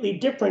completely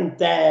different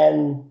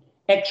than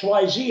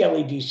XYZ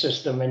LED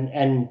system.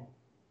 And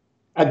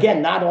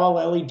again, not all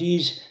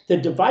LEDs, the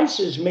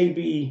devices may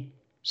be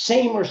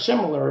same or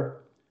similar,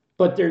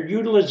 but their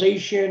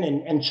utilization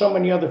and so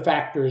many other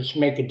factors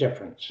make a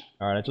difference.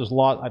 All right,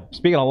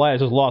 speaking of light, I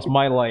just lost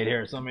my light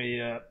here. Somebody,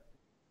 all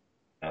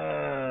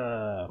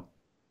right,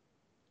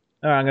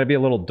 I'm going to be a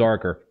little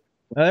darker.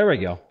 There we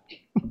go.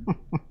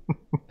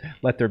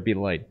 Let there be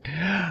light.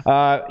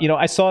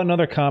 I saw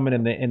another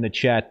comment in the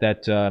chat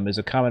that is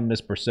a common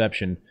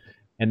misperception,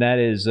 and that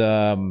is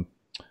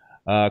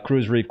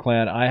Cruise Reef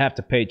Clan, I have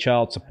to pay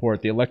child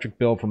support. The electric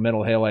bill for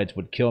metal halides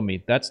would kill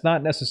me. That's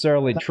not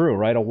necessarily true,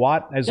 right? A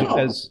watt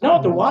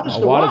the watt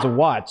is a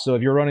watt. So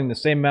if you're running the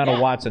same amount of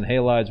watts in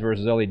halides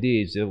versus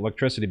LEDs, the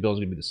electricity bill is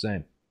going to be the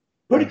same.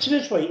 Put it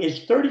this way: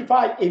 it's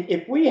 35.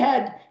 If we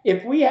had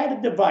a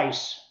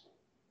device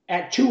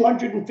at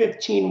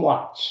 215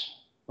 watts,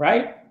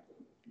 right?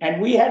 And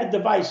we had a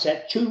device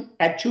at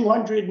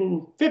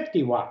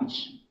 250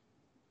 watts.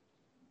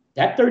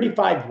 That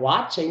 35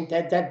 watts ain't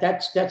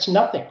that's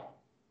nothing.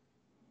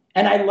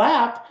 And I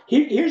laugh.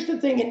 Here's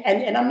the thing,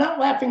 and I'm not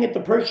laughing at the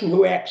person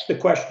who asked the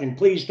question.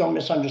 Please don't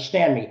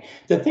misunderstand me.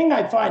 The thing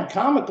I find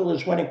comical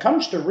is when it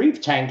comes to reef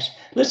tanks,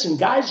 listen,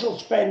 guys will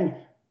spend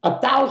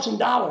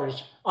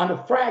 $1,000 on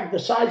a frag the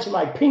size of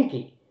my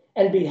pinky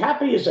and be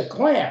happy as a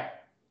clam.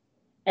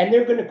 And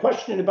they're going to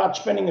question about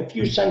spending a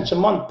few cents a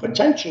month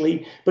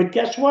potentially. But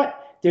guess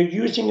what? They're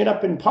using it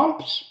up in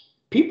pumps.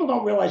 People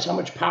don't realize how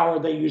much power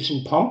they use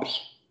in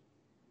pumps.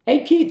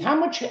 Hey, Keith, how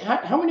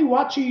many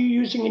watts are you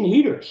using in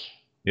heaters?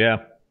 Yeah.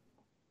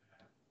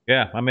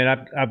 I mean,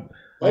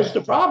 what's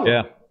the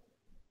problem?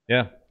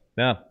 Yeah.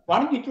 Why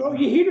don't you throw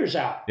your heaters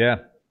out? Yeah.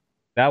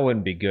 That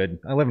wouldn't be good.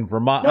 I live in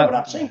Vermont. No, but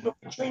I'm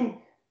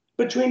saying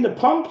between the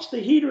pumps, the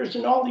heaters,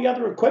 and all the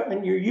other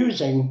equipment you're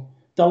using,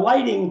 the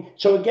lighting,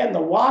 so again,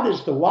 the watt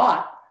is the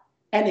watt.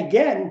 And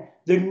again,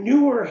 the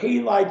newer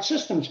halide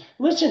systems.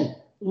 Listen,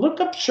 look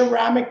up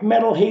ceramic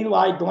metal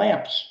halide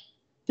lamps.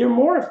 They're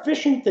more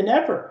efficient than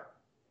ever.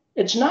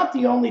 It's not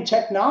the only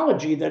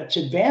technology that's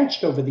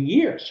advanced over the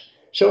years.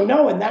 So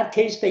no, in that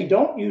case, they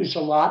don't use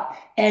a lot.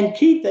 And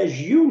Keith, as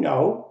you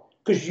know,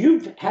 because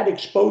you've had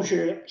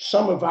exposure to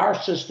some of our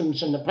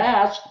systems in the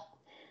past,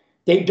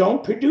 they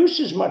don't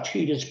produce as much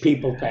heat as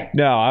people think.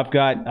 No, I've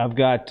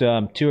got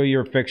two of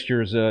your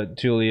fixtures,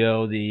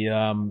 Tullio,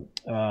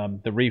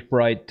 the Reef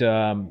Brite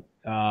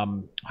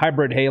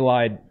hybrid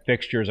halide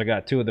fixtures. I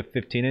got two of the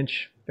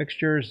 15-inch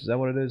fixtures. Is that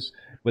what it is?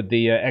 With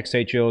the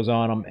XHOs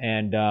on them,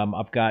 and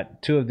I've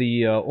got two of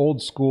the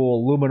old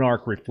school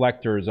Luminarc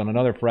reflectors on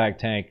another frag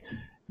tank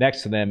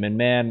next to them. And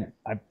man,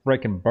 I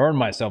freaking burned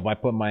myself by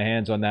putting my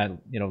hands on that.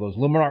 You know, those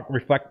Luminarc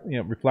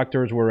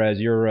reflectors, whereas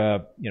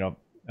your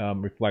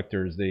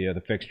reflectors,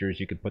 the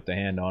fixtures, you could put the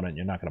hand on it and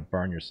you're not going to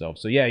burn yourself.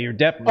 So yeah, you're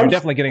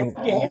definitely getting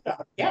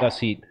less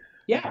heat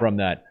from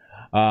that.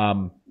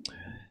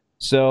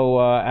 So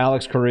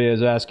Alex Correa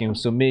is asking,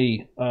 so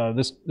me,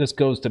 this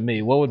goes to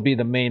me. What would be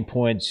the main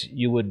points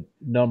you would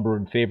number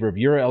in favor of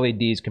your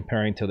LEDs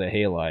comparing to the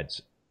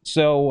halides?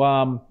 So,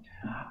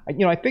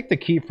 I think the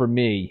key for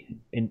me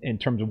in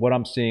terms of what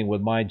I'm seeing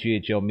with my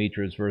GHL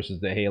Mitras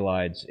versus the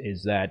halides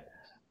is that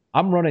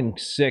I'm running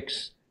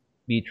 6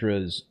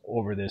 Mitras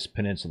over this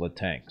Peninsula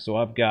tank. So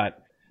I've got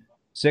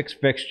 6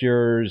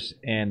 fixtures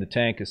and the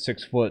tank is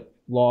 6 foot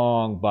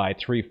long by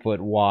 3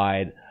 foot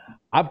wide.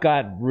 I've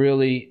got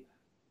really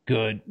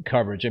good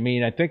coverage. I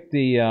mean, I think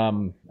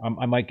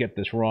I might get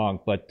this wrong,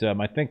 but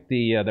I think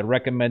the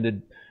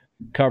recommended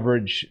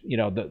coverage,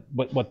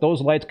 what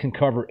those lights can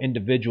cover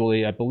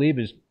individually, I believe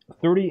is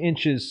 30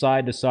 inches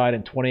side to side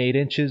and 28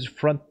 inches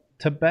front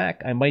to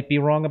back. I might be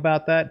wrong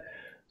about that.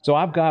 So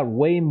I've got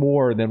way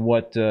more than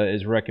what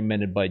is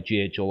recommended by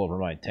GHL over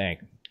my tank.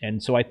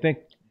 And so I think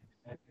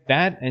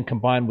that, and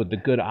combined with the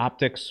good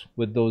optics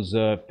with those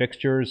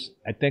fixtures,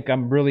 I think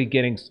I'm really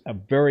getting a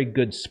very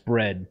good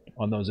spread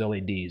on those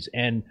LEDs.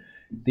 And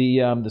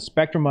the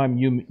spectrum I'm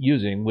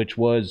using, which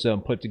was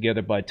put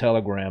together by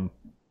Telegram,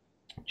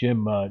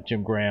 Jim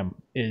Graham,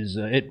 is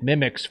it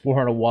mimics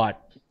 400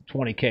 watt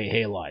 20K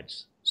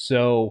halides.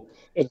 So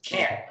it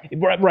can't.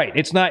 Right.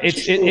 It's not.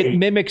 It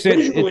mimics it.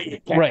 Visually,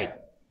 it can't. Right.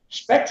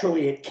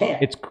 Spectrally, it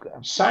can't. It's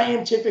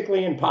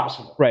scientifically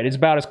impossible. Right. It's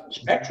about as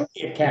spectrally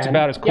it can. It's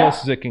about as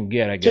close as it can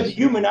get, I guess. To the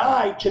human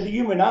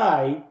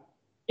eye,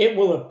 it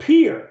will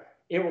appear.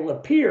 It will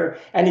appear.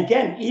 And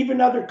again, even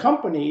other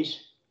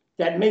companies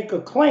that make a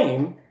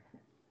claim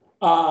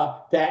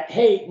that,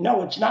 hey,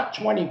 no, it's not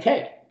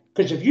 20K.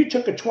 Because if you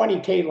took a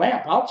 20K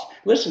lamp, I'll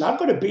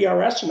go to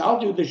BRS and I'll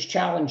do this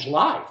challenge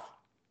live.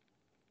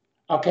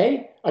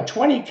 Okay? A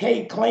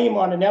 20K claim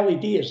on an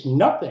LED is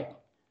nothing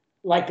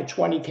like a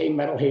 20K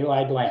metal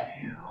halide lamp.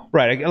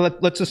 Right.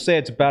 Let's just say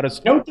it's about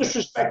as... No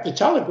disrespect to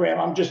Telegram.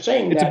 I'm just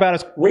saying it's that about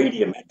as,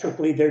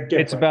 radiometrically they're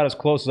different. It's about as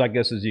close, I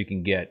guess, as you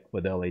can get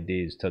with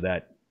LEDs to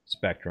that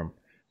spectrum.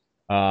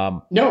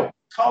 No,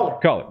 color.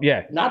 Color,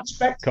 yeah. Not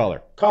spectrum.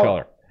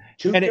 Color.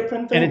 Two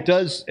different things.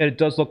 And it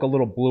does look a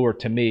little bluer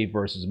to me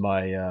versus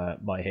my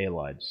my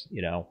halides.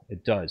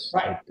 It does.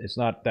 Right. It's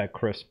not that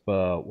crisp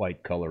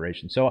white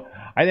coloration. So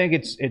I think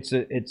it's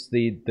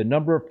the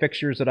number of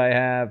fixtures that I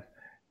have,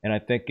 and I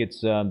think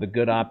it's the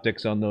good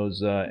optics on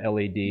those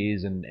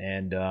LEDs,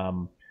 and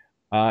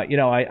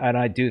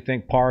I do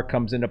think PAR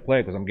comes into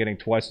play because I'm getting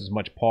twice as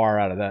much PAR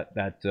out of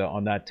that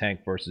on that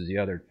tank versus the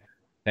other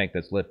tank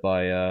that's lit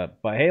by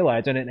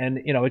halides, and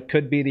it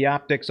could be the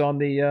optics on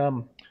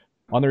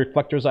the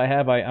reflectors I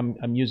have.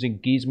 I'm using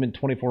Giesman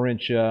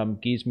 24-inch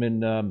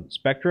Giesman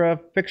Spectra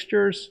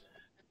fixtures,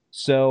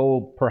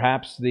 so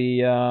perhaps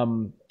the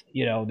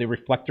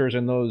reflectors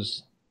in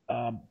those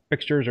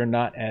fixtures are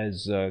not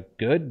as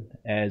good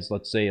as,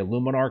 let's say, a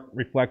Luminarc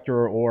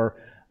reflector, or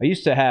I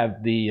used to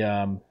have the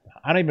I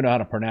don't even know how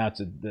to pronounce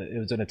it. It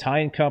was an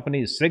Italian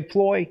company,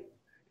 Sigfloy.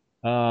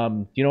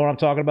 Do you know what I'm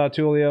talking about,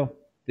 Tullio?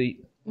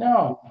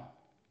 No.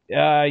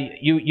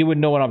 You would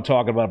know what I'm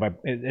talking about.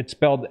 It's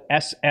spelled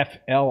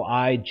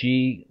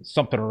SFLIG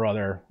something or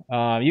other.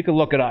 You can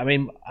look it up. I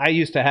mean, I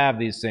used to have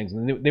these things,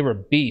 and they were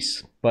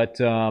beasts, but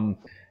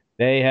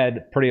they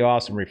had pretty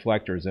awesome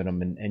reflectors in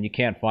them, and you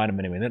can't find them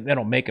anyway. They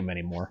don't make them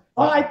anymore.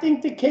 Well, I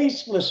think the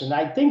case, listen,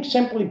 I think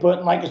simply put,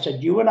 and like I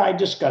said, you and I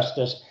discussed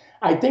this,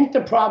 I think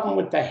the problem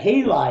with the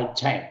halide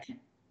tank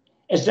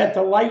is that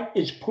the light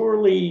is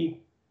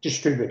poorly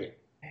distributed.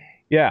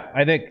 Yeah,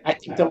 I think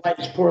the light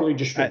is poorly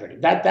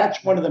distributed.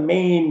 That's one of the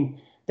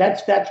main.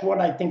 That's what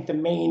I think the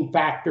main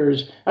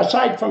factors.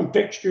 Aside from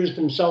fixtures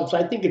themselves,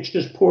 I think it's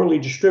just poorly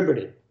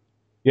distributed.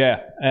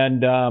 Yeah,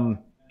 and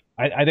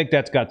I think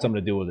that's got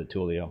something to do with it,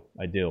 Tullio.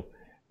 I do,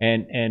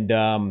 and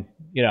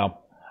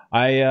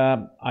I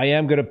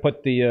am going to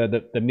put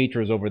the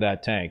Mitras over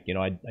that tank.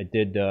 I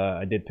did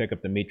pick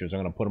up the Mitras. I'm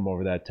going to put them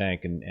over that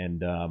tank, and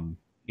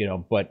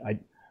but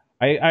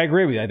I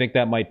agree with you. I think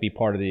that might be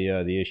part of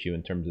the issue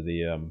in terms of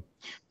the.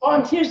 Well,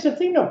 and here's the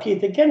thing, though,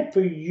 Keith. Again,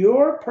 for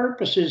your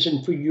purposes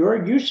and for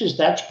your uses,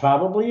 that's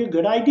probably a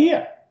good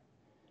idea.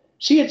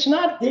 See, it's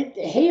not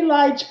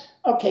halides.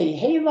 Okay,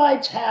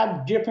 halides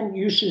have different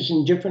uses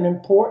and different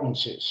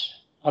importances.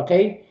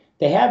 Okay,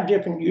 They have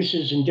different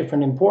uses and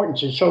different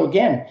importances. So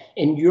again,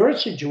 in your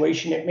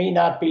situation, it may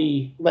not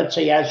be, let's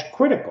say, as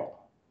critical.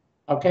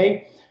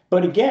 Okay.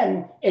 But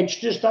again, it's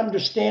just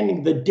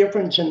understanding the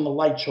difference in the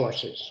light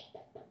sources.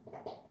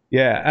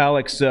 Yeah,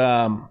 Alex.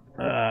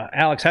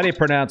 Alex, how do you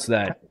pronounce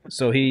that?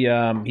 So he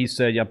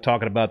said, I'm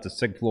talking about the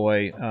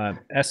Sigfloy,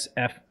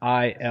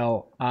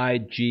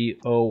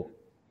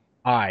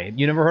 Sfilligoi.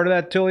 You never heard of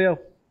that, Tullio?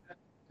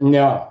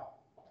 No.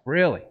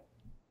 Really?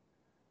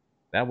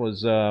 That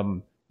was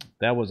an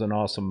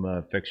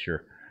awesome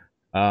fixture.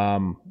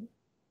 Crumb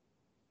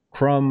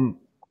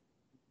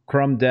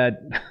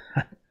Dad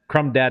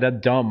Crumb Dada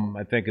Dumb,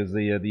 I think is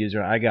the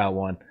user. I got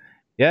one.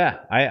 Yeah,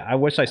 I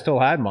wish I still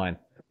had mine.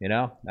 You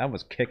know, that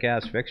was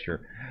kick-ass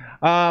fixture.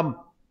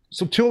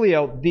 So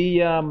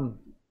Tullio,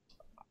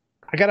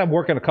 I got to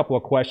work on a couple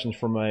of questions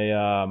from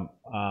an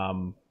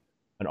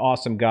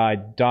awesome guy,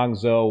 Dong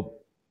Zhou,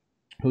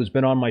 who's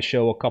been on my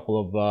show a couple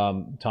of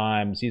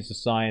times. He's a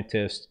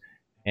scientist,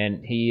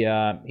 and he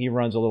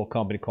runs a little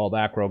company called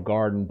Acro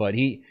Garden. But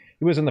he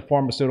was in the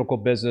pharmaceutical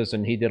business,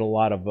 and he did a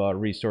lot of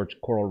research,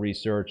 coral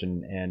research,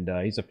 and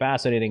he's a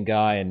fascinating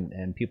guy,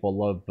 and people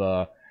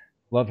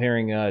love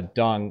hearing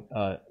Dong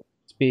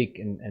speak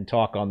and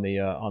talk on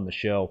the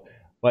show.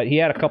 But he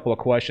had a couple of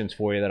questions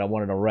for you that I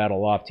wanted to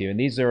rattle off to you, and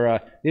these are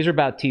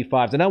about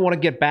T5s. And I want to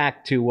get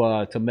back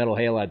to metal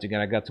halides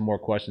again. I got some more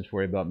questions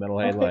for you about metal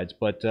halides.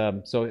 But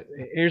so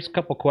here's a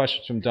couple of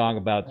questions from Dong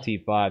about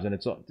T5s, and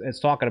it's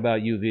talking about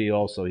UV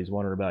also. He's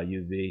wondering about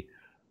UV.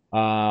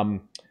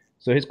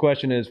 So his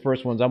question is,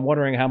 first one's, I'm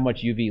wondering how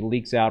much UV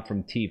leaks out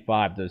from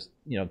T5.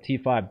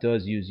 T5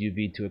 does use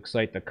UV to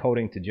excite the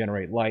coating to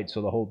generate light,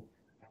 so the whole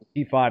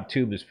T5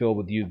 tube is filled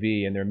with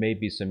UV, and there may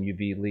be some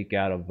UV leak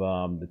out of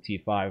the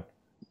T5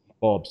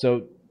 bulb.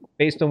 So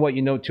based on what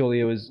you know,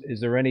 Tullio,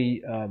 is there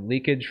any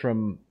leakage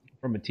from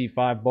a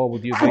T5 bulb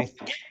with UV?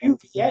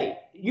 UVA.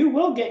 You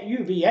will get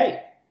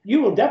UVA.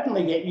 You will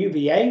definitely get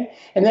UVA.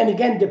 And then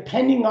again,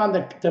 depending on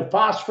the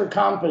phosphor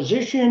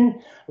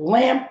composition,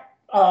 the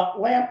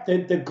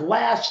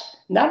glass,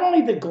 not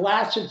only the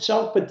glass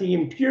itself, but the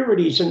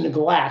impurities in the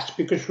glass,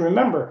 because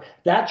remember,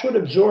 that's what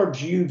absorbs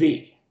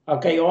UV.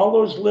 Okay, all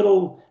those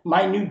little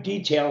minute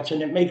details,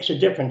 and it makes a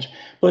difference.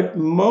 But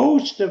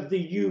most of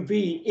the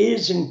UV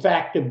is in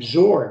fact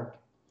absorbed.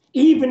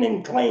 Even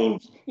in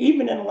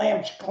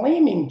lamps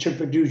claiming to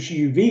produce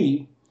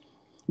UV,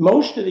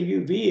 most of the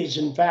UV is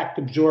in fact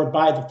absorbed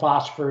by the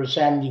phosphorus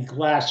and the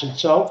glass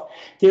itself.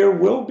 There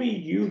will be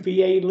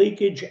UVA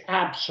leakage,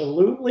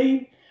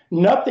 absolutely.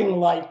 Nothing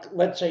like,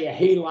 let's say, a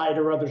halide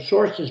or other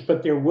sources,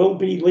 but there will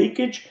be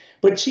leakage.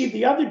 But see,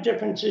 the other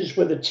difference is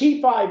with a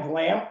T5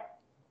 lamp,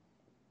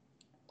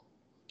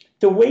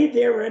 the way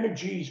their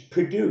energy is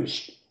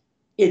produced,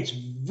 it's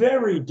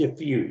very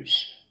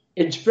diffuse.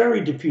 It's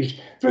very diffuse.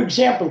 For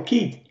example,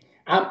 Keith,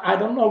 I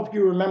don't know if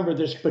you remember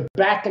this, but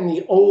back in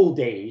the old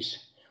days,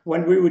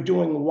 when we were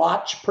doing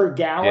watts per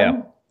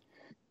gallon,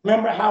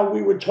 remember how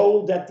we were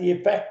told that the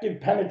effective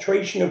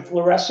penetration of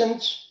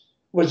fluorescence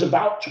was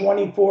about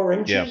 24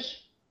 inches?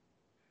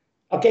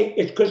 Yeah. Okay,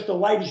 it's because the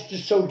light is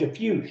just so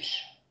diffuse.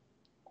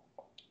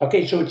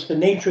 Okay, so it's the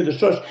nature of the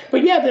source.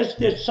 But yeah,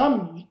 there's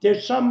some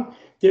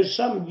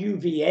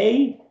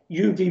UVA,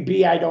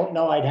 UVB. I don't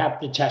know. I'd have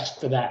to test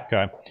for that.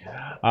 Okay.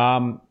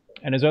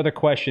 And his other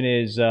question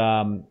is,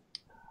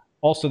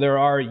 also there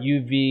are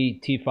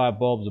UV T5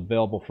 bulbs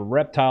available for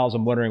reptiles.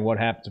 I'm wondering what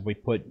happens if we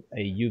put a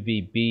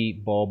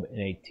UVB bulb in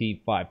a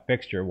T5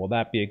 fixture. Will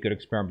that be a good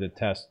experiment to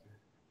test,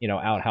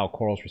 out how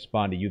corals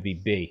respond to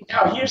UVB?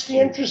 Now, here's the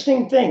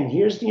interesting thing.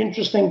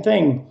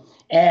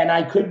 And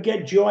I could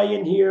get Joy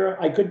in here.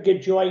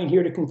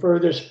 To confer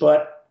this,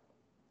 but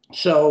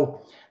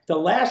so the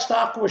last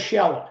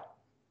Aquashella,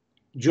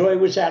 Joy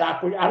was at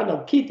Aqua. I don't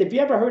know, Keith, have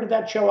you ever heard of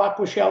that show,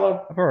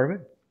 Aquashella? I've heard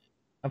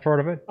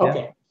of it. Okay.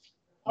 Yeah.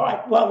 All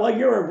right. Well,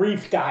 you're a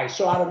reef guy,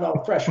 so I don't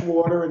know, fresh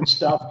water and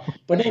stuff.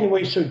 But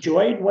anyway, so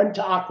Joy went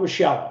to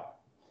Aquashella,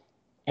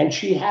 and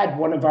she had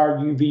one of our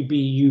UVB,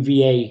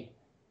 UVA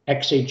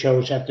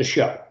XHOs at the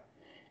show.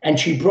 And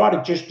she brought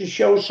it just to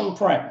show some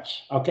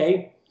friends,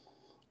 okay?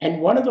 And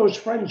one of those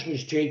friends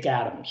was Jake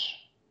Adams.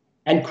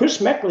 And Chris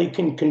Meckley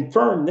can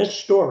confirm this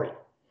story.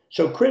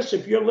 So Chris,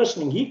 if you're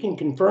listening, he can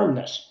confirm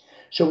this.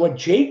 So what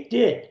Jake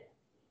did,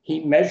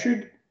 he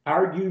measured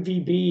our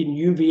UVB and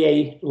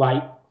UVA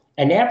light.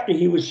 And after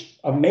he was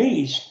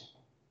amazed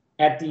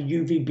at the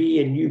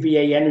UVB and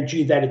UVA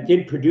energy that it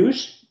did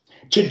produce,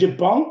 to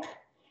debunk,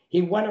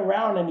 he went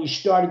around and he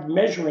started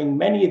measuring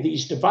many of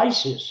these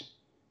devices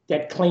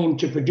that claim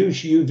to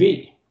produce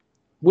UV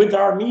with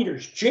our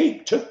meters.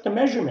 Jake took the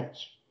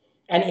measurements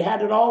and he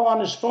had it all on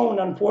his phone.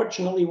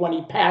 Unfortunately, when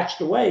he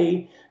passed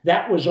away,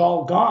 that was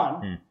all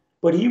gone.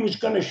 But he was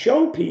going to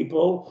show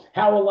people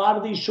how a lot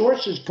of these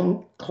sources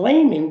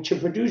claiming to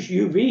produce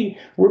UV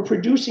were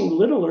producing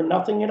little or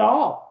nothing at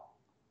all.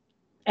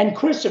 And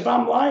Chris, if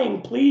I'm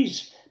lying,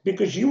 please,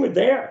 because you were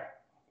there.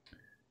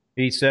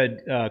 He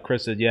said,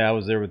 Chris said, yeah, I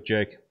was there with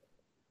Jake.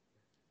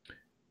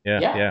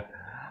 Yeah.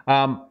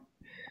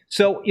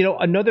 So,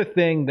 another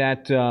thing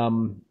that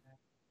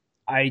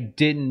I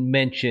didn't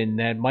mention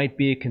that might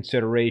be a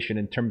consideration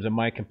in terms of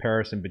my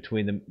comparison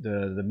between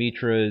the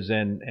Mitras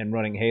and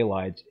running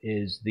halides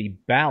is the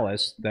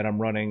ballast that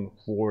I'm running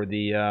for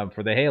the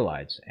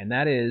halides, and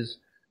that is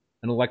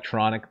an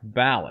electronic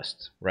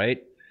ballast,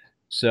 right?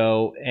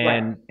 So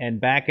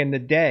and back in the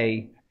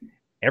day,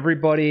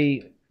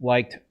 everybody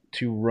liked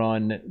to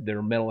run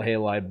their metal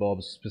halide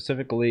bulbs,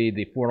 specifically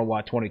the 400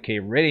 watt 20K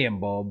radium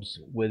bulbs,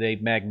 with a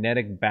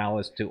magnetic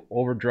ballast to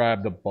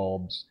overdrive the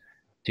bulbs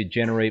to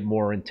generate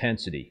more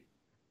intensity.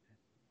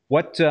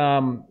 What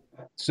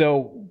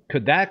so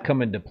could that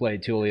come into play,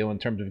 Tullio, in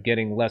terms of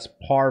getting less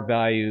par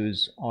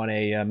values on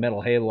a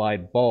metal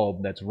halide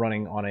bulb that's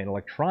running on an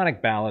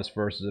electronic ballast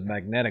versus a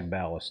magnetic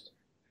ballast?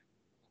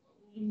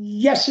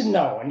 Yes and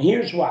no, and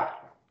here's why.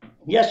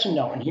 Yes and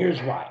no, and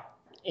here's why.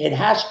 It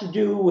has to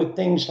do with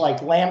things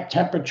like lamp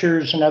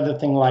temperatures and other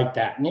things like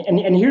that.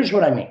 And here's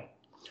what I mean.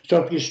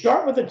 So if you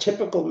start with a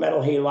typical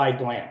metal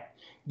halide lamp,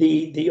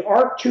 the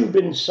arc tube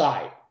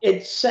inside,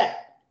 it's set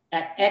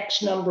at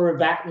X number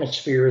of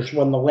atmospheres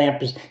when the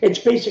lamp is, it's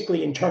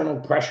basically internal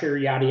pressure,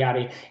 yada,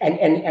 yada. And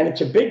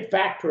it's a big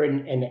factor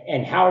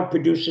in how it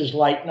produces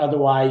light and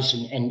otherwise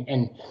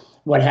and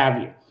what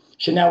have you.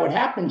 So now what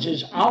happens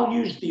is I'll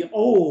use the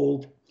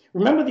old,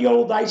 remember the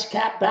old ice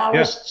cap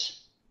ballasts?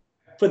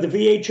 For the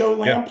VHO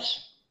lamps?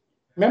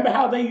 Yeah. Remember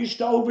how they used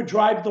to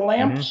overdrive the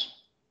lamps? Mm-hmm.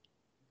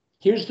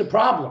 Here's the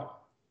problem.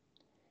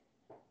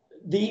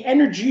 The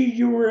energy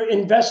you were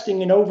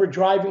investing in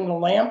overdriving the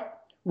lamp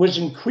was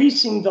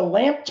increasing the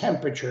lamp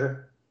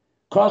temperature,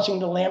 causing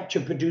the lamp to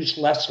produce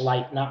less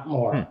light, not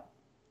more.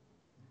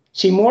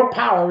 See, more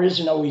power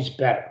isn't always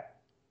better.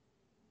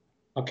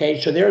 Okay,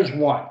 so there's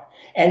one.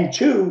 And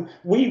two,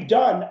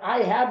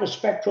 I have a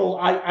spectral,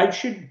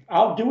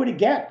 I'll do it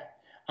again.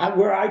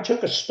 Where I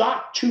took a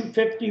stock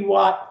 250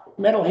 watt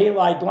metal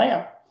halide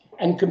lamp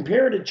and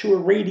compared it to a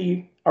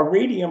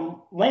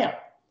radium lamp.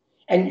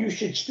 And you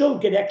should still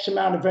get X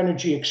amount of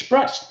energy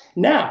expressed.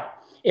 Now,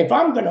 if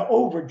I'm going to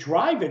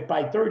overdrive it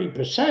by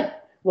 30%,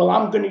 well,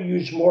 I'm going to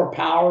use more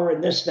power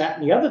and this, that,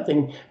 and the other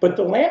thing. But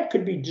the lamp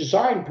could be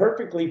designed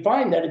perfectly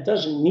fine that it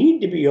doesn't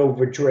need to be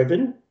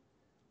overdriven.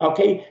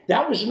 Okay,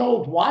 that was an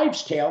old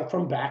wives' tale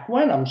from back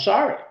when, I'm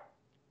sorry.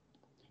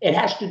 It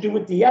has to do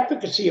with the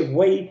efficacy of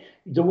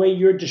the way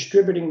you're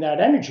distributing that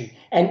energy.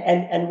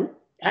 And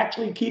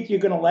actually, Keith, you're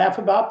going to laugh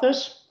about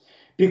this.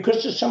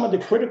 Because of some of the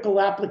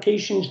critical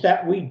applications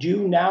that we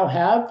do now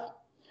have,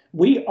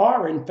 we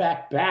are, in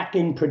fact, back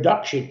in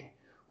production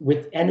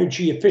with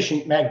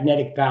energy-efficient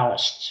magnetic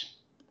ballasts.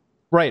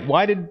 Right.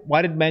 Why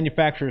did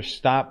manufacturers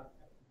stop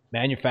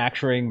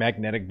manufacturing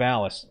magnetic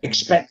ballasts?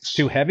 Expense.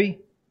 Too heavy?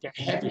 They're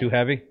heavy. Too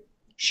heavy?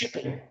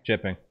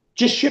 Shipping.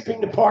 Just shipping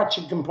the parts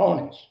and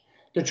components.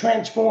 The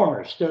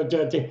transformers,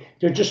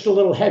 they're just a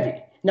little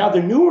heavy. Now the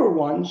newer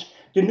ones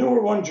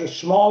are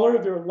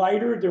smaller, they're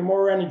lighter, they're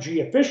more energy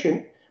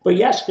efficient. But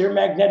yes, they're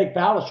magnetic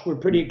ballasts. We're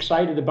pretty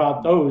excited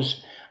about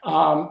those.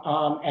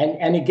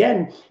 And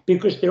again,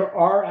 because there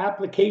are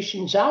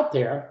applications out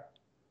there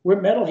where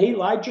metal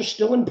halides are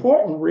still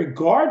important,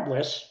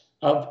 regardless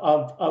of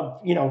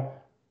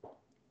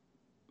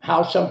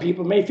how some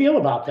people may feel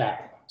about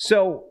that.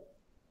 So,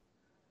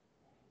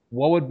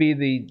 what would be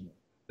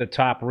the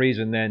top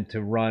reason then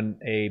to run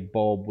a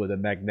bulb with a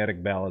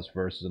magnetic ballast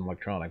versus an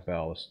electronic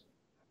ballast?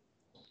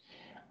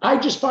 I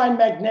just find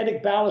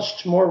magnetic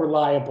ballasts more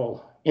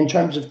reliable in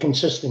terms of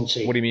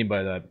consistency. What do you mean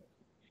by that?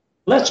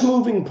 Less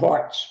moving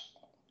parts.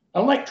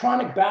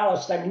 Electronic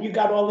ballast, I mean, you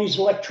got all these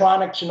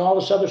electronics and all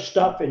this other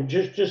stuff and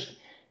just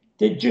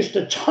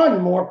a ton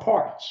more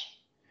parts.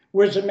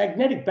 Whereas a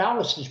magnetic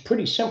ballast is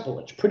pretty simple.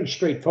 It's pretty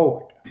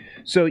straightforward.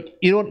 So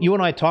you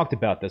and I talked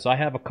about this. I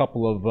have a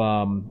couple of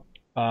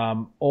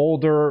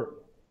older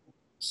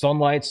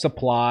Sunlight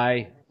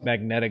Supply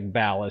magnetic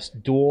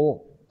ballast,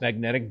 dual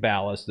magnetic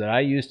ballast that I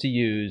used to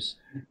use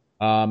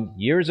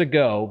years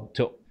ago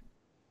to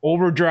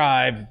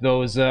overdrive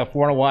those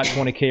 400 watt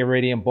 20K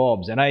radium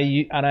bulbs. And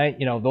I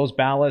those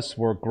ballasts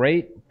were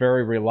great,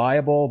 very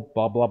reliable,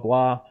 blah, blah,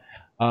 blah.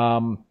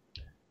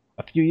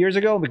 A few years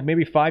ago,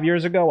 maybe 5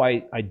 years ago,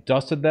 I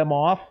dusted them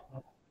off.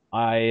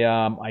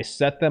 I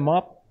set them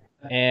up,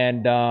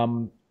 and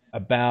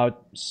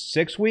about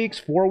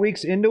 4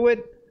 weeks into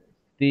it,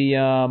 the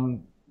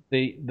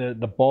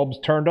bulbs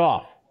turned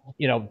off.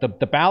 You know,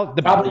 the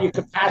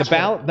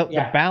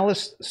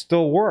ballast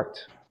still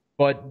worked,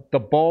 but the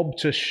bulb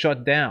just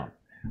shut down,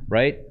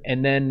 right?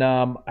 And then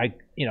I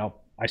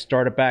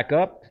start it back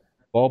up,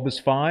 bulb is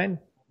fine,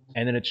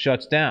 and then it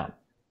shuts down.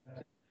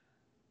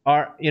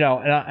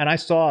 And I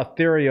saw a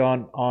theory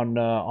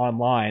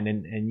online,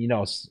 and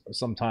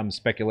sometimes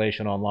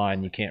speculation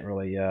online you can't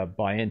really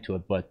buy into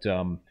it. But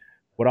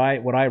what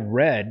I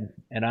read,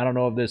 and I don't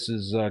know if this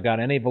has got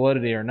any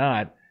validity or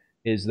not,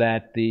 is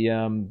that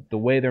the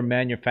way they're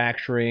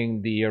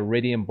manufacturing the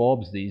iridium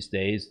bulbs these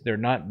days, they're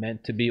not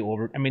meant to be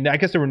I mean, I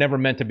guess they were never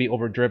meant to be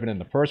overdriven in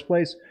the first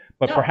place,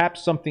 but no.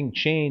 Perhaps something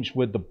changed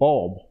with the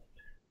bulb,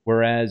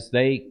 whereas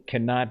they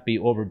cannot be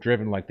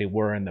overdriven like they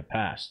were in the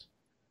past.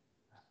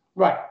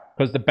 Right.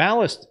 Because the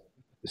ballast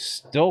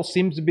still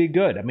seems to be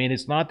good. I mean,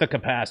 it's not the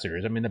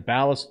capacitors. I mean, the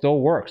ballast still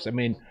works. I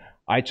mean,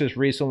 I just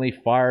recently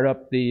fired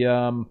up the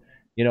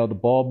the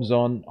bulbs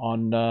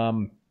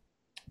on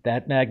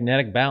that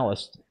magnetic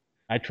ballast.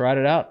 I tried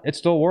it out. It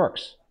still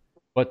works,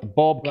 but the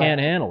bulb can't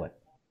handle it.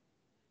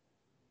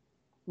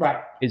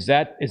 Right. Is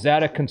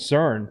that a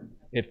concern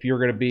if you're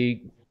going to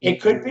be?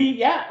 It could be,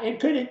 yeah. It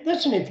could.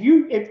 Listen, if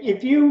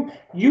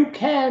you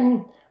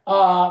can.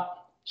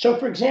 So,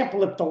 for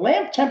example, if the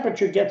lamp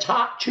temperature gets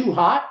too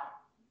hot,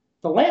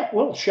 the lamp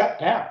will shut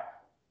down.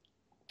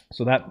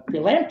 So that if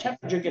your lamp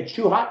temperature gets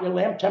too hot, your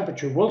lamp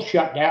temperature will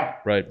shut down.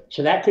 Right.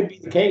 So that could be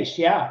the case,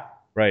 yeah.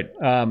 Right.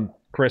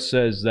 Chris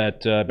says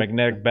that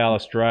magnetic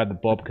ballast drive the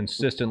bulb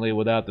consistently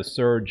without the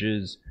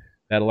surges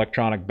that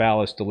electronic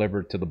ballast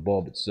delivered to the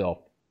bulb itself.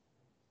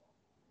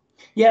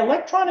 Yeah,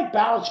 electronic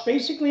ballast,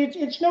 basically,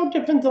 it's no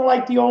different than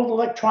like the old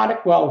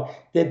electronic, well,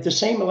 the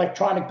same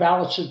electronic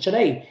ballast of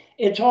today.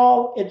 It's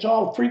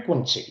all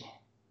frequency.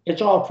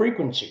 It's all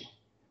frequency.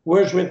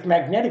 Whereas with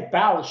magnetic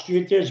ballast,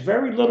 there's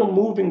very little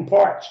moving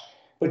parts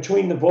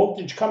between the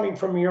voltage coming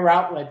from your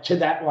outlet to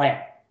that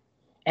lamp.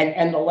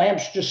 And the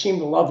lamps just seem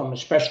to love them,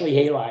 especially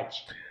halides.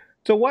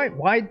 So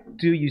why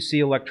do you see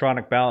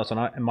electronic ballast?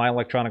 And my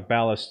electronic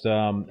ballast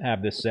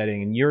have this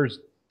setting, and yours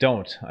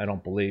don't, I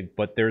don't believe.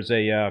 But there's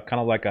a kind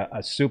of like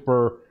a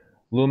super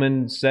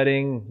lumen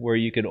setting where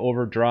you can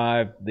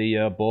overdrive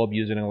the bulb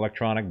using an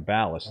electronic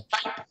ballast.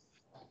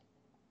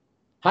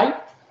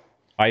 Hype?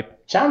 Hype.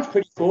 Sounds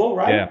pretty cool,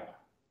 right? Yeah.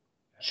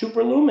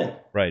 Super lumen.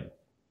 Right.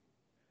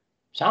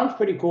 Sounds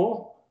pretty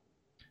cool.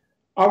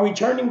 Are we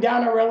turning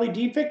down our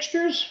LED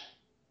fixtures?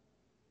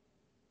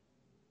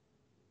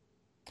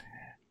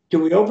 Do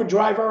we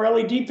overdrive our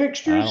LED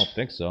fixtures? I don't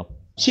think so.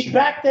 See,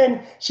 back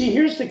then,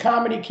 here's the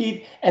comedy,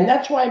 Keith, and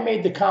that's why I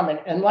made the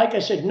comment. And like I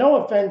said,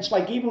 no offense,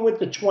 like even with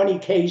the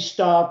 20K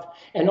stuff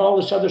and all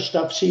this other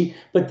stuff,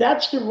 but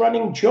that's the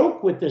running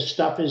joke with this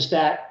stuff is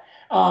that,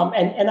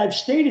 and I've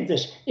stated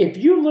this, if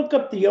you look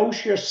up the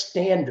OSHA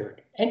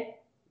standard, and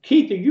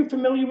Keith, are you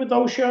familiar with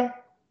OSHA?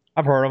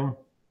 I've heard of them.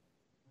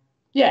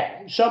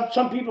 Yeah,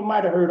 some people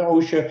might have heard of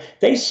OSHA.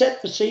 They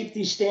set the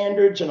safety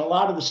standards and a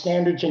lot of the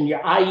standards in your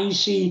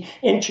IEC,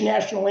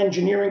 International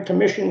Engineering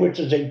Commission, which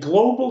is a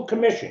global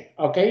commission,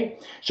 okay?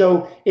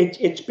 So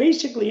it's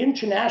basically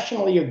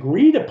internationally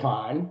agreed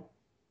upon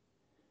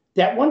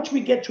that once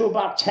we get to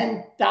about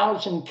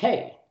 10,000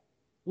 K,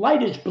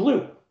 light is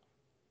blue.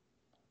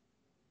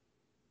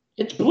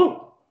 It's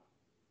blue.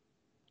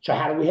 So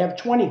how do we have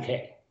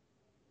 20K?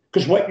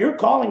 Because what you're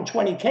calling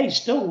 20K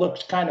still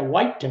looks kind of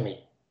white to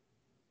me.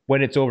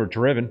 When it's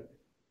overdriven.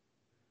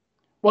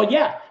 Well,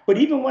 yeah, but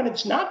even when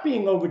it's not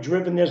being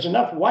overdriven, there's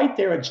enough white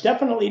there. It's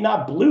definitely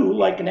not blue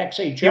like an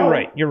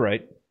XHO. You're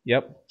right.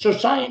 Yep. So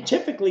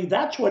scientifically,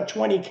 that's what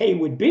 20K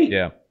would be.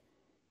 Yeah.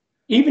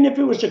 Even if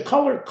it was a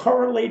color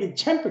correlated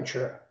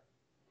temperature,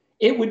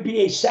 it would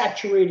be a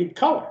saturated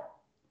color.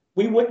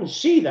 We wouldn't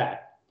see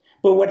that.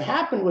 But what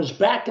happened was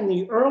back in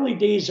the early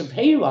days of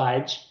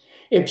halides,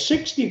 if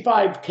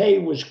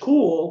 65K was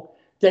cool,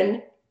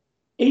 then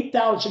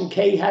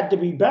 8,000K had to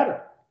be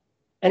better.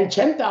 And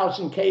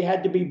 10,000K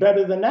had to be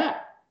better than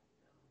that.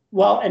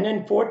 Well, and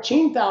then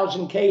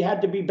 14,000K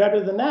had to be better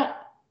than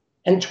that.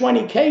 And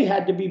 20K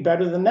had to be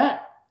better than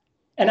that.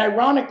 And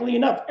ironically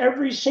enough,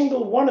 every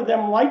single one of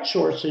them light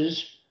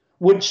sources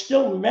would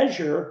still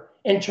measure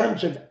in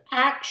terms of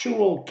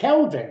actual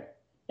Kelvin,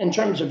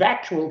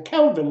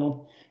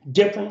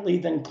 differently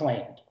than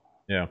claimed.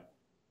 Yeah.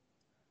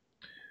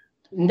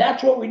 And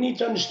that's what we need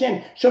to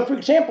understand. So, for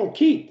example,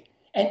 Keith,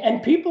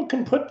 and people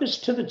can put this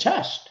to the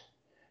test.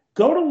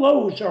 Go to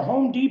Lowe's or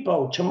Home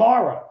Depot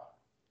tomorrow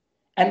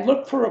and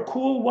look for a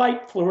cool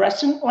white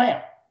fluorescent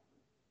lamp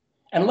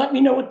and let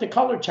me know what the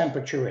color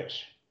temperature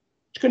is.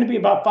 It's going to be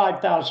about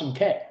 5,000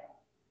 K.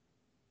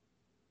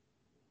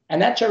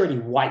 And that's already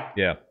white.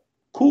 Yeah.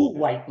 Cool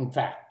white, in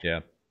fact. Yeah.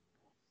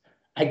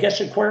 I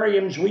guess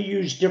aquariums, we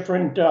use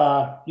different,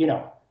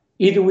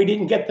 either we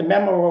didn't get the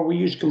memo or we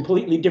use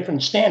completely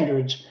different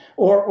standards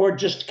or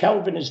just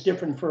Kelvin is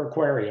different for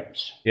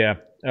aquariums. Yeah.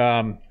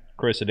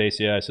 Chris at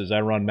ACI says,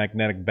 I run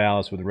magnetic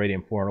ballast with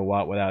radium 400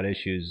 watt without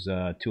issues,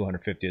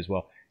 250 as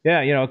well.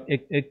 Yeah,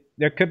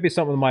 there could be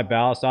something with my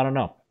ballast. I don't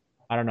know.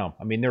 I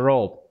mean, they're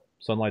old.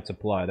 Sunlight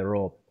Supply, they're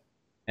old.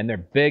 And they're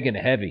big and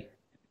heavy.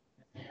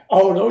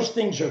 Oh, those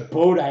things are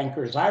boat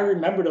anchors. I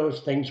remember those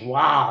things.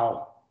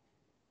 Wow.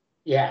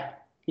 Yeah,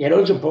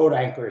 those are boat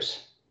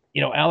anchors.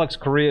 Alex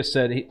Correa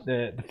said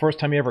the first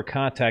time he ever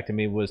contacted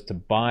me was to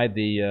buy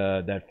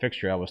that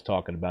fixture I was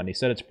talking about. And he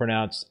said it's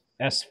pronounced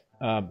Esfligo.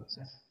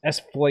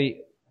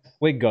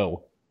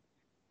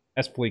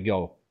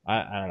 Esfligo.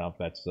 I don't know if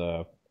that's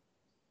I'm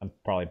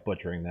probably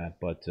butchering that,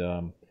 but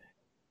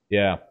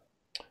yeah.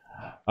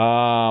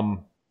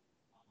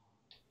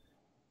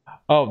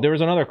 Oh, there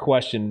was another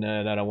question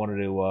that I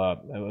wanted to.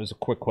 It was a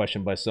quick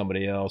question by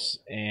somebody else,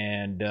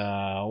 and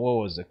what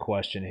was the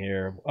question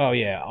here? Oh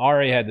yeah,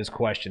 Ari had this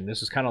question.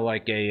 This is kind of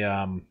like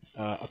a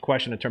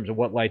question in terms of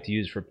what light to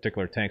use for a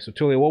particular tank. So,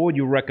 Tullio, what would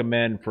you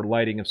recommend for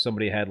lighting if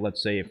somebody had,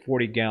 let's say, a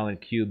 40-gallon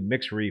cube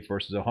mixed reef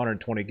versus a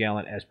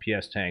 120-gallon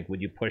SPS tank?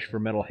 Would you push for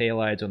metal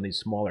halides on these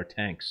smaller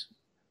tanks?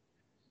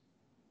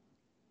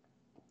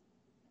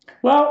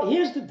 Well,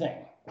 here's the thing.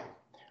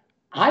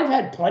 I've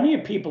had plenty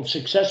of people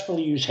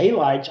successfully use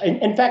halides.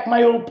 In fact,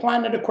 my old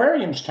Planet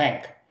Aquariums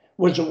tank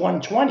was a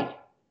 120.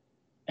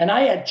 And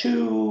I had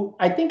two,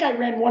 I think I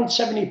ran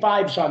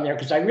 175s on there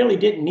because I really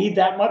didn't need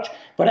that much.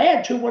 But I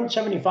had two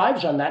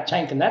 175s on that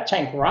tank, and that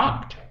tank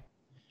rocked.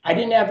 I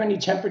didn't have any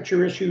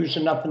temperature issues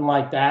or nothing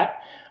like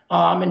that.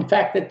 In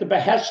fact, at the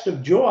behest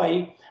of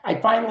Joy, I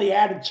finally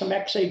added some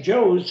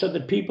XHOs so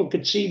that people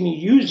could see me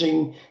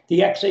using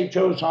the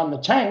XHOs on the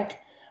tank.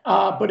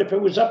 But if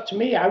it was up to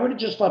me, I would have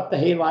just left the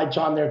halides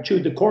on there too.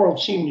 The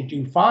corals seem to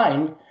do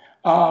fine.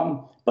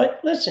 But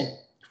listen,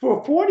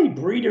 for 40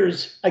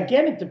 breeders,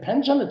 again, it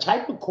depends on the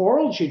type of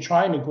corals you're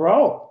trying to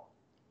grow.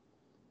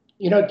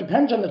 You know, it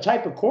depends on the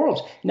type of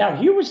corals. Now,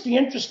 here was the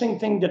interesting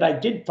thing that I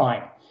did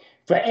find.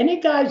 For any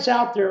guys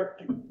out there,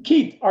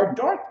 Keith, are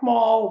dark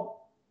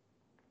maul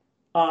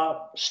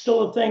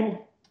still a thing?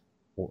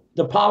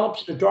 The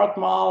polyps, the dark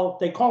maul,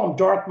 they call them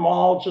dark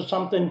mauls or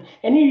something.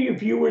 Any of your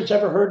viewers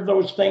ever heard of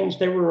those things?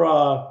 They were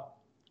a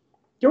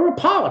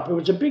polyp. It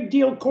was a big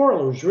deal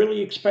coral. It was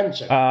really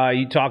expensive.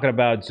 You talking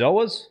about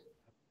zoas?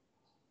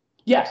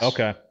 Yes.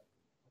 Okay.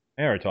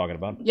 Yeah, we're talking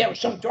about. Yeah, it was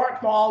some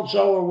dark maul,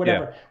 zoa, or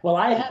whatever. Yeah. Well,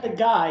 I had a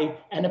guy,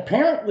 and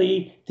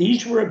apparently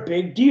these were a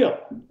big deal,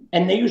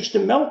 and they used to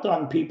melt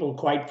on people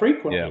quite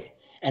frequently. Yeah.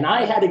 And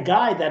I had a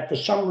guy that for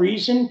some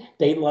reason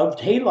they loved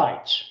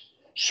halides.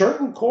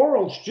 Certain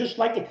corals, just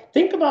like it.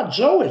 Think about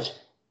zoas.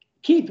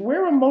 Keith,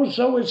 where are most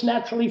zoas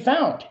naturally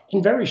found?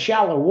 In very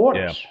shallow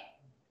waters. Yeah.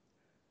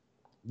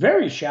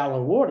 Very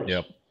shallow waters.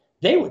 Yep.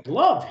 They would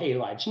love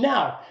halides.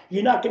 Now,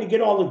 you're not going to get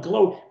all the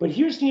glow, but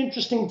here's the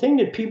interesting thing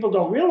that people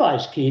don't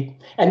realize, Keith,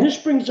 and this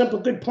brings up a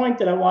good point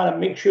that I want to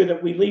make sure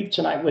that we leave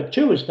tonight with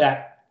too, is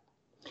that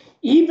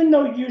even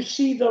though you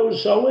see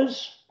those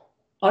zoas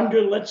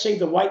under, let's say,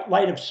 the white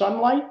light of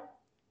sunlight,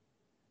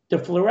 the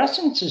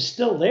fluorescence is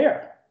still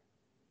there.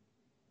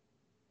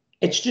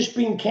 It's just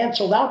being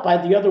canceled out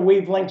by the other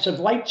wavelengths of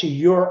light to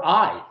your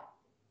eye.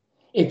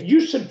 If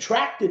you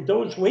subtracted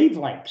those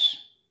wavelengths,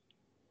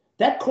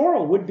 that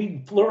coral would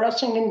be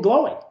fluorescing and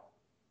glowing.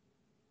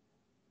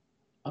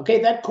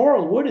 Okay, that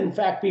coral would in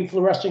fact be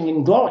fluorescing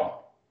and glowing.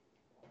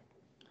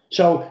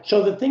 So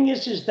the thing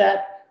is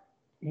that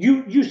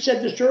you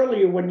said this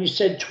earlier when you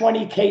said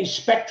 20K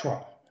spectrum,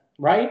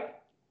 right?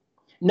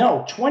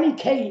 No,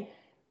 20K,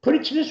 put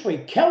it this way,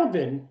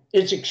 Kelvin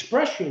is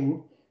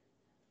expression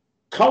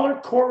color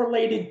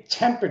correlated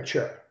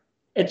temperature.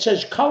 It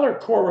says color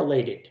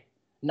correlated,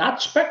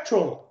 not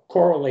spectral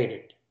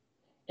correlated.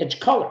 It's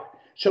color.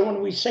 So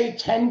when we say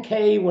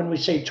 10K, when we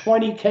say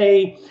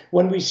 20K,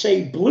 when we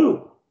say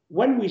blue,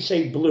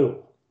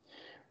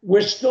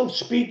 we're still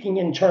speaking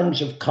in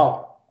terms of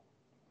color.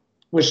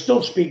 We're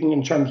still speaking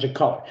in terms of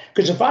color.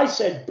 Because if I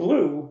said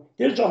blue,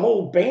 there's a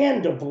whole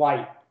band of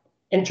light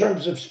in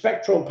terms of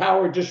spectral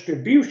power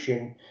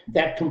distribution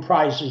that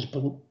comprises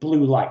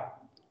blue light.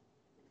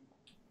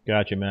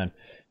 Gotcha, man.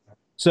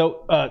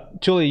 So,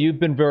 Tullio,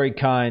 you've been very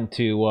kind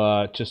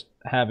to just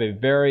have a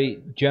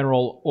very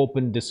general,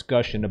 open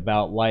discussion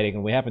about lighting,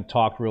 and we haven't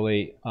talked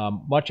really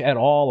much at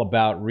all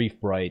about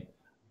Reef Brite.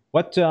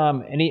 What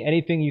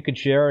anything you could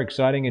share,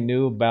 exciting and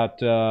new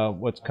about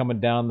what's coming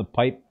down the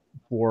pipe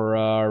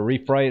for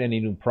Reef Brite?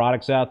 Any new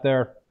products out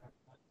there?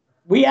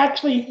 We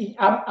actually,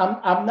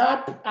 I'm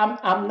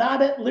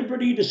not at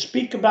liberty to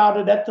speak about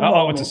it at the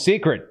moment. Oh, it's a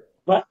secret.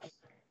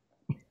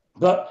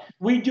 But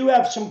we do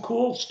have some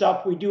cool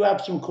stuff. We do have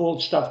some cool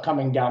stuff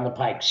coming down the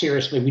pike.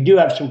 Seriously, we do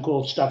have some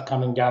cool stuff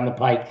coming down the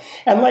pike.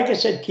 And like I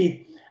said,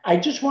 Keith, I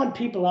just want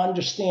people to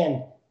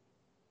understand,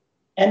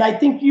 and I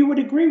think you would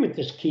agree with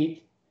this, Keith.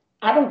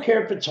 I don't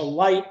care if it's a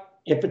light,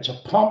 if it's a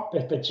pump,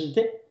 if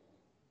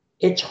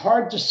it's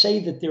hard to say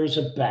that there's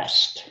a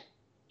best.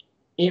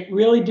 It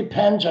really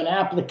depends on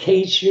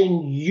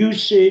application,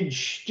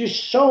 usage,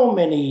 just so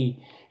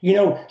many,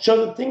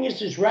 So the thing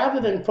is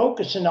rather than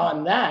focusing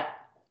on that,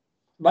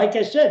 like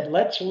I said,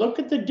 let's look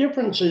at the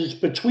differences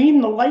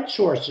between the light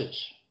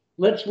sources.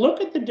 Let's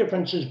look at the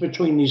differences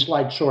between these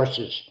light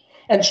sources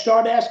and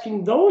start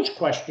asking those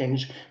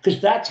questions, because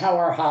that's how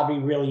our hobby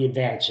really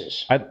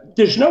advances.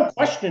 There's no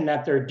question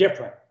that they're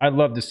different. I'd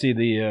love to see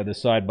the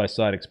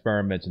side-by-side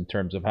experiments in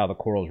terms of how the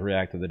corals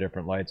react to the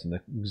different lights in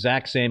the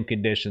exact same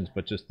conditions,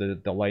 but just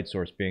the light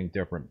source being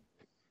different.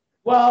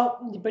 Well,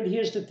 but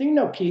here's the thing,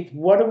 though, Keith.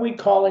 What are we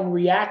calling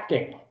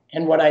reacting?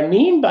 And what I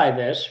mean by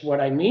this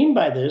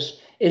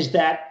is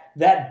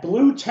that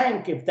blue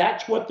tank, if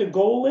that's what the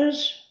goal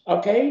is,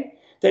 okay,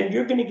 then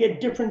you're going to get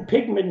different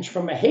pigments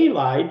from a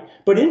halide.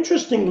 But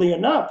interestingly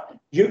enough,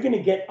 you're going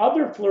to get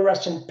other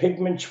fluorescent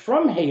pigments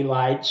from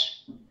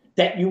halides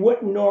that you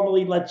wouldn't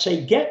normally, let's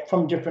say, get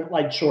from different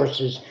light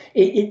sources.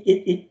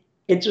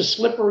 It's a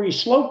slippery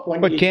slope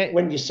when you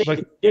say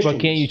the but can't you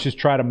conditions. just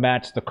try to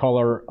match the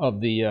color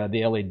of the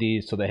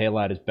LEDs so the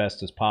halide as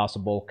best as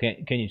possible?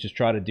 Can you just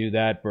try to do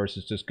that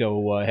versus just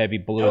go heavy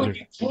blues? No,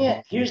 you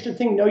can't. Here's the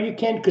thing. No, you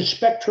can't, because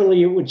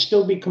spectrally it would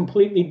still be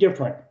completely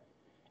different.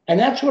 And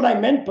that's what I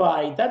meant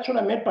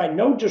by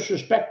no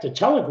disrespect to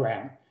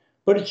Telegram,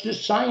 but it's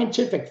just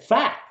scientific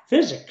fact,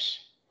 physics,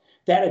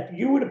 that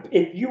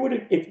if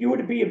you were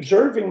to be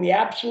observing the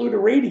absolute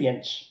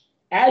irradiance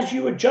as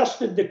you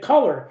adjusted the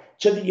color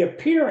to the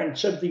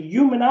appearance of the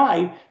human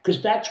eye,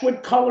 because that's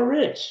what color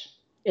is.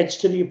 It's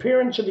to the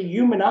appearance of the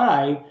human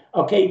eye,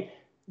 okay,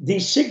 the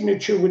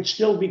signature would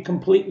still be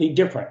completely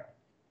different.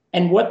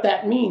 And what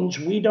that means,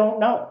 we don't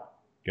know.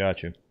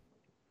 Gotcha.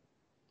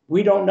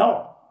 We don't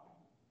know.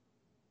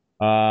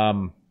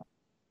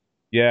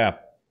 Yeah.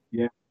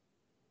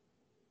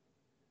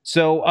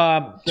 So,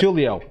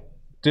 Tullio,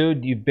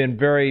 dude, you've been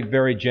very,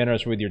 very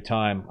generous with your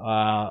time.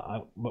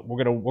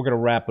 We're gonna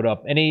wrap it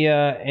up.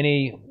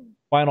 Any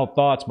final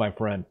thoughts, my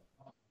friend?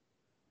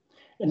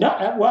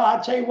 No, well,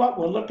 I'll tell you what,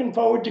 we're looking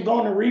forward to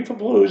going to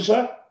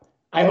Reefapalooza.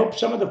 I hope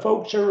some of the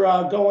folks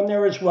are going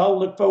there as well.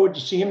 Look forward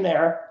to see them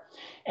there.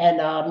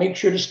 And make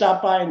sure to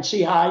stop by and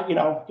see hi,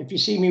 if you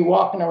see me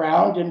walking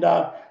around. And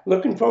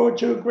looking forward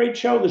to a great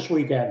show this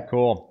weekend.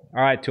 Cool.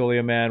 All right,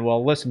 Tullio, man.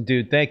 Well, listen,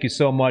 dude, thank you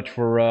so much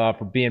for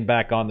being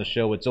back on the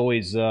show. It's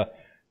always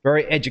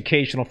very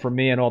educational for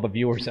me and all the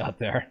viewers out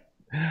there.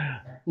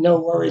 No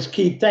worries,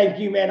 Keith. Thank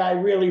you, man. I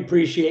really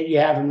appreciate you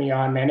having me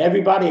on, man.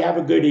 Everybody have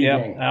a good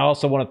evening. I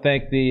also want to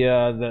thank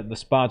the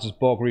sponsors,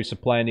 Bulk Reef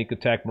Supply and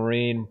Ecotech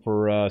Marine,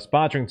 for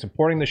sponsoring and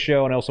supporting the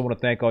show. And I also want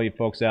to thank all you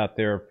folks out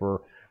there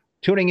for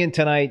tuning in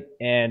tonight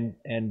and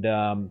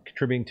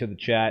contributing to the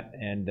chat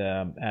and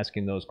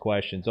asking those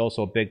questions.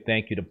 Also, a big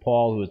thank you to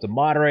Paul, who is the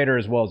moderator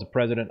as well as the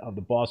president of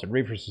the Boston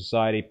Reefer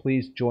Society.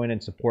 Please join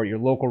and support your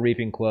local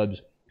reefing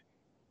clubs.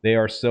 They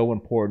are so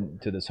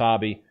important to this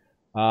hobby.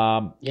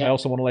 I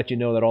also want to let you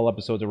know that all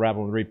episodes of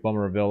Rappin With ReefBum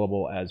are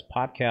available as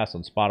podcasts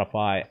on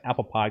Spotify,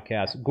 Apple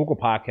Podcasts, Google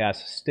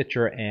Podcasts,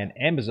 Stitcher, and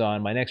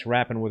Amazon. My next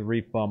Rappin With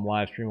ReefBum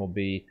live stream will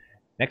be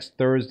next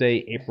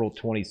Thursday, April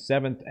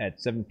 27th at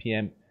 7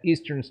 p.m.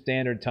 Eastern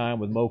Standard Time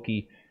with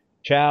Moki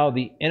Chow.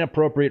 The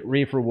Inappropriate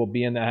Reefer will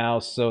be in the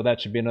house, so that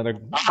should be another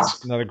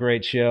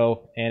great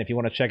show. And if you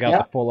want to check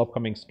out the full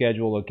upcoming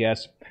schedule of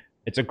guests,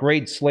 it's a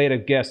great slate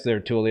of guests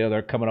there, Tullio.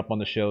 They're coming up on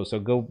the show, so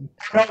go.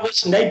 No,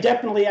 listen, they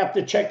definitely have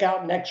to check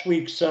out next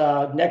week's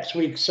show.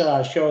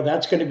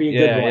 That's going to be a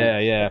good one.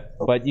 Yeah.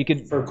 But you can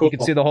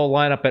see the whole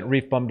lineup at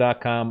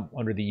reefbum.com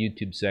under the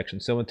YouTube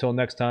section. So until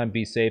next time,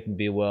 be safe and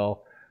be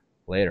well.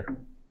 Later.